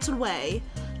charming little way,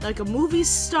 like a movie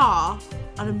star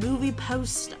on a movie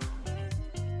poster.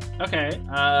 Okay.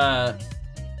 I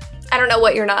don't know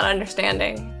what you're not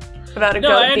understanding about a goat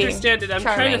No, I being understand it. I'm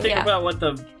charming, trying to think yeah. about what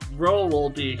the role will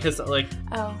be, because, like,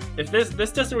 if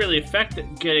this doesn't really affect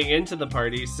getting into the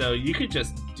party, so you could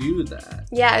just do that.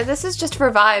 Yeah, this is just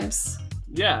for vibes.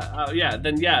 Yeah,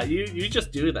 then you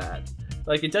just do that.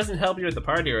 Like, it doesn't help you at the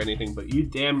party or anything, but you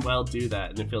damn well do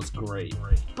that, and it feels great.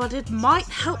 But it might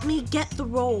help me get the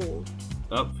role.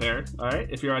 Oh, fair. Alright,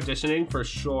 if you're auditioning, for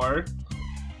sure.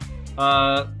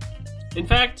 In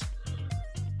fact,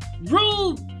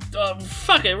 roll...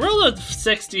 fuck it, roll a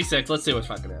 6d6. Let's see what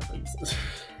fucking happens.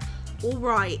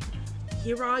 Alright,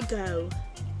 here I go.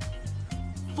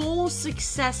 4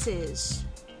 successes.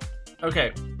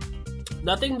 Okay.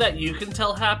 Nothing that you can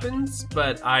tell happens,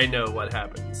 but I know what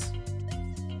happens.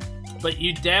 But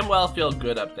you damn well feel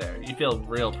good up there. You feel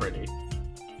real pretty.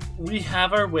 We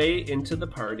have our way into the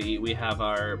party. We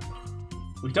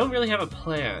don't really have a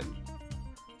plan.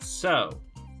 So,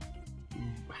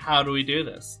 how do we do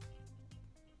this?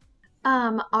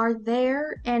 Are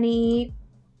there any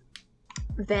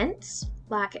vents?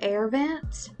 Like air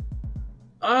vents?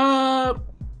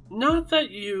 Not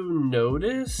that you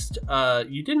noticed.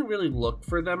 You didn't really look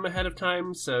for them ahead of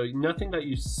time, so nothing that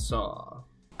you saw.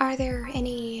 Are there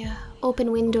any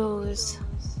open windows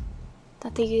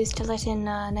that they use to let in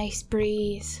a nice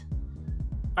breeze?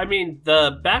 I mean,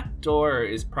 the back door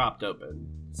is propped open.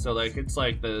 So, like, it's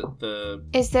like the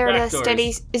Is there back door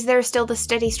is there still the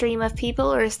steady stream of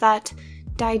people, or is that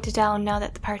died down now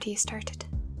that the party has started?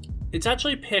 It's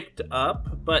actually picked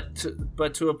up, but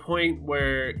to a point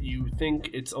where you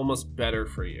think it's almost better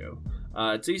for you.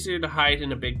 It's easier to hide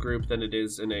in a big group than it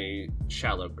is in a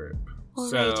shallow group.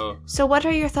 So what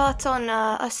are your thoughts on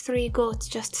us 3 goats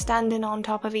just standing on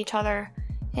top of each other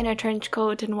in a trench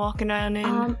coat and walking around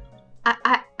in?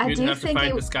 I You'd do have to think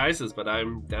find disguises, but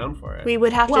I'm down for it. We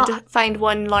would have to find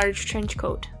one large trench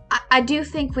coat. I do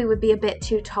think we would be a bit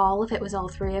too tall if it was all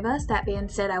 3 of us. That being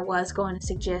said, I was going to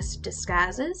suggest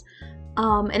disguises.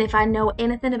 And if I know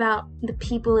anything about the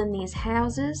people in these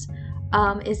houses,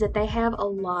 is that they have a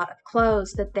lot of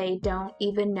clothes that they don't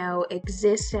even know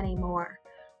exist anymore.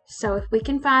 So if we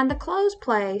can find the clothes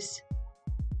place,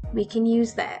 we can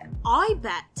use that. I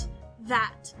bet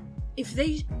that if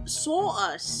they saw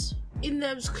us in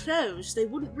those clothes, they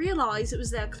wouldn't realize it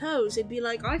was their clothes. They'd be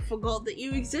like, I forgot that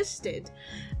you existed.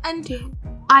 And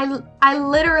I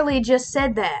literally just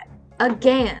said that.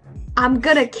 Again. I'm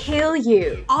gonna kill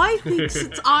you. I think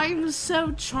since I'm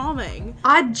so charming.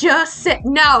 I just said,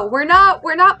 no, we're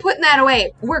not putting that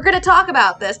away. We're gonna talk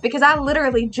about this because I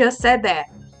literally just said that.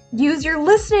 Use your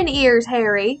listening ears,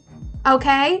 Harry.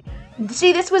 Okay?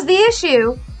 See, this was the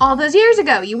issue all those years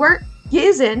ago. You weren't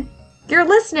using your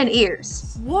listening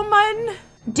ears. Woman!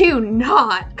 Do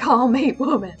not call me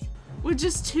woman. We're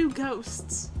just 2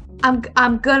 ghosts.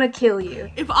 I'm gonna kill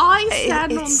you. If I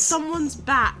stand on someone's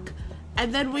back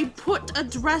and then we put a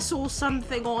dress or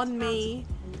something on me,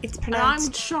 it's and pronounced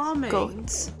I'm charming.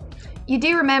 goats. You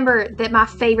do remember that my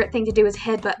favorite thing to do is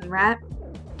headbutting, right?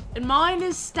 And mine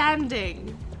is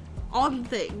standing on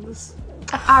things.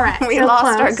 All right. We so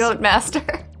lost our close. goat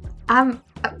master. I'm.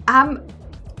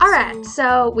 All right.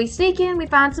 So we sneak in. We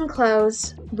find some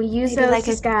clothes. We use Maybe those like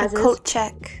disguises. a coat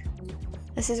check.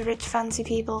 This is rich, fancy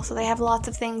people, so they have lots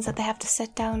of things that they have to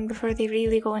set down before they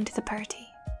really go into the party.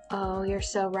 Oh, you're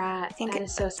so right. I think that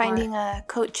is so smart. finding a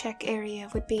coat check area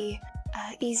would be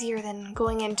easier than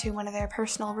going into one of their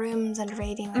personal rooms and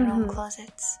raiding their own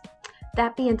closets.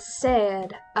 That being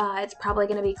said, it's probably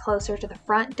going to be closer to the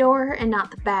front door and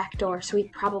not the back door, so we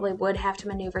probably would have to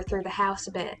maneuver through the house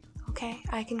a bit. Okay,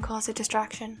 I can cause a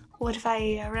distraction. What if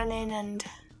I run in and...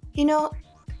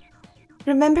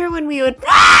 remember when we would...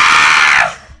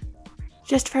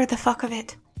 just for the fuck of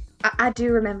it. I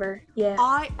do remember, yeah.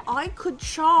 I could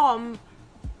charm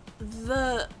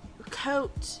the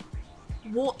coat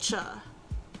watcher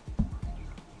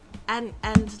and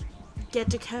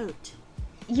get a coat.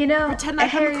 Pretend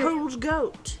like I'm a cold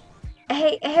goat.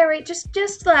 Hey, Harry, just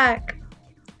going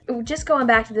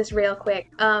back to this real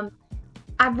quick. I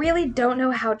really don't know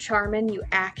how charming you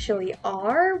actually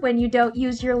are when you don't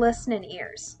use your listening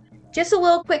ears. Just a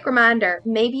little quick reminder.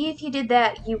 Maybe if you did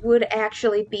that, you would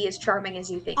actually be as charming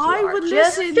as you think you are. I would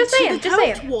listen to the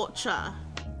coat watcher.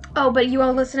 Oh, but you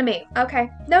won't listen to me. Okay,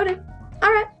 noted.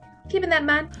 All right, keeping that in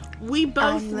mind. We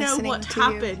both I'm know listening what to you.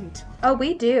 happened. Oh,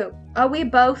 we do. Oh, we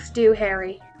both do,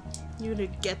 Harry. You in a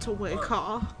getaway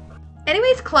car.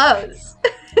 Anyways, clothes.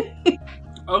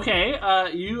 Okay,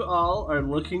 you all are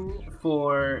looking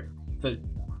for the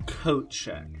coat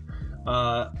check.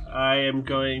 I am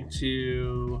going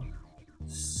to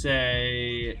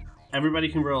say everybody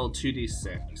can roll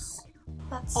 2d6.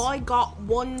 I got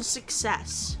 1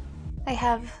 success. I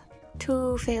have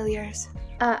 2 failures.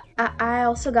 I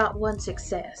also got 1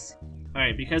 success.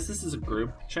 Alright, because this is a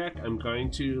group check, I'm going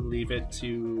to leave it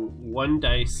to 1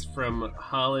 dice from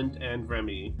Holland and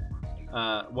Remy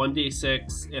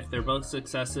 1d6. If they're both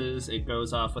successes, it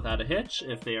goes off without a hitch.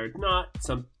 If they are not,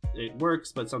 it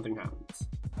works, but something happens.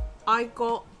 I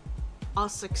got a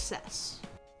success.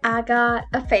 I got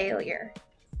a failure.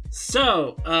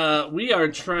 So, we are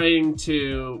trying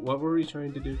to... What were we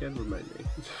trying to do again? Remind me.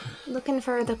 Looking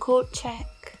for the coat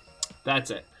check.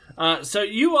 That's it. So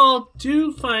you all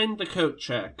do find the coat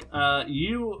check.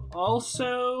 You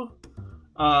also...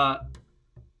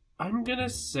 I'm gonna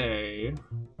say...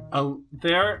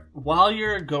 while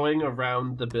you're going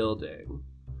around the building,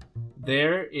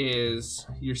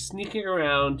 you're sneaking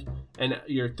around, and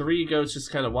your three goats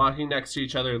just kind of walking next to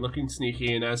each other, looking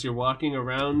sneaky, and as you're walking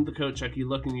around the coat check, you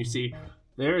look and you see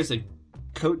there is a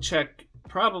coat check,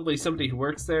 probably somebody who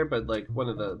works there, but like one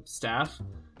of the staff,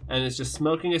 and is just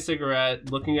smoking a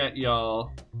cigarette, looking at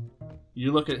y'all.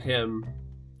 You look at him,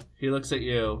 he looks at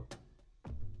you.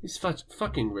 These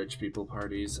fucking rich people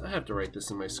parties. I have to write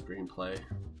this in my screenplay.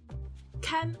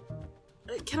 Can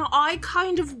I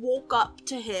kind of walk up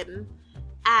to him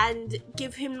and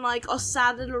give him like a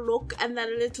sad little look and then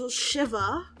a little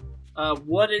shiver?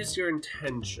 What is your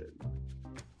intention?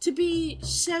 To be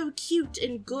so cute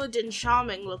and good and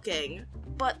charming looking,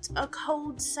 but a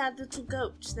cold, sad little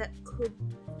goat that could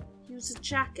use a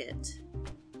jacket.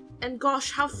 And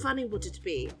gosh, how funny would it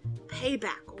be?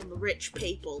 Payback on the rich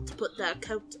people to put their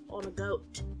coat on a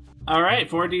goat. Alright,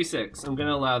 4d6. I'm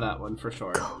gonna allow that one for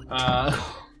sure.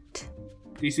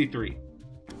 DC 3.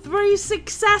 3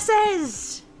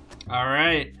 successes!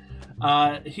 Alright.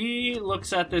 He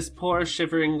looks at this poor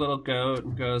shivering little goat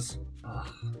and goes,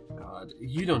 oh, God,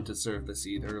 you don't deserve this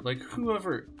either. Like,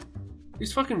 whoever...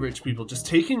 These fucking rich people just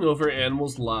taking over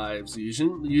animals' lives,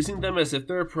 using them as if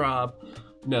they're a prop.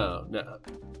 No.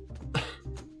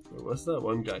 What's that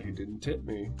one guy who didn't tip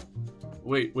me?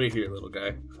 Wait here, little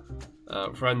guy.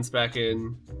 Runs back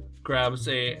in, grabs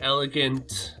a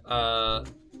elegant,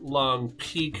 long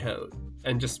pea coat,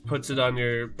 and just puts it on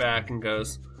your back and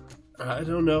goes, I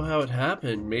don't know how it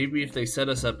happened. Maybe if they set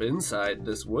us up inside,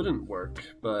 this wouldn't work,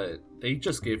 but they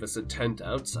just gave us a tent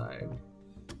outside.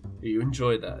 You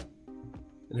enjoy that.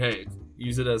 And hey,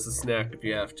 use it as a snack if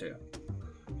you have to.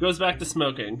 Goes back to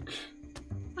smoking.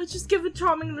 I just give a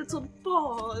charming little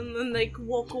paw and then they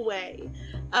walk away.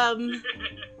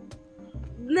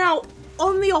 Now,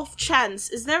 on the off chance,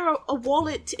 is there a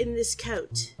wallet in this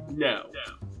coat? No.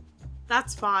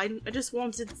 That's fine. I just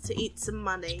wanted to eat some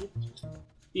money.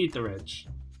 Eat the rich.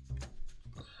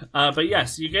 But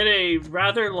yes, you get a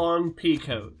rather long pea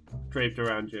coat draped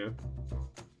around you.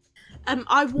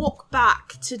 I walk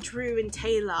back to Drew and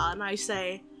Taylor and I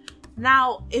say,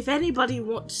 now, if anybody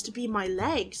wants to be my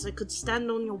legs, I could stand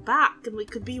on your back and we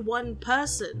could be one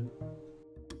person.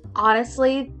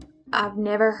 Honestly, I've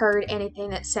never heard anything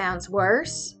that sounds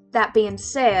worse. That being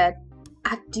said,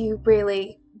 I do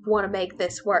really want to make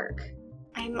this work.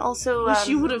 I'm also. Wish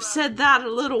you would have said that a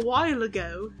little while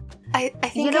ago. I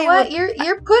think you know what?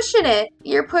 You're pushing it.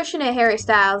 You're pushing it, Harry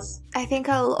Styles. I think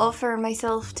I'll offer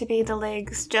myself to be the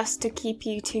legs just to keep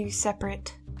you two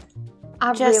separate.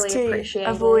 I just really to appreciate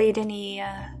avoid it. any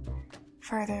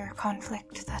further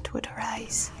conflict that would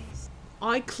arise.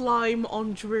 I climb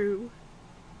on Drew.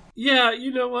 Yeah,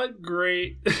 you know what?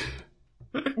 Great.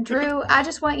 Drew, I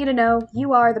just want you to know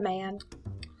you are the man.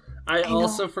 I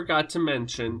also forgot to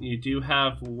mention you do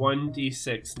have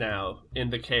 1d6 now in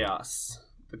the chaos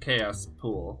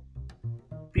pool.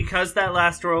 Because that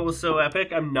last roll was so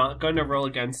epic, I'm not going to roll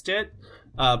against it.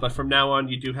 But from now on,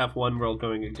 you do have one roll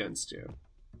going against you.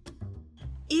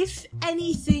 If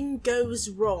anything goes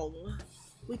wrong,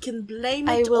 we can blame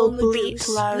I it will on the bleat goose.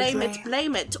 loudly.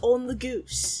 Blame it on the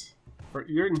goose.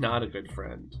 You're not a good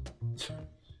friend.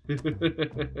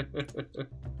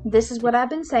 This is what I've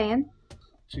been saying.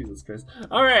 Jesus Christ.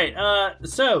 Alright,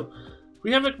 so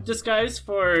we have a disguise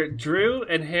for Drew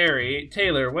and Harry.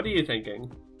 Taylor, what are you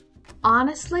thinking?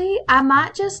 Honestly, I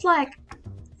might just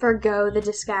forgo the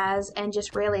disguise and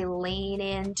just really lean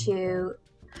into...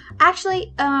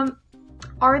 Actually,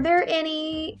 are there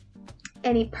any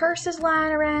purses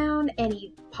lying around?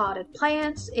 Any potted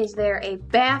plants? Is there a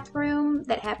bathroom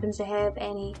that happens to have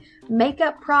any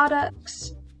makeup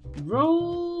products?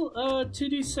 Roll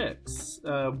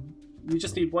 2d6. You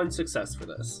just need one success for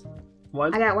this.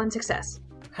 One? I got one success.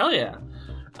 Hell yeah.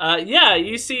 Yeah,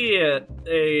 you see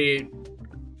a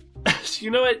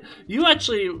you know what? You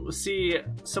actually see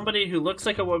somebody who looks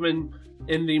like a woman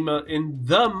in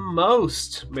the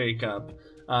most makeup.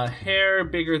 Hair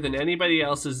bigger than anybody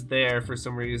else's there for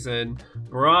some reason.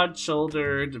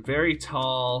 Broad-shouldered, very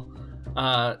tall.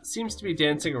 seems to be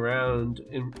dancing around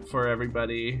for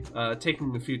everybody,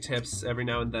 taking a few tips every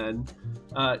now and then.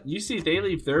 You see they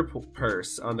leave their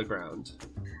purse on the ground.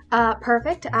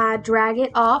 Perfect. I drag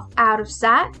it off out of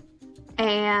sight,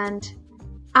 and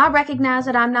I recognize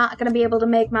that I'm not going to be able to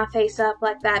make my face up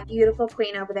like that beautiful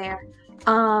queen over there.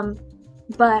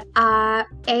 But I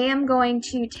am going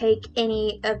to take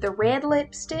any of the red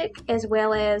lipstick as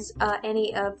well as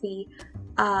any of the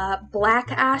black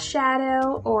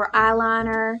eyeshadow or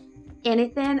eyeliner,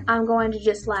 anything. I'm going to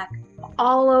just like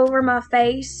all over my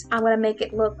face. I'm going to make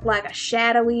it look like a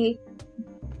shadowy,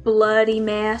 bloody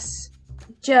mess.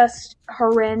 Just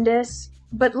horrendous,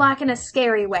 but like in a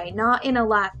scary way, not in a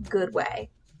like good way.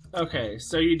 Okay,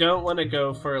 so you don't want to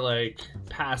go for like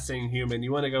passing human,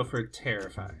 you want to go for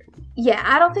terrifying. Yeah,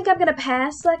 I don't think I'm gonna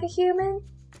pass like a human.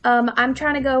 I'm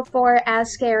trying to go for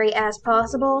as scary as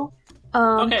possible.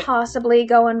 Okay. Possibly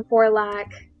going for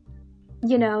like,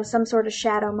 you know, some sort of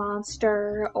shadow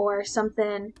monster or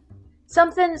something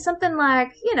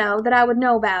like, you know, that I would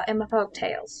know about in my folk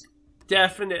tales.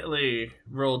 Definitely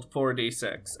rolled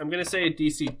 4d6. I'm going to say a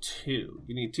DC 2.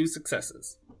 You need 2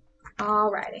 successes.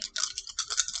 Alrighty.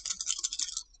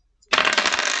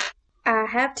 I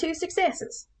have 2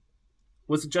 successes.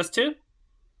 Was it just 2?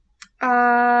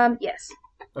 Yes.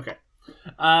 Okay.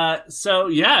 So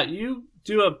yeah, you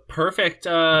do a perfect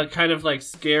kind of like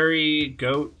scary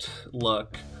goat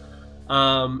look.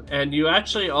 And you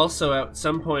actually also at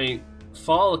some point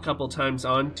fall a couple times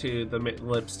onto the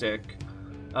lipstick.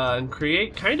 And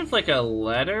create kind of like a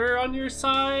letter on your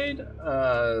side,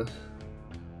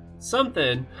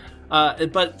 something.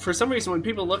 But for some reason, when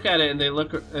people look at it and they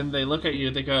look at you,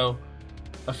 they go.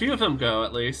 A few of them go,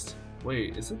 at least.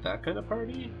 Wait, is it that kind of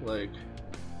party? Like,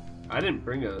 I didn't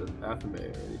bring a athame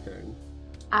or anything.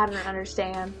 I don't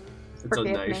understand. It's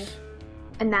Forgive a knife. me.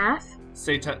 A knife?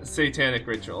 Satanic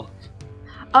ritual.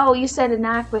 Oh, you said a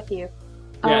knife with you.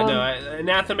 Yeah, no.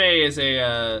 Anathema is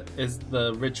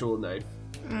the ritual knife.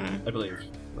 I believe.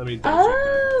 Let me double check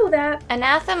Oh, that.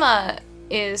 Anathema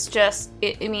is just,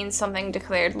 it means something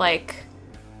declared like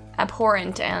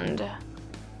abhorrent and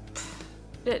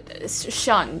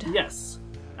shunned. Yes.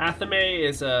 Athame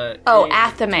is a... Oh,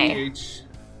 athame.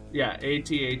 Yeah,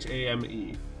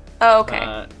 Athame. Oh,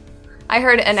 okay. I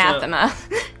heard anathema.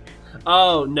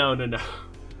 Oh, no.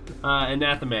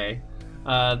 Anathema.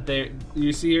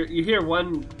 You hear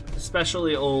one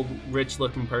especially old,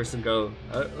 rich-looking person go,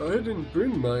 I didn't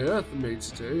bring my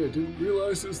athame today. I didn't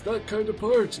realize it was that kind of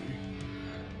party.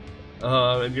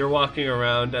 And you're walking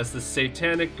around as the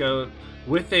satanic goat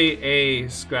with a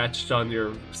scratched on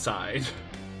your side,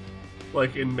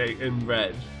 like in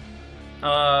red.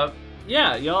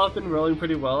 Yeah, y'all have been rolling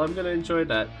pretty well. I'm gonna enjoy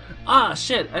that. Ah,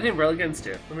 shit! I didn't roll against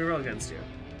you. Let me roll against you.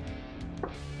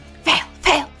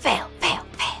 Fail.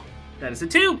 That is a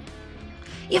 2.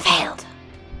 You failed.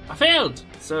 I failed.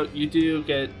 So you do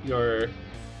get your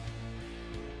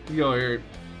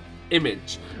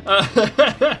image.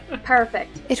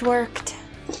 Perfect. It worked.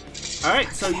 All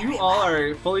right, so you all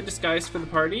are fully disguised for the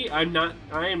party. I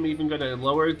am even going to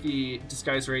lower the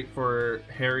disguise rate for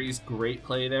Harry's great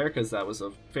play there, because that was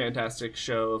a fantastic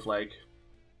show of, like,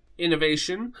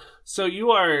 innovation. So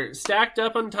you are stacked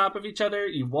up on top of each other.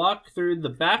 You walk through the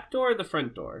back door or the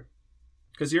front door?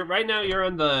 Because you're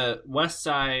on the west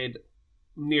side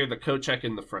near the coat check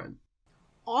in the front.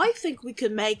 I think we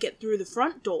could make it through the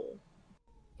front door.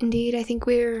 Indeed, I think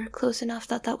we're close enough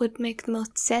that would make the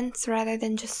most sense rather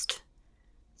than just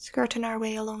skirting our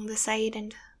way along the side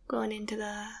and going into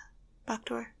the back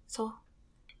door. So,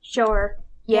 Sure.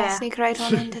 Yeah. sneak right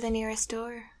on into the nearest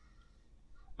door.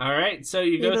 All right, so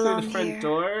you go through the front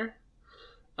door.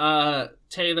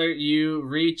 Taylor, you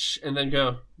reach and then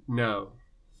go, no.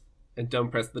 And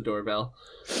don't press the doorbell.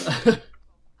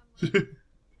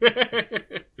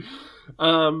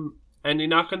 And you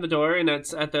knock on the door, and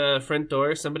it's at the front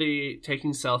door. Somebody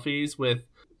taking selfies with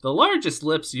the largest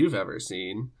lips you've ever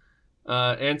seen.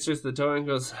 Answers the door and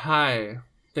goes, "Hi,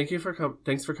 thanks for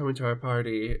coming to our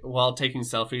party," while taking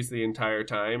selfies the entire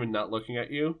time and not looking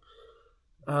at you.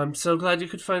 I'm so glad you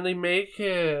could finally make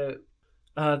it.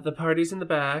 The party's in the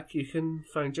back. You can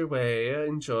find your way.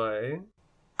 Enjoy.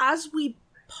 As we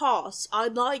pass,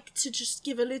 I'd like to just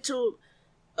give a little,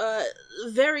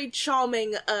 very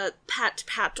charming,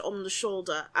 pat on the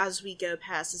shoulder as we go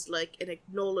past as, like, an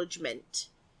acknowledgement.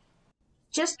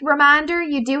 Just reminder,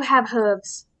 you do have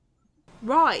hooves.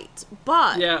 Right,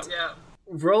 but... Yeah.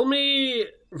 Roll me...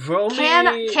 Can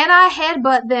I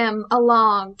headbutt them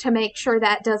along to make sure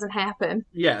that doesn't happen?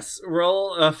 Yes,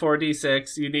 roll a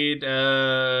 4d6. You need,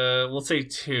 we'll say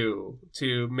 2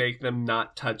 to make them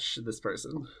not touch this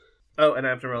person. Oh, and I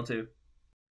have to roll 2.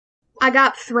 I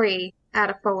got 3 out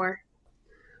of 4.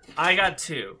 I got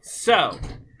 2. So,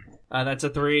 that's a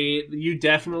 3.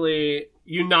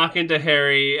 You knock into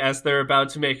Harry as they're about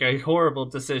to make a horrible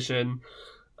decision,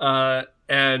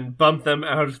 and bump them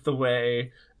out of the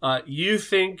way. You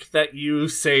think that you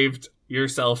saved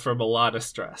yourself from a lot of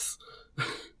stress.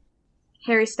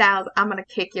 Harry Styles, I'm gonna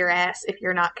kick your ass if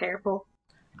you're not careful.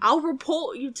 I'll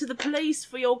report you to the police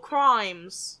for your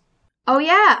crimes. Oh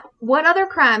yeah, what other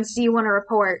crimes do you want to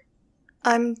report?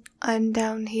 I'm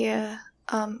down here.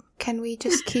 Can we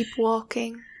just keep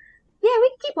walking? Yeah, we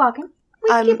can keep walking.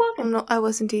 Keep walking. I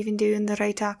wasn't even doing the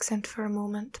right accent for a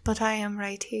moment, but I am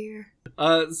right here.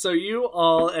 So you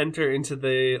all enter into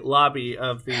the lobby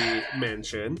of the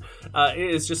mansion. It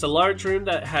is just a large room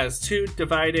that has 2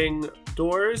 dividing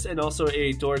doors and also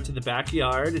a door to the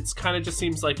backyard. It's kind of just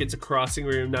seems like it's a crossing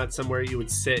room, not somewhere you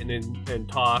would sit and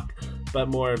talk, but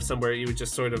more of somewhere you would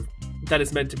just sort of, that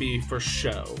is meant to be for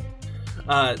show.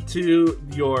 To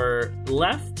your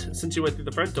left, since you went through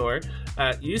the front door,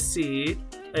 you see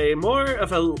a more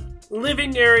of a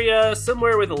living area,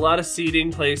 somewhere with a lot of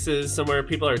seating places, somewhere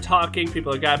people are talking,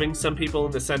 people are gabbing, some people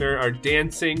in the center are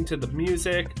dancing to the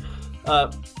music.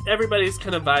 Everybody's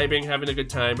kind of vibing, having a good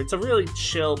time. It's a really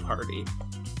chill party.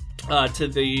 To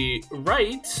the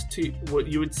right, to what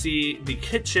you would see the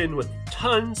kitchen with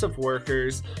tons of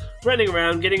workers running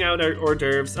around, getting out hors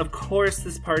d'oeuvres. Of course,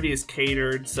 this party is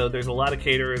catered, so there's a lot of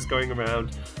caterers going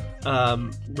around,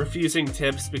 refusing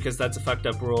tips because that's a fucked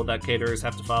up rule that caterers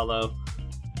have to follow.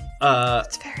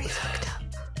 It's very fucked up.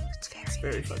 It's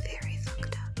very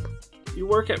fucked up. You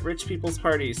work at rich people's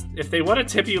parties. If they want to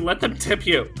tip you, let them tip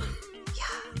you. Yeah.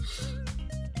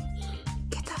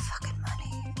 Get that fucking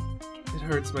money. It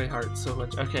hurts my heart so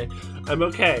much. Okay, I'm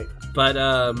okay. But,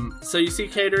 so you see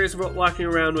caterers walking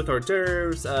around with hors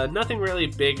d'oeuvres. Nothing really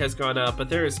big has gone up, but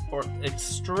there is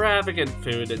extravagant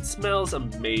food. It smells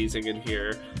amazing in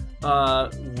here.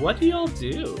 What do y'all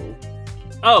do?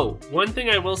 Oh, one thing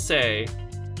I will say,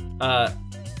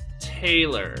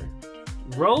 Taylor,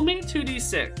 roll me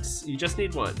 2d6. You just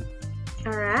need 1.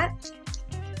 Alright.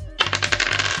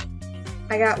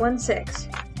 I got 1 6.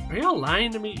 Are y'all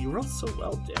lying to me? You roll so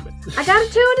well, damn it. I got a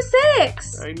 2 and a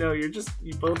 6! I know, you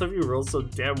both of you roll so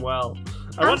damn well.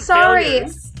 I'm sorry.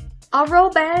 I'll roll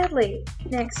badly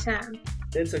next time.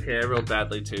 It's okay, I rolled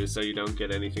badly too, so you don't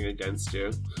get anything against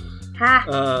you.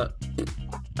 Ha!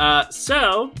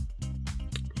 So,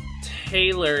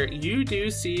 Taylor, you do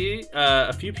see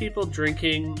a few people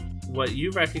drinking what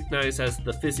you recognize as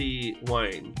the fizzy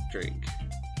wine drink.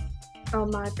 Oh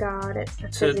my god, it's the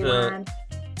fizzy wine.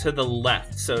 To the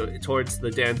left, so towards the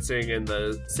dancing and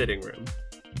the sitting room.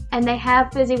 And they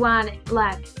have fizzy wine,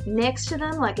 like, next to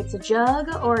them, like it's a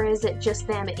jug, or is it just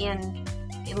them in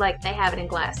like, they have it in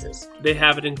glasses? They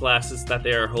have it in glasses that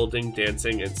they are holding,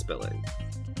 dancing, and spilling.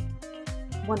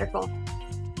 Wonderful.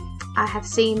 I have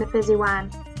seen the fizzy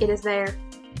wine. It is there.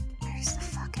 Where's the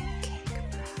fucking cake,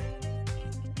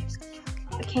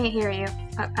 bro? I can't hear you.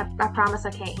 I promise I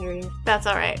can't hear you. That's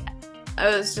alright.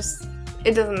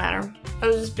 It doesn't matter. I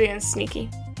was just being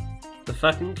sneaky. The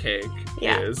fucking cake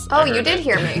is... Oh, you did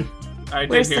hear me. I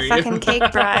did Where's hear the you. fucking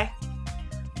cake, Bri?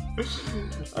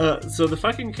 So the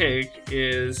fucking cake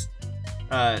is,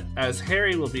 as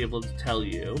Harry will be able to tell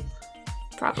you...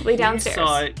 Probably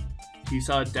downstairs. He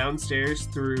saw it downstairs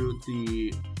through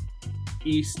the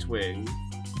east wing,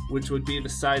 which would be the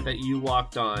side that you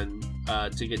walked on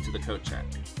to get to the coat check.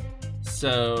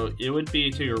 So it would be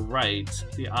to your right,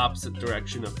 the opposite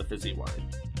direction of the fizzy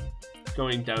wine.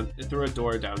 Going down through a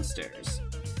door downstairs.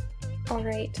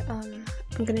 Alright, I'm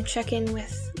gonna check in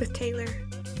with Taylor.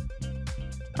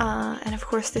 And of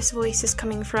course this voice is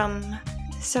coming from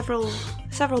several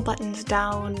buttons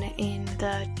down in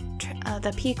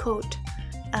the pea coat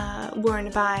worn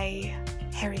by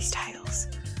Harry Styles.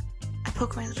 I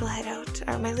poke my little head out,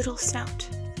 or my little snout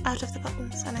out of the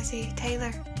buttons, and I say,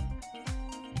 Taylor,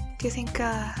 do you think,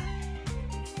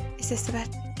 is this about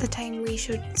the time we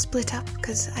should split up?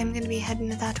 Because I'm going to be heading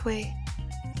that way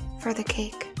for the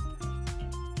cake.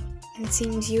 And it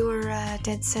seems you're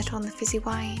dead set on the fizzy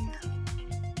wine.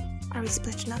 Are we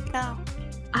splitting up now?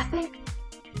 I think,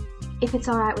 if it's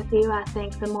alright with you, I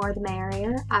think the more the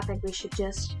merrier. I think we should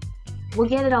we'll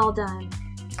get it all done.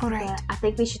 Alright. But I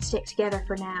think we should stick together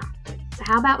for now. So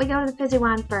how about we go to the fizzy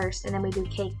wine first, and then we do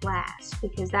cake last?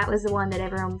 Because that was the one that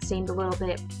everyone seemed a little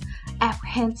bit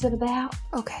apprehensive about.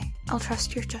 Okay, I'll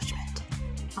trust your judgment.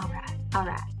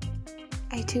 Alright.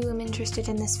 I too am interested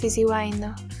in this fizzy wine,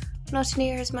 though. Not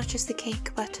near as much as the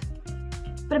cake, but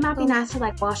it might be nice to,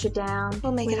 like, wash it down.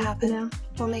 We'll make it happen. You know?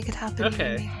 We'll make it happen.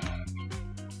 Okay.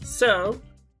 So,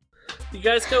 You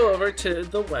guys go over to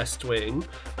the West Wing.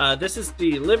 This is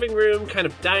the living room, kind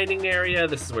of dining area.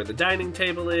 This is where the dining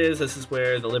table is. This is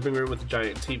where the living room with the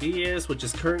giant TV is, which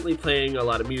is currently playing a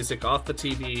lot of music off the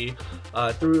TV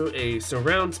through a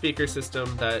surround speaker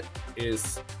system that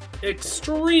is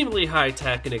extremely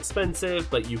high-tech and expensive,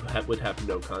 but you would have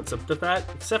no concept of that,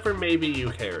 except for maybe you,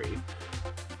 Harry.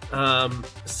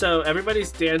 So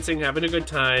everybody's dancing, having a good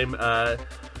time.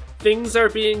 Things are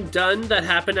being done that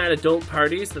happen at adult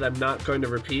parties that I'm not going to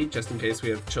repeat, just in case we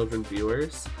have children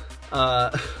viewers. All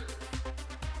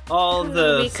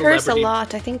the we curse a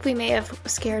lot. I think we may have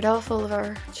scared off all of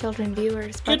our children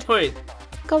viewers. But good point.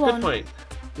 Go on. Good point.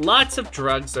 Lots of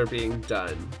drugs are being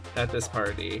done at this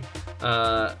party.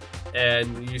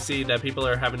 And you see that people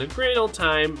are having a great old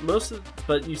time.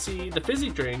 But you see the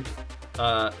fizzy drink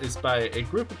is by a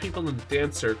group of people in the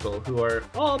dance circle who are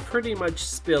all pretty much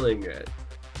spilling it.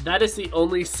 That is the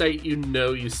only sight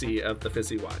you see of the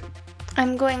fizzy wine.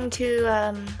 I'm going to,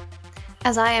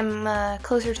 as I am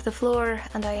closer to the floor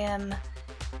and I am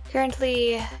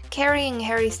currently carrying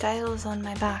Harry Styles on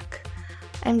my back,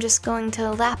 I'm just going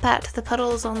to lap at the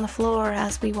puddles on the floor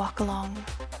as we walk along,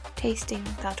 tasting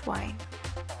that wine.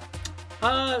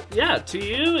 Yeah, to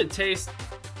you it tastes,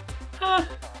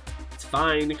 it's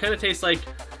fine. It kind of tastes like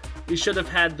you should have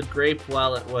had the grape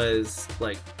while it was,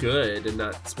 like, good and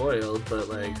not spoiled, but,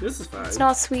 like, this is fine. It's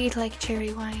not sweet like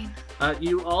cherry wine.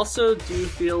 You also do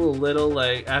feel a little,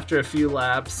 like, after a few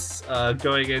laps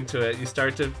going into it, you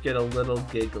start to get a little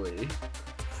giggly.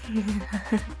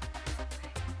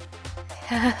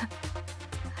 I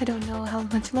don't know how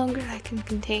much longer I can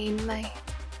contain my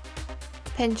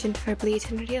penchant for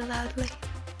bleating real loudly.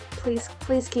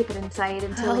 Please keep it inside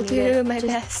until I'll we need do it. my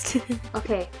best.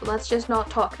 Okay, let's just not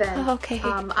talk then. Okay.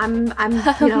 I'm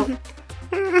laughing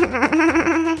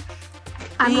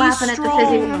at the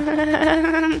fizzy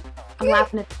wine. I'm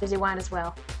laughing at the fizzy wine as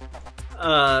well.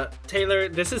 Taylor,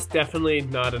 this is definitely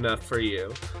not enough for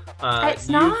you. It's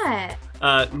not.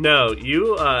 No,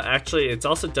 you actually, it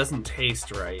also doesn't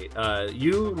taste right.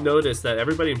 You notice that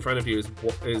everybody in front of you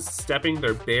is stepping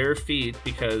their bare feet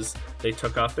because they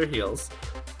took off their heels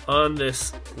on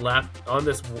this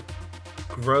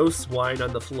gross wine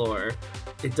on the floor.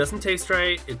 It doesn't taste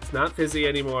right. It's not fizzy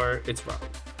anymore. It's wrong.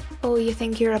 Oh, you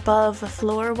think you're above a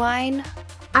floor wine?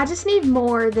 I just need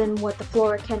more than what the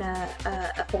floor can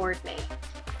afford me.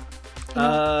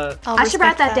 I should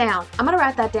write that down. I'm gonna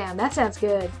write that down. That sounds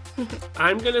good.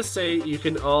 I'm gonna say you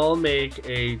can all make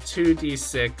a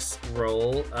 2d6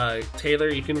 roll. Taylor,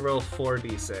 you can roll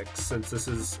 4d6 since this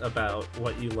is about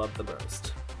what you love the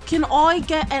most. Can I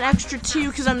get an extra 2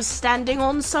 because I'm standing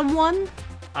on someone?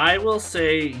 I will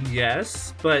say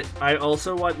yes, but I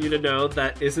also want you to know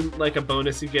that isn't like a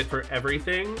bonus you get for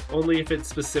everything, only if it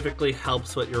specifically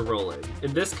helps what you're rolling.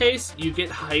 In this case, you get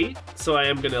height, so I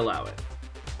am going to allow it.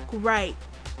 Great.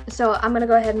 So I'm going to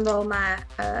go ahead and roll my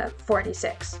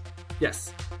 4d6.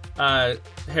 Yes.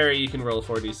 Harry, you can roll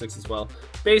 4d6 as well.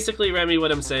 Basically, Remy,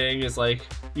 what I'm saying is, like,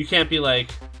 you can't be like,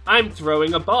 I'm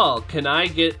throwing a ball. Can I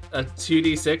get a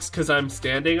 2d6 because I'm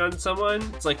standing on someone?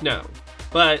 It's like, no.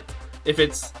 But if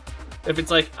it's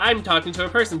like, I'm talking to a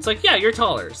person, it's like, yeah, you're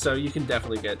taller, so you can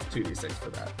definitely get 2d6 for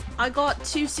that. I got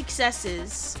 2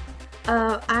 successes.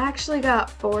 I actually got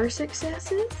 4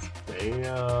 successes.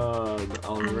 Damn,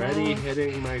 already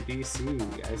hitting my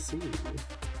DC, I see.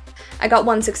 I got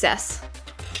 1 success.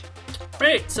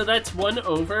 Great, so that's 1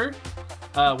 over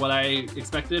what I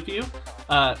expected of you.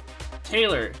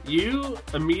 Taylor, you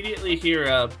immediately hear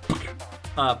a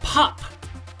pop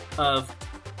of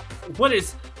what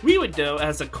we would know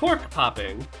as a cork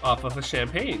popping off of a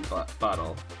champagne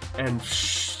bottle. And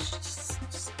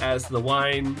as the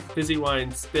fizzy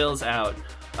wine spills out,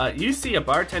 you see a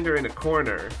bartender in a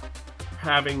corner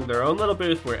having their own little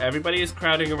booth where everybody is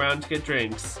crowding around to get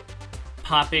drinks,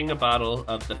 popping a bottle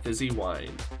of the fizzy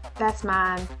wine. That's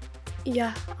mine.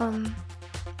 Yeah, I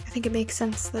think it makes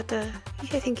sense that, I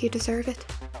think you deserve it.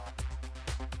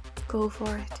 Go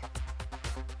for it.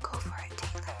 Go for it,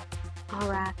 Taylor.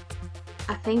 Alright.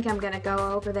 I think I'm gonna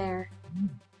go over there.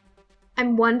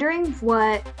 I'm wondering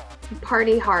what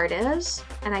Party Hard is,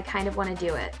 and I kind of want to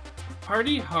do it.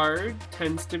 Party Hard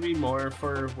tends to be more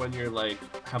for when you're like,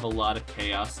 have a lot of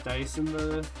chaos dice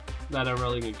that are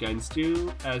rolling against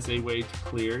you as a way to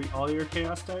clear all your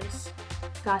chaos dice.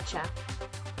 Gotcha.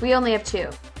 We only have 2.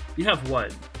 You have 1.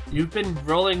 You've been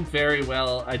rolling very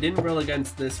well. I didn't roll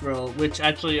against this roll, which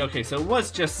actually, okay, so it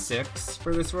was just 6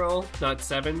 for this roll, not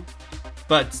 7.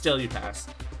 But still you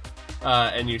passed.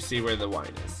 And you see where the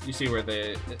wine is. You see where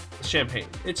the champagne.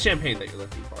 It's champagne that you're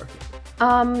looking for.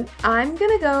 I'm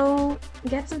gonna go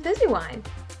get some fizzy wine.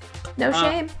 No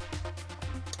shame.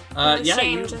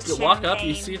 You just walk up,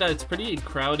 you champagne. see that it's pretty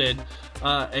crowded.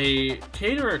 A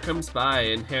caterer comes by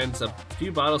and hands a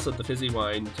few bottles of the fizzy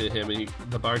wine to him, and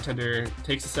the bartender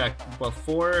takes a sec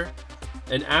before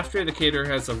and after the caterer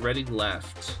has already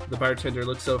left. The bartender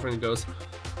looks over and goes,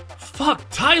 "Fuck,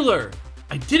 Tyler!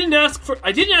 I didn't ask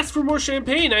for more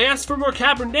champagne. I asked for more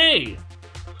Cabernet.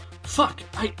 Fuck,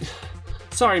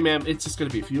 Sorry, ma'am. It's just gonna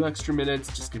be a few extra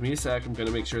minutes. Just give me a sec. I'm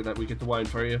gonna make sure that we get the wine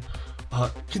for you.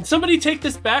 Can somebody take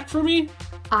this back for me?"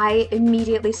 I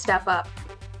immediately step up.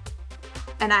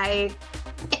 And I...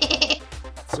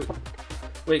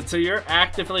 So you're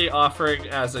actively offering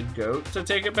as a goat to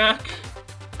take it back?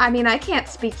 I mean, I can't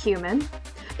speak human.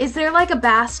 Is there like a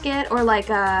basket or like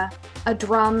a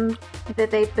drum that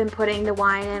they've been putting the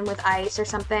wine in with ice or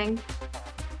something?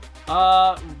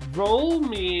 Roll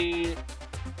me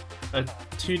a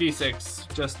 2d6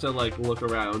 just to like look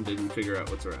around and figure out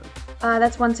what's around.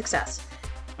 That's one success.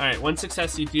 Alright, one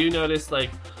success. You do notice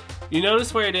you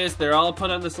notice where it is. They're all put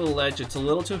on this little ledge. It's a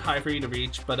little too high for you to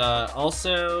reach, but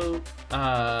also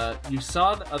you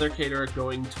saw the other caterer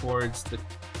going towards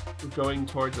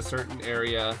a certain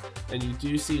area, and you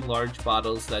do see large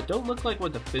bottles that don't look like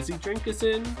what the fizzy drink is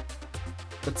in,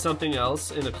 but something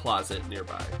else in a closet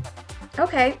nearby.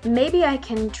 Okay, maybe I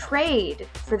can trade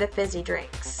for the fizzy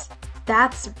drinks.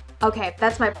 That's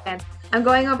my plan. I'm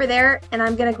going over there and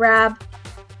I'm gonna grab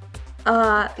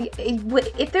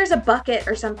if there's a bucket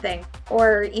or something,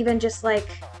 or even just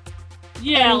like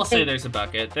I'll say there's a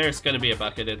bucket. There's gonna be a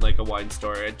bucket in like a wine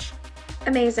storage.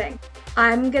 Amazing.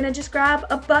 I'm gonna just grab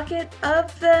a bucket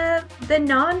of the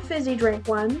non-fizzy drink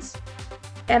ones,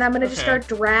 and I'm gonna just start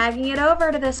dragging it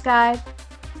over to this guy,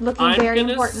 looking very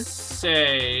important. I'm gonna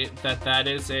say that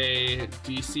is a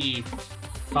DC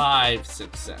 5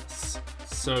 success.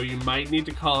 So you might need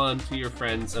to call on to your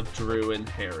friends of Drew and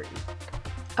Harry.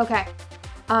 Okay.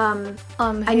 I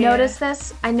noticed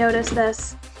this.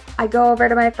 I go over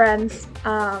to my friends.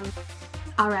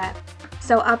 Alright.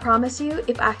 So I promise you,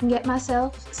 if I can get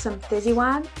myself some fizzy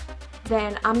wine,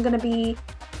 then I'm gonna be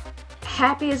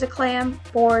happy as a clam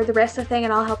for the rest of the thing,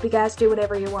 and I'll help you guys do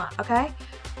whatever you want, okay?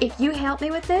 If you help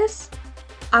me with this,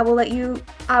 I will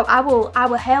I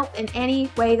will help in any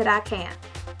way that I can.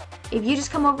 If you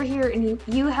just come over here and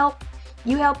you help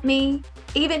me,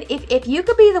 even if you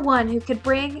could be the one who could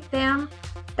bring them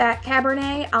that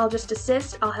Cabernet, I'll just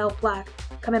assist. I'll help, like,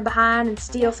 come in behind and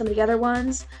steal some of the other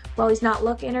ones while he's not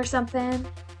looking or something.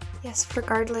 Yes,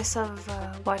 regardless of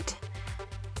what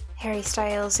Harry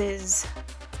Styles is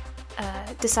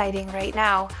deciding right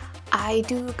now, I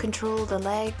do control the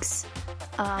legs.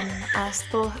 As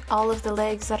all of the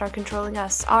legs that are controlling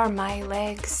us are my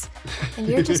legs, and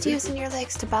you're just using your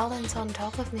legs to balance on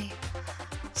top of me.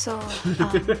 So,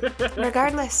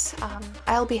 regardless,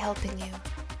 I'll be helping you.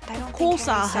 I don't think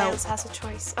Harry Styles has a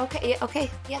choice. Okay,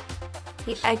 yeah.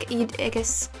 I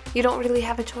guess you don't really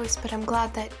have a choice, but I'm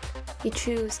glad that you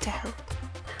choose to help.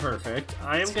 Perfect.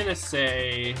 I am gonna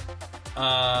say,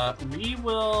 we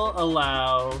will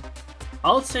allow,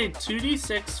 I'll say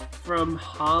 2d6 from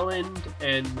Holland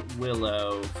and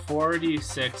Willow,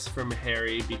 4d6 from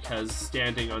Harry, because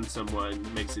standing on someone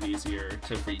makes it easier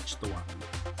to reach the wine.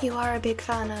 You are a big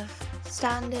fan of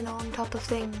standing on top of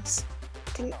things.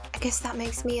 I guess that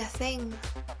makes me a thing.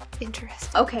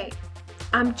 Interesting. Okay,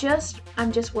 I'm just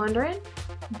wondering,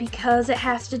 because it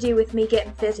has to do with me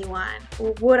getting fizzy wine,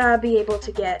 would I be able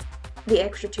to get the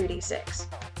extra 2d6?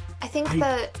 I think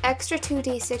the extra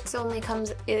 2d6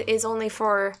 is only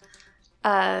for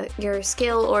your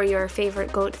skill or your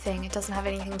favorite goat thing. It doesn't have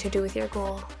anything to do with your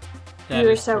goal.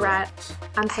 You're so right.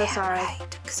 I'm so sorry.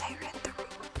 Right, because I read the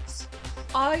rules.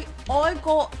 I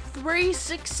got 3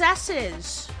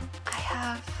 successes. I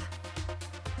have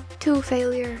 2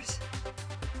 failures.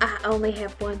 I only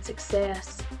have 1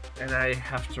 success. And I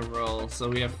have to roll. So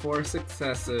we have 4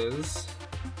 successes.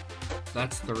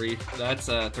 That's 3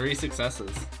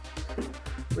 successes.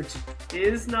 Which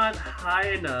is not high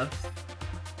enough.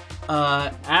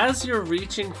 As you're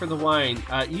reaching for the wine,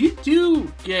 you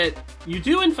do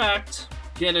in fact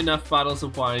get enough bottles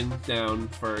of wine down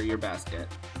for your basket.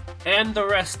 And the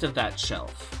rest of that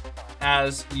shelf.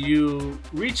 As you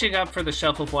reaching up for the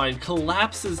shelf of wine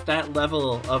collapses that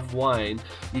level of wine.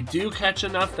 You do catch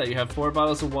enough that you have 4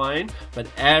 bottles of wine, but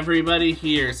everybody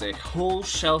hears a whole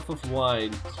shelf of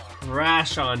wine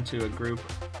crash onto a group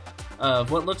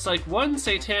of what looks like one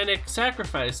satanic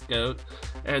sacrifice goat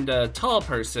and a tall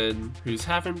person who's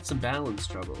having some balance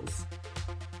troubles.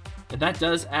 And that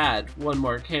does add 1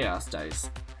 more chaos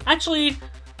dice. Actually,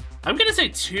 I'm gonna say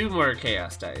 2 more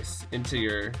chaos dice into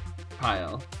your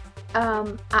pile.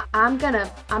 I'm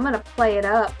gonna play it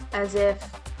up as if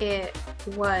it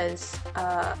was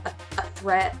a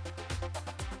threat.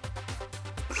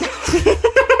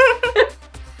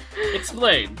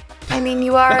 Explain. I mean,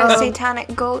 you are a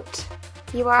satanic goat.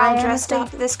 You are all dressed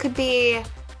up. This could be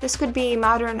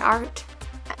modern art.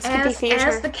 This could be theater.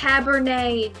 As the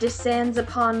Cabernet descends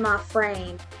upon my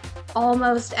frame,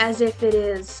 almost as if it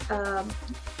is,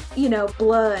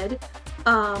 blood,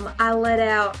 I let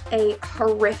out a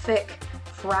horrific,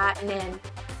 frightening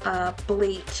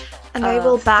bleat. And I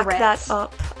will back threats. that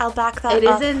up. I'll back that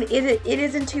up. It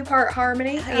is in two-part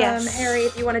harmony. Yes. Harry,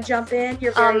 if you want to jump in,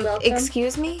 you're very welcome.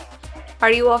 Excuse me?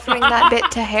 Are you offering that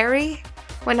bit to Harry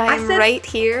when I'm right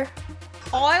here?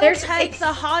 I'll take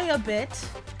the higher bit.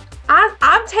 I'm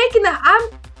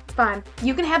fine.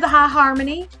 You can have the high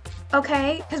harmony,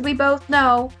 okay? Because we both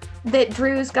know that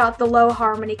Drew's got the low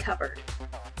harmony covered.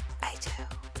 I do.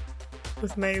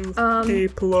 With my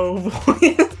deep low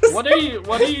voice. What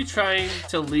are you trying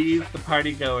to leave the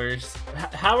partygoers?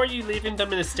 How are you leaving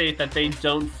them in a state that they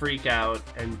don't freak out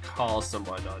and call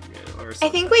someone on you or something?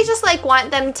 I think we just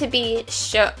want them to be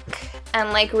shook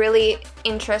and really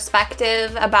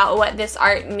introspective about what this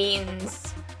art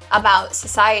means about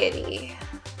society.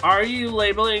 Are you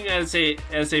labeling as a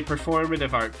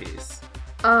performative art piece?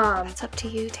 That's up to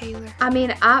you, Taylor. I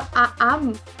mean, I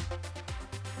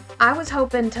was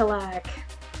hoping to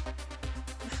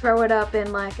throw it up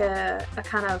in a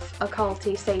kind of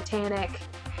occulty, satanic,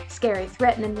 scary,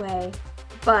 threatening way.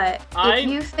 But if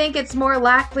you think it's more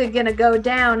likely gonna go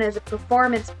down as a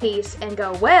performance piece and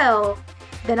go well,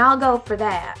 then I'll go for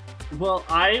that. Well,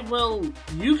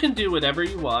 you can do whatever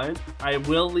you want. I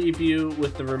will leave you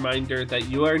with the reminder that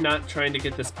you are not trying to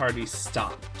get this party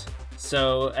stopped.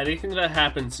 So anything that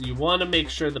happens, you want to make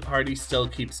sure the party still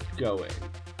keeps going.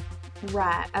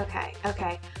 Right, okay.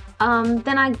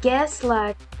 Then I guess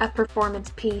a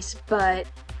performance piece, but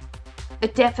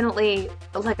definitely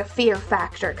a fear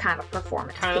factor kind of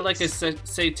performance Kind of piece. like a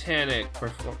satanic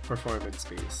performance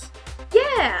piece.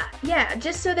 Yeah,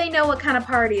 just so they know what kind of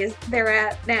party they're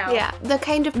at now. Yeah, the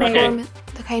kind of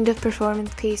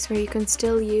performance piece where you can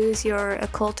still use your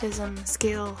occultism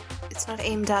skill. It's not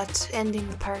aimed at ending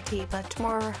the party, but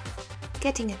more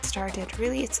getting it started.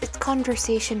 Really, it's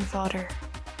conversation fodder.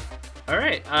 All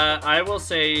right, I will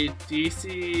say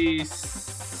DC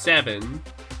 7.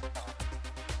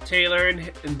 Taylor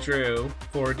and Drew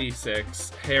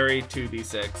 4d6, Harry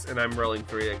 2d6, and I'm rolling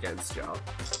 3 against y'all.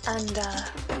 And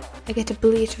I get to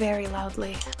bleat very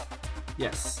loudly.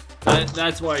 Yes,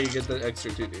 that's why you get the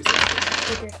extra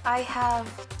 2d6. I have,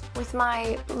 with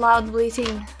my loud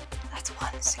bleating, that's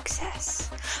 1 success.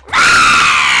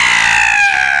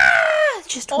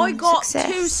 Just one I got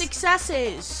success. 2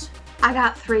 successes. I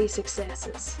got 3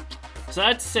 successes. So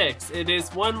that's 6. It is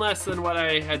 1 less than what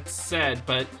I had said,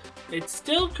 but it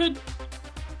still could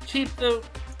keep the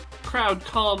crowd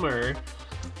calmer.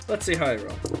 Let's see how I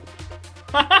roll.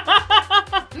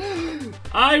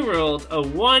 I rolled a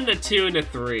 1, a 2, and a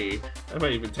 3. I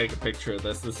might even take a picture of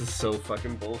this. This is so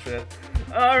fucking bullshit.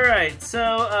 Alright,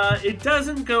 so it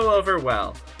doesn't go over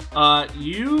well.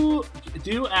 You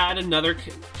do add another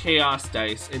chaos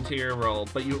dice into your roll,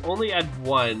 but you only add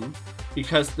 1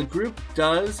 because the group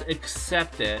does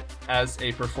accept it as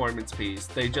a performance piece.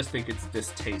 They just think it's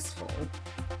distasteful.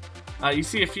 You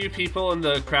see a few people in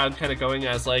the crowd kind of going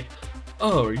as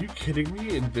oh, are you kidding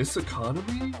me? In this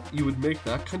economy, you would make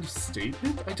that kind of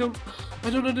statement? I don't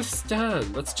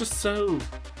understand. That's just so,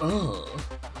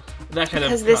 that kind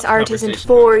because of this art isn't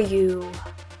for you.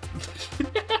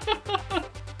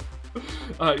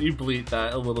 You bleat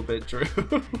that a little bit, Drew.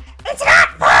 It's not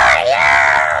for you!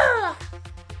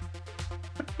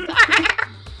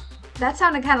 That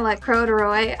sounded kind of like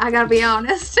Corduroy, I gotta be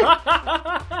honest.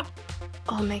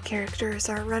 All my characters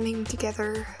are running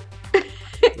together.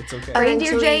 It's okay.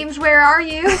 Reindeer James, where are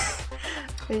you?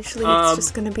 Eventually it's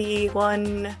just gonna be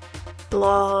one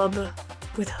blob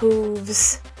with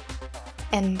hooves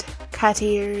and cat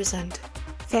ears and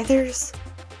feathers.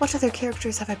 What other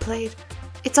characters have I played?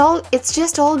 It's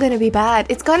just all gonna be bad.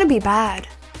 It's gonna be bad.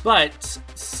 But,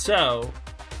 so,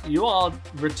 you all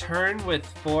return with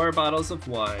 4 bottles of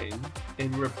wine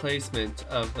in replacement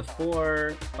of the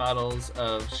 4 bottles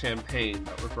of champagne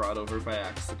that were brought over by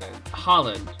accident.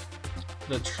 Holland,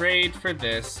 the trade for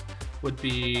this would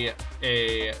be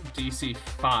a DC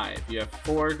 5. You have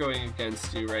 4 going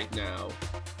against you right now.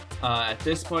 At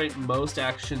this point, most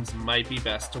actions might be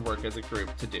best to work as a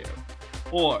group to do.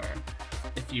 Or,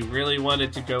 if you really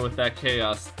wanted to go with that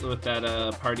chaos, with that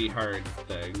party hard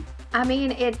thing. I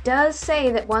mean, it does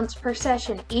say that once per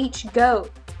session, each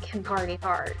goat can party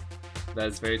hard. That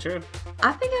is very true.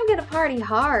 I think I'm gonna party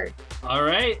hard. All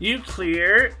right, you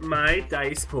clear my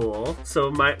dice pool. So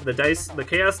the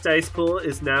chaos dice pool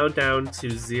is now down to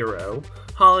 0.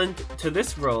 Holland, to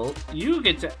this roll, you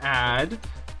get to add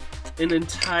an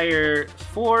entire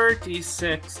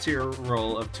 4d6 to your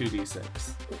roll of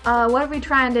 2d6. What are we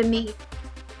trying to meet?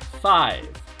 5.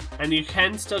 And you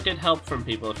can still get help from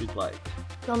people if you'd like.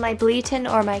 Will my bleating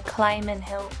or my climbing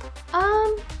help?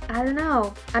 I don't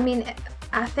know. I mean,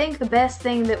 I think the best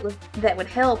thing that would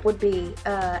help would be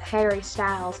Harry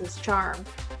Styles' charm.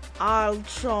 I'll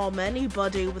charm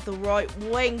anybody with the right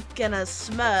wink and a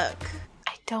smirk.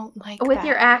 I don't like With that.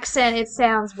 your accent, it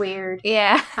sounds weird.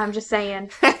 Yeah. I'm just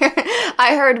saying.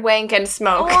 I heard wank and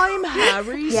smoke. I'm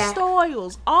Harry Yeah.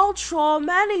 Styles. I'll charm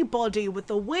anybody with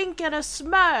a wink and a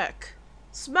smirk.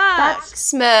 Smirk.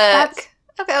 Smirk.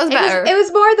 Okay, that was better. It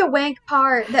was more the wank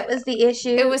part that was the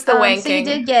issue. It was the So wanking. you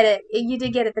did get it. You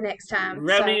did get it the next time.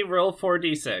 Remy, so. roll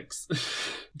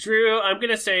 4d6. Drew, I'm going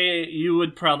to say you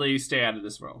would probably stay out of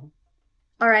this roll.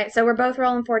 All right, so we're both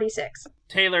rolling 46.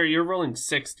 Taylor, you're rolling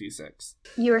 66.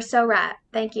 You are so right.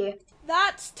 Thank you.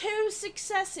 That's 2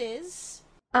 successes.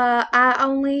 I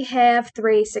only have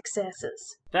 3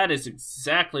 successes. That is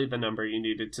exactly the number you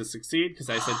needed to succeed, because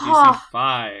I said DC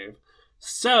 5.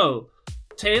 So,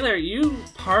 Taylor, you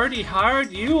party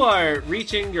hard. You are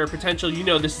reaching your potential. You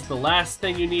know this is the last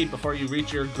thing you need before you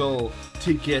reach your goal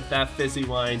to get that fizzy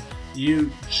wine.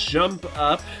 You jump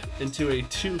up into a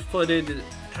 2-footed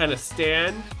kind of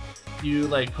stand. You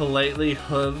politely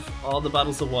hoof all the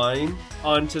bottles of wine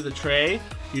onto the tray.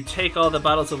 You take all the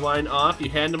bottles of wine off. You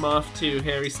hand them off to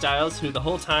Harry Styles, who the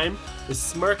whole time is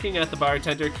smirking at the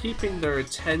bartender, keeping their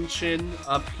attention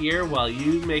up here while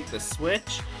you make the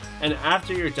switch. And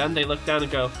after you're done, they look down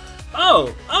and go,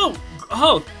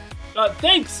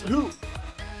 thanks. Who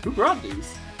brought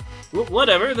these?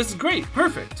 Whatever. This is great.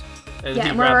 Perfect. And Yeah,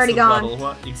 he we're grabs already the gone.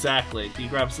 bottle. Exactly. He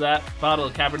grabs that bottle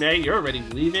of Cabernet. You're already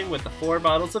leaving with the 4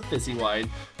 bottles of fizzy wine.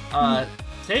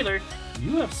 Taylor,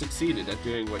 you have succeeded at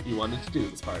doing what you wanted to do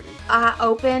this party. I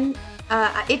open.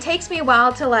 It takes me a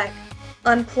while to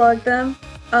unplug them.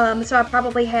 So I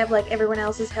probably have everyone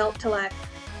else's help to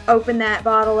open that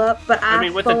bottle up. But I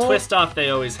mean, with the twist off they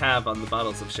always have on the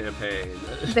bottles of champagne.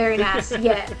 Very nice.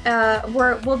 Yeah.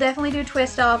 We'll definitely do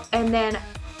twist off, and then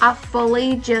I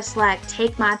fully just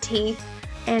take my teeth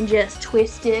and just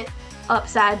twist it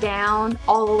upside down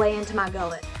all the way into my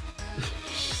gullet.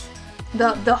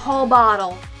 The whole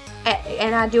bottle,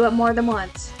 and I do it more than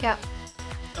once. Yep.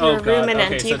 Oh, You're a God.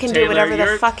 ruminant. Okay, you so can Taylor, do whatever the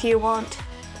you're- fuck you want.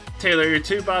 Taylor, you're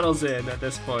 2 bottles in at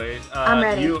this point. I'm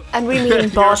ready. And we mean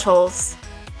bottles.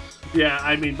 Yeah,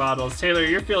 I mean bottles. Taylor,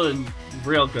 you're feeling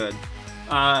real good.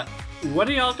 What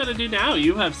are y'all gonna do now?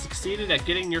 You have succeeded at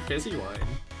getting your fizzy wine.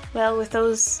 Well, with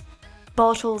those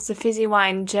bottles of fizzy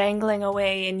wine jangling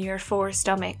away in your 4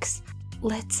 stomachs,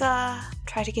 let's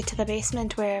try to get to the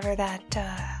basement wherever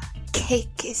that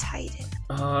cake is hiding.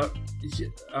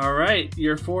 All right.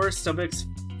 Your 4 stomachs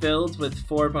filled with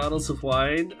 4 bottles of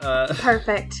wine.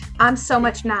 Perfect. I'm so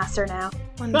much nicer now.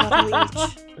 1 bottle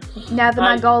each. Now that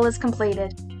my goal is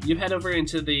completed. You head over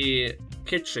into the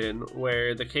kitchen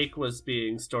where the cake was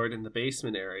being stored in the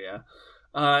basement area.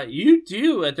 You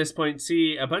do at this point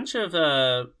see a bunch of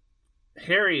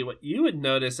Harry, what you would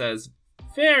notice as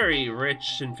very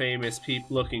rich and famous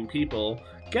looking people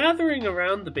gathering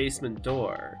around the basement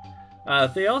door.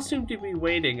 They all seem to be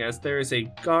waiting as there is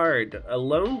a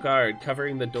lone guard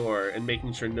covering the door and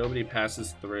making sure nobody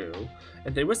passes through.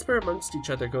 And they whisper amongst each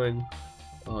other going,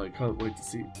 "Oh, I can't wait to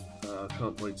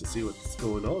see what's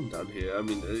going on down here. I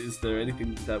mean, is there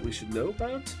anything that we should know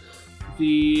about?"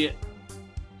 The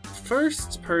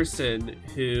first person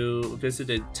who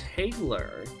visited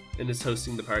Taylor and is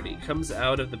hosting the party comes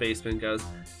out of the basement and goes,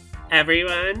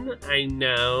 "Everyone, I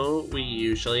know we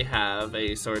usually have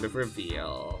a sort of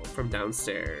reveal from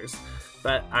downstairs,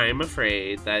 but I'm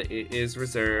afraid that it is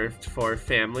reserved for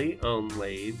family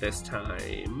only this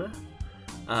time.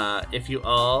 If you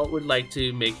all would like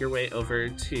to make your way over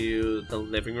to the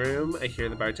living room, I hear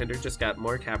the bartender just got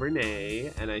more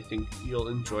Cabernet, and I think you'll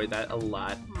enjoy that a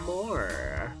lot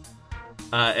more."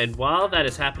 And while that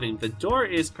is happening, the door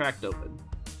is cracked open.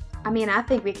 I mean, I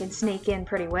think we can sneak in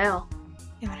pretty well.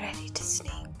 I'm ready to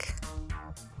sneak.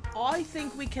 I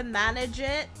think we can manage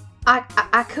it.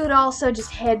 I could also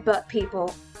just headbutt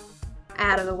people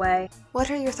out of the way. What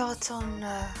are your thoughts on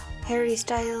Harry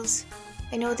Styles?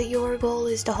 I know that your goal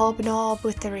is to hobnob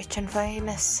with the rich and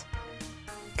famous.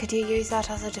 Could you use that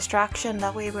as a distraction?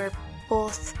 That way we're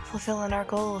both fulfilling our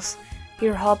goals.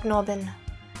 You're hobnobbing,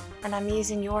 and I'm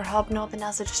using your hobnobbing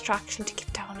as a distraction to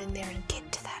get down in there and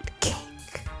get to that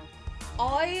cake.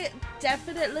 I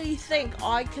definitely think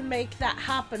I can make that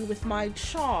happen with my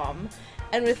charm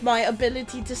and with my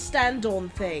ability to stand on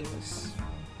things.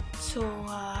 So,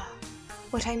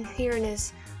 what I'm hearing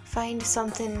is find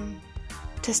something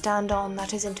to stand on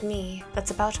that isn't me,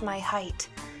 that's about my height,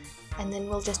 and then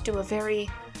we'll just do a very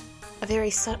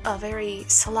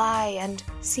sly and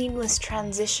seamless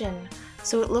transition,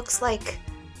 so it looks like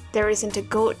there isn't a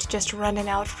goat just running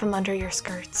out from under your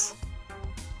skirts.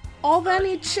 Are there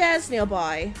any chairs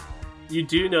nearby? You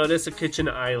do notice a kitchen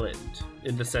island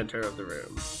in the center of the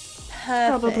room.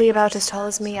 Perfect. Probably about as tall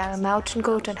as me. I'm a mountain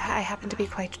goat and I happen to be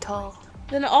quite tall.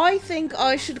 Then I think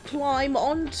I should climb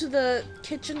onto the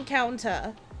kitchen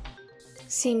counter.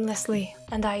 Seamlessly,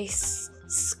 and I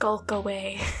skulk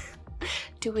away.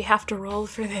 Do we have to roll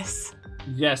for this?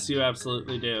 Yes, you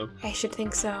absolutely do. I should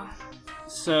think so.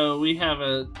 So we have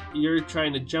you're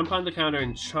trying to jump on the counter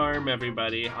and charm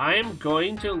everybody. I am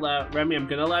going to allow, Remy, I'm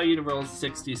going to allow you to roll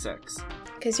 66.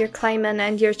 Because you're climbing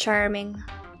and you're charming.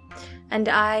 And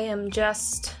I am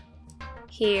just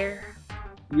here.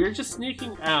 You're just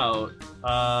sneaking out.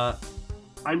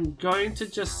 I'm going to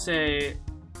say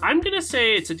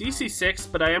it's a DC 6,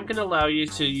 but I am going to allow you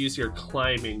to use your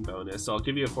climbing bonus. So I'll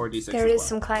give you a 4d6 There as is well.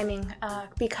 some climbing,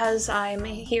 because I'm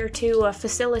here to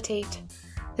facilitate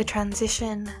the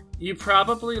transition. You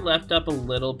probably left up a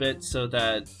little bit so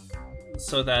that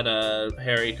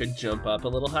Harry could jump up a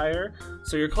little higher.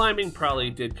 So your climbing probably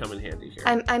did come in handy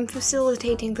here. I'm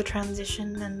facilitating the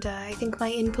transition, and I think my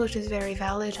input is very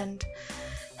valid and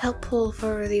helpful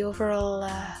for the overall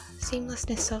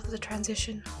seamlessness of the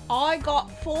transition. I got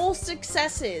 4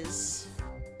 successes.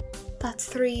 That's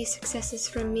 3 successes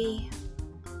from me.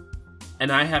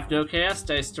 And I have no chaos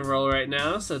dice to roll right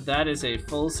now, so that is a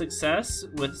full success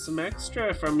with some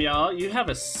extra from y'all. You have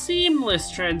a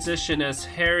seamless transition as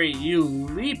Harry, you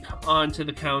leap onto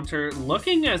the counter,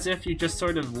 looking as if you just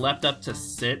sort of leapt up to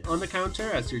sit on the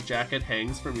counter as your jacket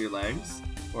hangs from your legs,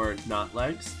 or not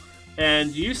legs.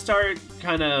 And you start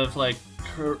kind of like,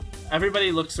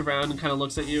 everybody looks around and kind of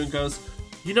looks at you and goes,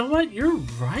 you know what, you're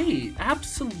right,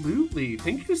 absolutely.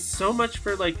 Thank you so much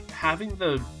for like having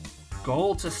the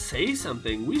goal to say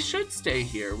something. We should stay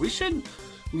here. We should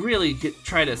really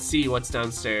try to see what's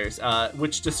downstairs,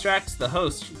 which distracts the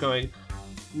host going,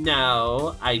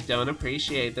 no, I don't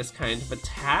appreciate this kind of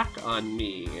attack on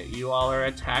me. You all are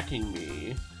attacking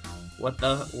me.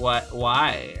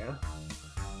 Why?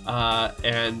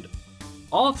 And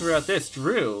all throughout this,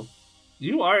 Drew,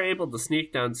 you are able to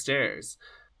sneak downstairs.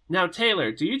 Now,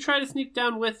 Taylor, do you try to sneak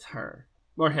down with her?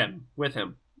 Or him? With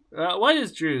him. What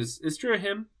is Drew's? Is Drew a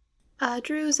him?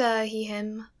 Drew's a he,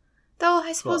 him. Though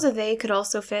I suppose Cool. a they could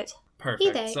also fit. Perfect.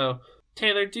 He, they. So,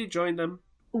 Taylor, do you join them?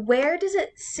 Where does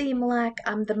it seem like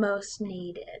I'm the most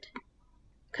needed?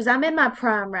 Because I'm in my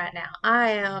prime right now.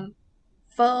 I am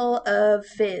full of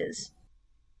fizz.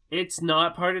 It's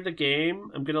not part of the game.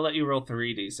 I'm going to let you roll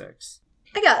 3d6.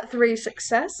 I got 3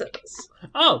 successes.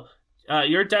 Oh,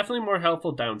 you're definitely more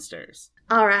helpful downstairs.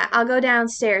 Alright, I'll go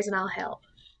downstairs and I'll help.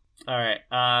 All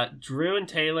right, Drew and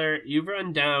Taylor, you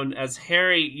run down as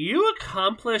Harry. You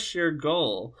accomplish your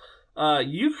goal.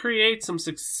 You create some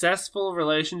successful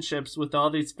relationships with all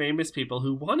these famous people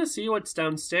who want to see what's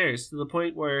downstairs, to the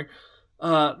point where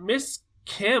Miss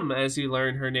Kim, as you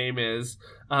learn her name is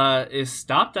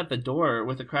stopped at the door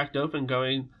with a cracked open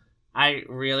going, I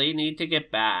really need to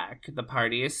get back. The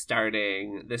party is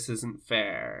starting. This isn't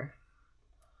fair.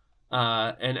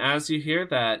 And as you hear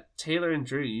that, Taylor and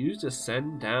Drew, you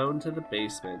descend down to the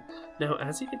basement. Now,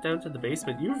 as you get down to the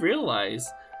basement, you realize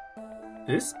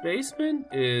this basement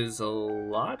is a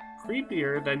lot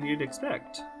creepier than you'd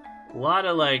expect. A lot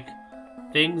of, like,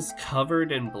 things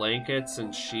covered in blankets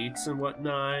and sheets and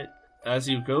whatnot. As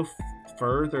you go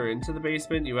further into the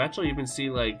basement, you actually even see,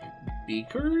 like,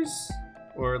 beakers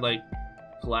or, like,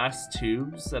 glass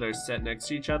tubes that are set next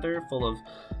to each other full of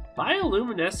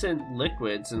bioluminescent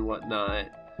liquids and whatnot.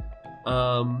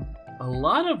 A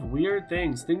lot of weird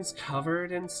things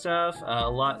covered in stuff. A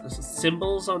lot of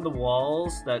symbols on the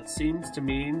walls that seems to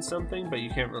mean something, but you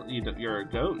can't really. You're a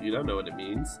goat. You don't know what it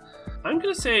means. I'm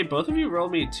gonna say both of you roll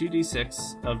me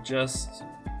 2d6 of just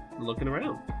looking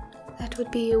around. That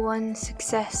would be 1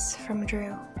 success from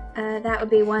Drew. That would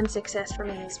be 1 success for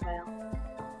me as well.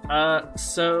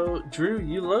 So Drew,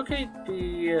 you locate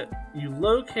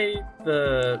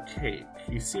the cake.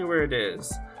 You see where it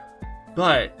is.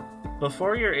 But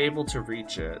before you're able to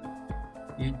reach it,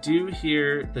 you do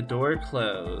hear the door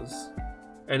close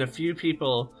and a few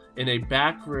people in a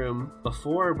back room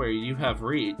before where you have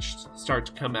reached start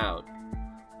to come out.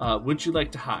 Would you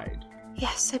like to hide?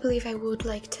 Yes, I believe I would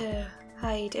like to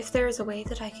hide. If there is a way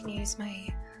that I can use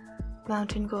my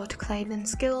mountain goat climbing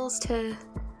skills to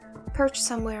perch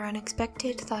somewhere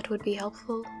unexpected, that would be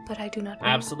helpful, but I do not know.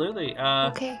 Absolutely.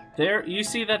 Okay. There, you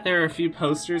see that there are a few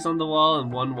posters on the wall and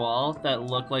one wall that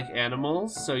look like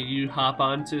animals, so you hop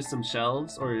onto some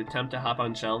shelves, or attempt to hop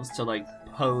on shelves to, like,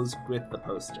 pose with the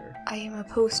poster. I am a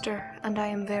poster, and I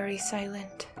am very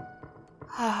silent.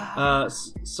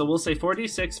 So we'll say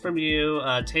 4d6 from you.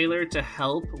 Taylor, to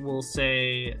help, we'll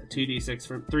say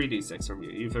 3d6 from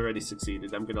you. You've already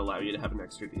succeeded. I'm going to allow you to have an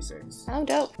extra d6. Oh,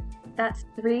 dope. That's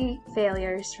 3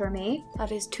 failures for me.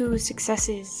 That is 2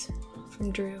 successes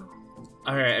from Drew.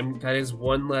 Alright, and that is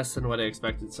 1 less than what I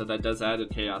expected, so that does add a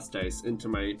chaos dice into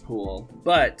my pool.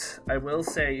 But I will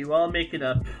say, you all make it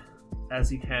up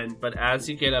as you can, but as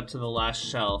you get up to the last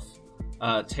shelf,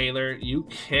 Taylor, you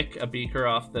kick a beaker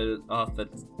off the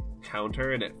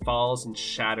counter, and it falls and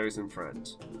shatters in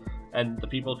front. And the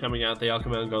people coming out, they all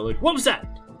come out and go like, "What was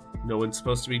that? No one's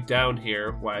supposed to be down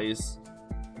here. Why is...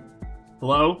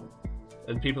 Hello?"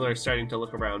 And people are starting to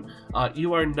look around.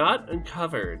 You are not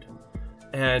uncovered.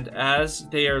 And as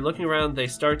they are looking around, they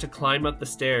start to climb up the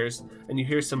stairs, and you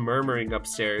hear some murmuring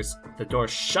upstairs. The door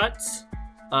shuts.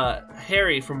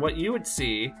 Harry, from what you would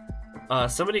see,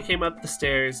 somebody came up the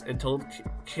stairs and told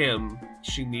Kim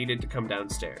she needed to come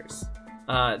downstairs.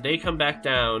 They come back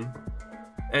down,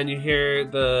 and you hear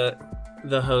the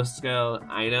host go,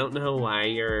 "I don't know why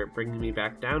you're bringing me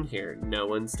back down here. No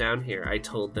one's down here. I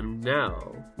told them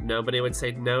no. Nobody would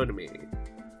say no to me."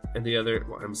 And the other,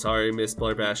 "I'm sorry, Miss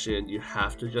Blarbashian. You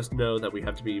have to just know that we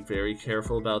have to be very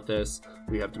careful about this.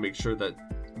 We have to make sure that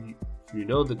you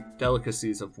know the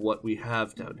delicacies of what we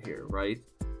have down here, right?"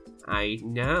 "I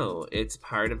know. It's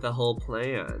part of the whole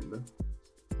plan."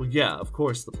 "Well, yeah, of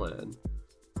course the plan.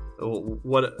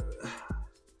 What...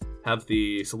 Have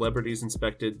the celebrities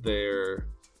inspected their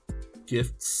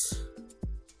gifts?"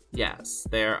 "Yes,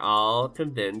 they're all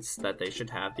convinced that they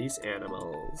should have these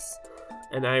animals.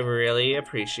 And I really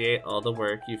appreciate all the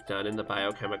work you've done in the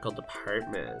biochemical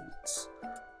department.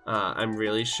 I'm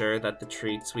really sure that the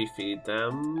treats we feed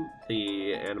them,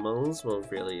 the animals, will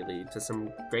really lead to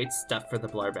some great stuff for the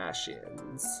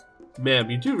Blarbashians."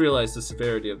 "Ma'am, you do realize the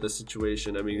severity of the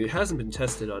situation. I mean, it hasn't been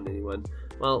tested on anyone."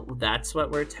 "Well, that's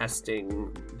what we're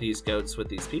testing these goats with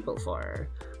these people for.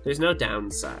 There's no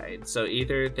downside. So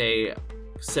either they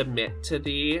submit to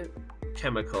the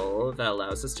chemical that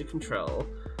allows us to control,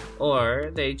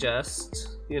 or they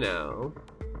just,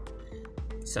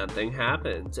 something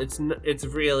happens. It's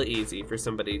real easy for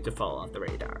somebody to fall off the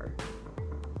radar."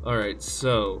 "Alright,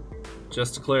 so,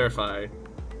 just to clarify,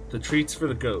 the treats for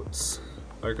the goats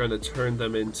are going to turn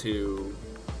them into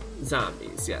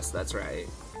zombies." "Yes, that's right."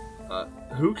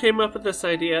 Who came up with this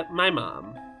idea?" "My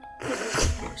mom."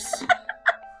 Of course.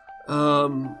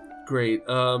 Great.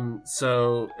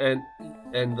 So,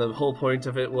 and the whole point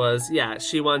of it was, yeah,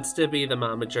 she wants to be the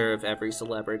momager of every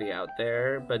celebrity out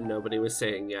there, but nobody was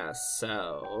saying yes,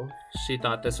 so she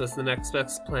thought this was the next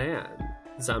best plan.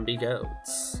 Zombie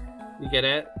goats. You get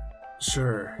it?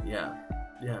 "Sure, yeah.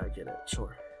 Yeah, I get it,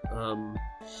 sure.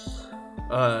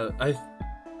 I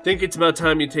think it's about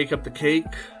time you take up the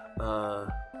cake."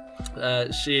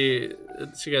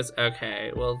 She goes,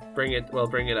 "Okay, we'll bring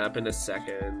it up in a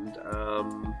second.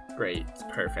 Great,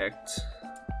 perfect.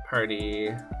 Party.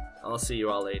 I'll see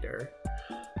you all later."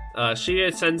 She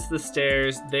ascends the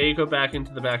stairs. They go back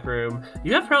into the back room.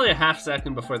 You have probably a half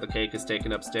second before the cake is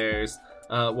taken upstairs.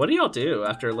 What do y'all do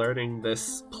after learning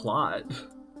this plot?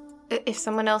 If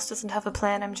someone else doesn't have a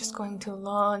plan, I'm just going to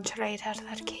launch right out of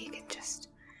that cake and just...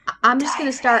 I'm just going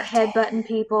to start headbutting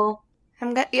people.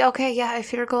 Okay, yeah,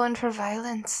 if you're going for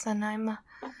violence, then I'm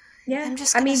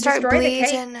just gonna start destroy bleeding. the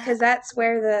cake, because that's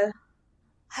where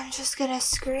I'm just gonna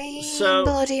scream To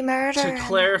bloody murder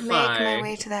clarify, and make my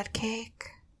way to that cake.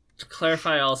 To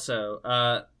clarify also,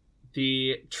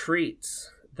 the treats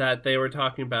that they were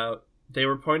talking about, they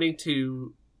were pointing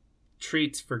to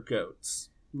treats for goats.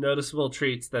 Noticeable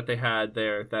treats that they had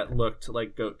there that looked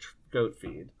like goat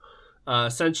feed.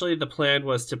 Essentially, the plan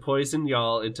was to poison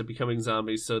y'all into becoming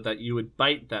zombies so that you would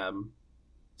bite them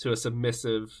to a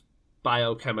submissive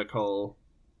biochemical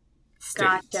state.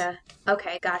 Gotcha.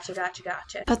 Okay, gotcha.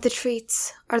 But the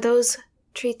treats, are those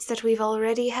treats that we've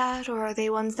already had, or are they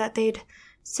ones that they'd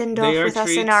send off with us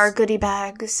in our goodie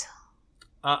bags?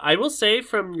 I will say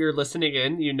from your listening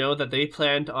in, you know that they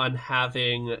planned on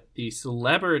having the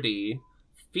celebrity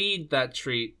feed that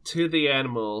treat to the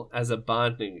animal as a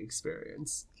bonding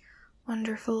experience.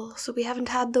 Wonderful. So we haven't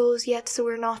had those yet, so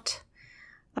we're not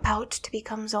about to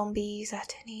become zombies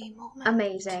at any moment.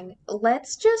 Amazing.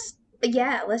 Let's just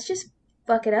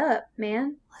fuck it up,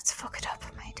 man. Let's fuck it up,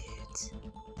 my dudes.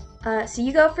 So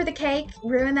you go for the cake,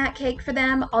 ruin that cake for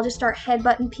them. I'll just start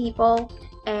headbutting people,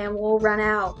 and we'll run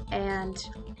out and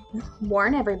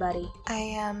warn everybody. I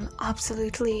am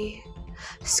absolutely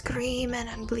screaming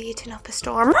and bleating up a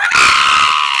storm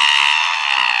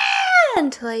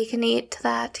until I can eat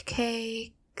that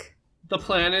cake. The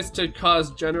plan is to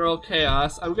cause general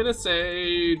chaos. I'm gonna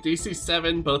say DC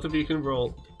 7, both of you can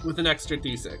roll with an extra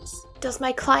D6. Does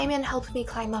my climbing help me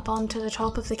climb up onto the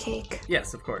top of the cake?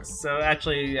 Yes, of course. So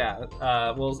actually, yeah,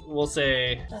 we'll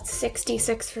say... That's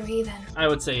 66 for me then. I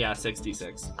would say, yeah,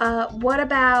 66. What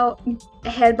about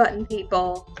headbutting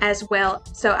people as well?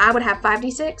 So I would have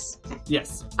 5d6?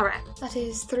 Yes. Alright. That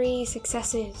is 3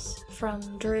 successes from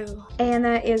Drew. And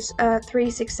that is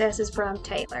 3 successes from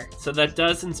Taylor. So that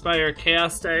does inspire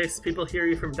chaos dice. People hear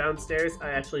you from downstairs. I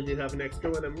actually do have an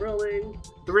extra one I'm rolling.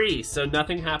 3, so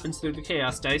nothing happens through the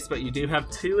chaos dice, but you do have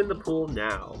 2 in the pool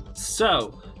now.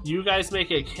 So, you guys make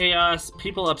a chaos.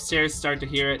 People upstairs start to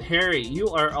hear it. Harry, you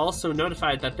are also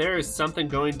notified that there is something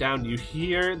going down. You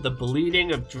hear the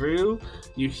bleeding of Drew.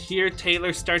 You hear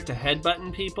Taylor start to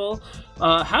headbutting people.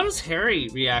 How does Harry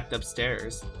react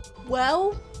upstairs?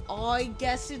 Well, I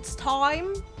guess it's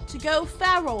time to go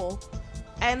feral.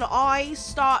 And I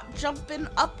start jumping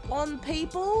up on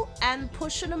people and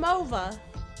pushing them over.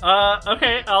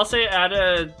 Okay, I'll say add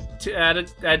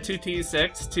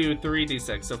 2d6 to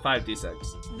 3d6, so 5d6.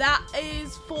 That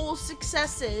is 4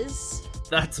 successes.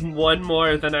 That's one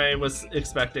more than I was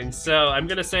expecting. So I'm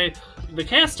gonna say the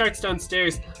chaos starts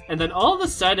downstairs, and then all of a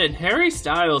sudden Harry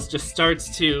Styles just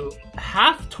starts to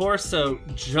half torso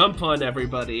jump on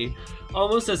everybody,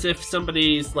 almost as if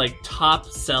somebody's like top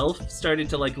self started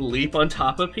to like leap on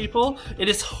top of people. It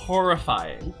is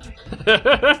horrifying.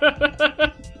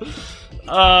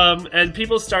 And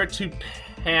people start to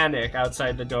panic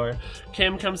outside the door.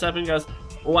 Kim comes up and goes,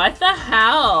 "What the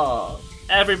hell?"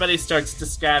 Everybody starts to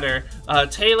scatter.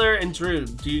 Taylor and Drew,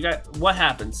 what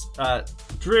happens?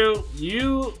 Drew,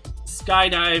 you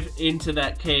skydive into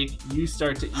that cake. You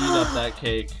start to eat up that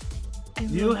cake.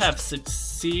 You have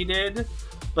succeeded,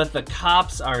 but the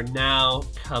cops are now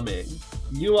coming.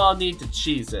 You all need to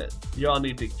cheese it. You all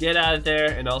need to get out of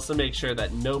there and also make sure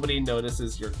that nobody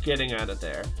notices you're getting out of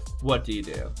there. What do you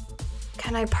do?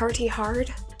 Can I party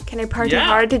hard? Can I party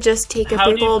hard to just take a How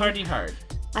big do you old... party hard?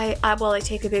 I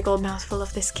take a big old mouthful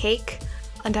of this cake,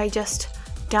 and I just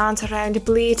dance around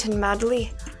bleating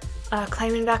madly,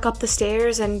 climbing back up the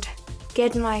stairs and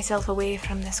getting myself away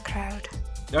from this crowd.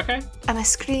 Okay. I'm a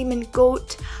screaming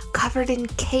goat, covered in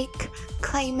cake,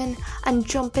 climbing and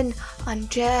jumping and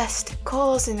just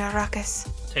causing a ruckus.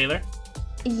 Taylor?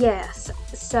 Yes,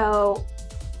 so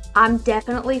I'm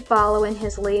definitely following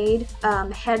his lead,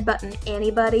 headbutting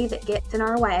anybody that gets in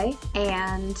our way,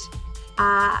 and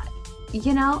I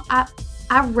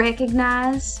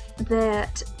recognize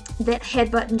that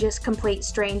headbutting just complete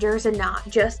strangers and not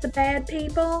just the bad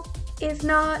people is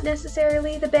not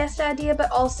necessarily the best idea, but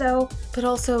also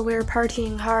we're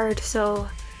partying hard, so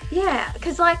yeah,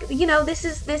 because this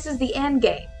is the end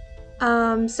game.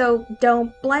 So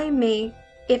don't blame me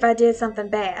if I did something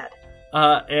bad.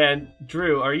 And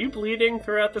Drew, are you bleeding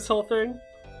throughout this whole thing?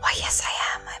 Why, yes, I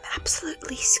am. I'm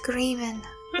absolutely screaming.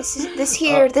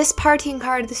 This partying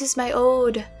card, this is my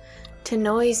ode to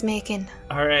noise making.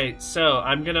 Alright, so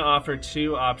I'm gonna offer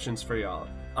 2 options for y'all.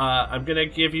 I'm gonna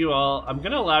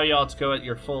allow y'all to go at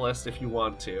your fullest if you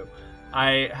want to.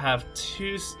 I have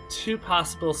two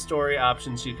possible story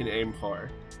options you can aim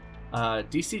for.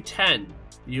 DC 10,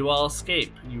 you all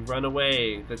escape, you run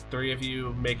away, the 3 of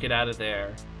you make it out of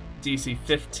there. DC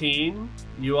 15,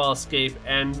 you all escape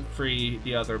and free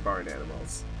the other barn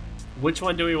animals. Which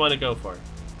one do we want to go for?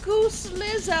 Goose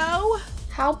Lizzo.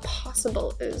 How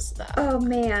possible is that? Oh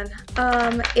man.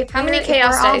 How many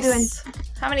chaos dice?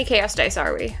 How many chaos dice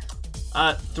are we?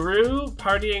 Through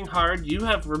partying hard, you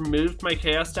have removed my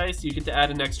chaos dice. You get to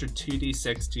add an extra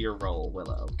 2d6 to your roll,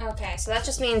 Willow. Okay, so that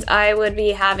just means I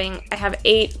have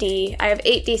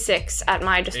 8d6 at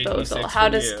my disposal.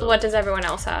 What does everyone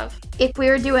else have? If we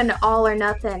were doing all or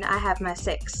nothing, I have my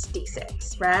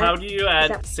 6d6, right? How do you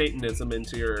add Satanism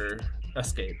into your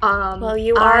escape? Well,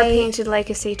 you are painted like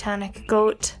a satanic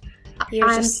goat. You're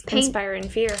just inspiring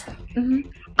fear.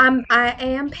 Mm-hmm. I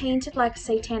am painted like a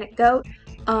satanic goat.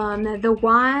 The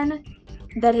wine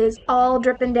that is all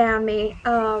dripping down me,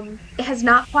 it has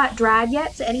not quite dried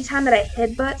yet, so anytime that I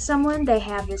headbutt someone, they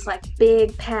have this,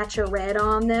 big patch of red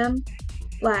on them.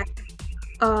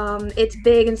 It's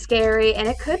big and scary, and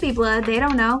it could be blood, they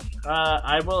don't know.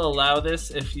 I will allow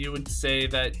this if you would say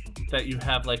that that you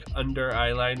have like under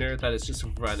eyeliner that is just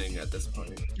running at this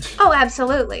point. Oh,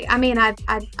 absolutely. I mean, I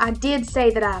did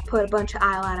say that I put a bunch of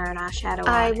eyeliner and eyeshadow on.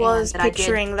 I was and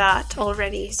picturing that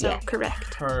already, so Yeah.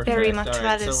 correct. Perfect. Very much All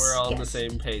right, that so is- we're all on the yes.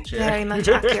 same page here. Very much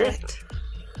accurate.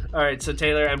 All right, so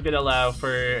Taylor, I'm going to allow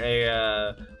for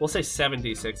a, we'll say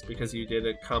 76 because you did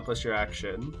accomplish your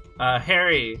action.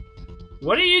 Harry,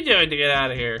 what are you doing to get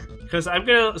out of here? Because I'm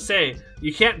going to say,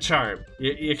 you can't charm.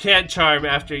 You can't charm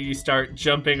after you start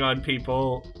jumping on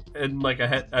people in like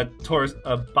a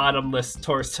bottomless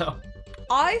torso.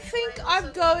 I think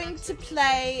I'm going to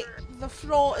play The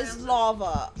Floor is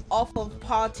Lava off of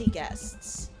party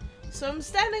guests. So I'm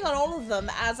standing on all of them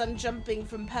as I'm jumping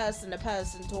from person to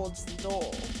person towards the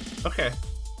door. Okay.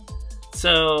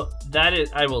 So that is,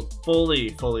 I will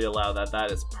fully allow that.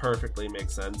 That is perfectly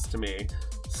makes sense to me.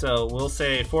 So we'll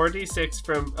say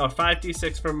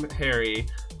 5d6 from Harry.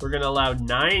 We're gonna allow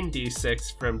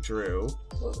 9d6 from Drew.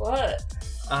 What?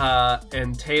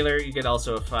 And Taylor, you get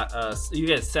also you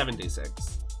get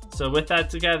 7d6. So with that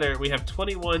together, we have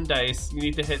 21 dice. You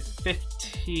need to hit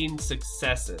 15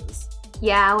 successes.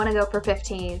 Yeah, I want to go for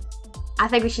 15. I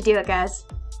think we should do it, guys.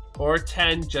 Or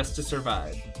 10 just to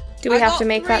survive. Do we I have got to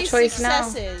make that 3 choice now?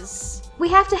 successes. We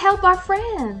have to help our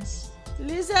friends.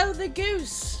 Lizzo the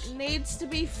goose needs to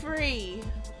be free.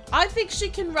 I think she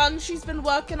can run. She's been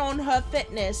working on her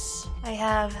fitness. I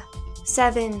have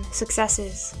 7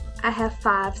 successes, I have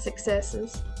 5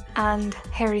 successes. and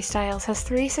Harry Styles has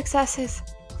 3 successes.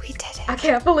 We did it. I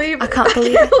can't believe it. I can't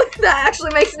believe it. That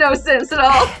actually makes no sense at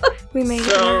all. We made it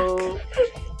work. So,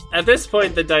 at this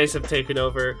point, the dice have taken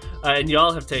over, and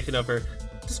y'all have taken over.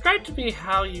 Describe to me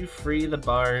how you free the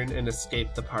barn and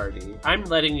escape the party. I'm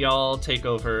letting y'all take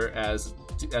over as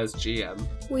GM.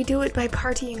 We do it by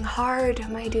partying hard,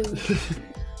 my dude.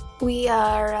 We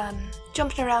are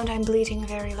jumping around. I'm bleating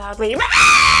very loudly.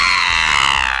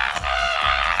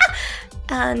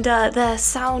 And the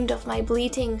sound of my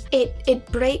bleating, it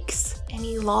breaks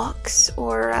any locks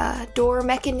or door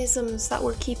mechanisms that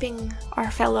were keeping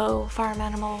our fellow farm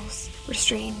animals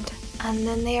restrained. And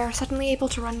then they are suddenly able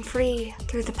to run free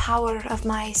through the power of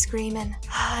my screaming.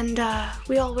 And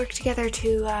we all work together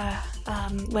to,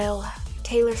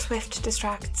 Taylor Swift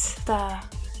distracts the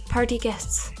party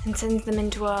guests and sends them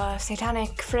into a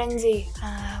satanic frenzy.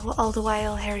 All the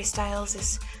while, Harry Styles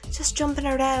is just jumping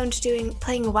around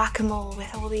playing whack-a-mole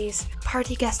with all these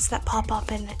party guests that pop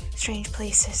up in strange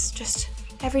places. Just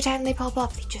every time they pop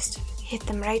up, they just hit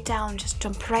them right down, just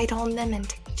jump right on them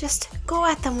and just go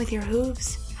at them with your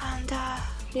hooves. And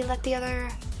we let the other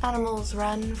animals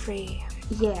run free.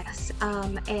 Yes,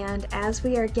 and as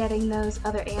we are getting those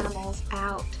other animals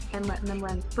out and letting them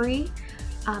run free,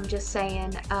 I'm just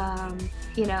saying,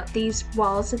 these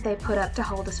walls that they put up to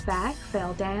hold us back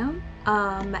fell down.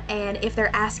 And if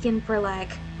they're asking for,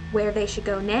 where they should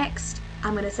go next,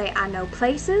 I'm going to say I know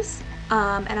places,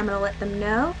 and I'm going to let them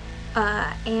know.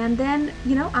 And then,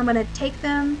 I'm going to take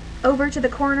them over to the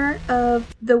corner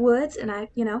of the woods, and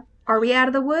are we out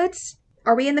of the woods?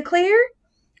 Are we in the clear?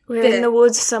 We're in the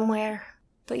woods somewhere.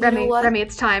 But you know what? Remy,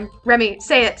 it's time. Remy,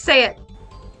 say it.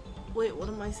 Wait, what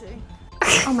am I saying?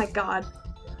 Oh my god.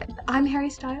 I'm Harry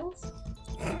Styles?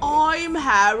 I'm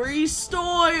Harry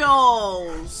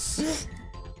Styles.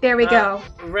 There we go.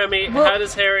 Remy, how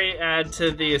does Harry add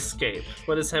to the escape?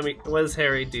 What does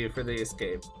Harry do for the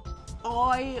escape?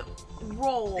 I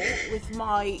roll with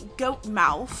my goat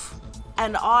mouth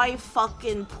and I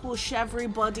fucking push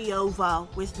everybody over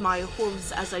with my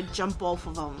hooves as I jump off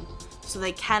of them so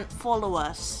they can't follow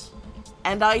us.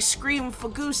 And I scream for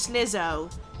Goose Lizzo.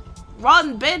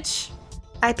 Run, bitch!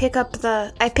 I pick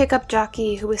up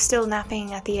Jockey, who is still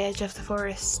napping at the edge of the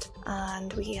forest,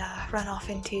 and we run off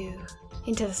into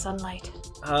the sunlight.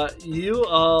 You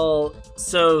all,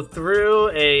 so through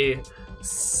a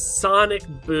sonic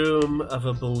boom of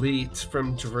a bleat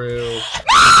from Drew,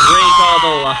 break all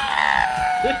the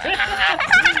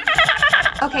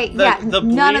Okay, the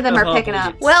none of them bleat are picking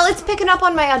up. bleats. Well, it's picking up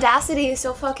on my audacity,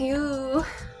 so fuck you.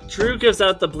 Drew gives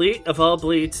out the bleat of all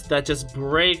bleats that just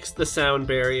breaks the sound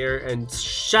barrier and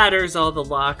shatters all the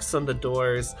locks on the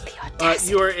doors.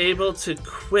 You are able to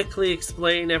quickly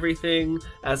explain everything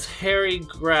as Harry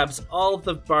grabs all of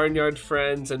the barnyard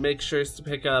friends and makes sure to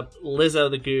pick up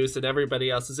Lizzo the goose and everybody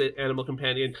else's animal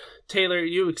companion. Taylor,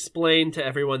 you explain to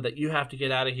everyone that you have to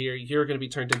get out of here. You're going to be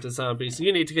turned into zombies.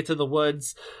 You need to get to the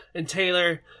woods. And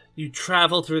Taylor, you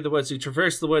travel through the woods. You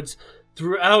traverse the woods.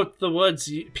 Throughout the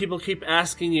woods, people keep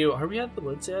asking you, are we out of the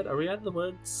woods yet? Are we out of the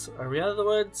woods? Are we out of the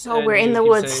woods? Oh, And we're in you the keep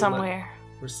woods saying, somewhere.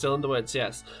 We're still in the woods,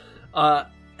 yes.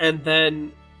 And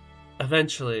then,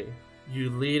 eventually, you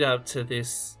lead up to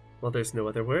this, well, there's no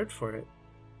other word for it.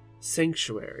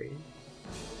 sanctuary.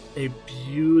 A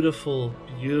beautiful,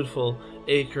 beautiful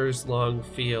acres-long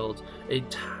field. A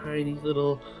tiny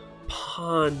little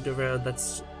pond around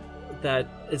that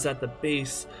is at the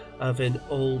base of an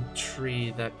old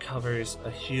tree that covers a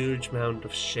huge mound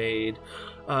of shade.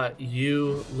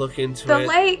 You look into The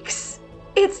lakes!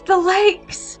 It's the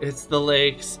lakes! It's the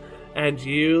lakes. And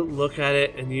you look at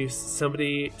it, and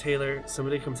Taylor,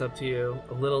 somebody comes up to you.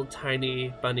 A little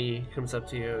tiny bunny comes up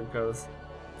to you and goes,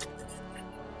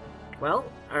 "Well,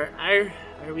 are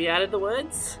we out of the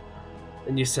woods?"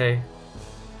 And you say,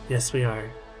 "Yes, we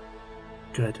are."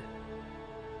 Good.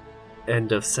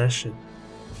 End of session.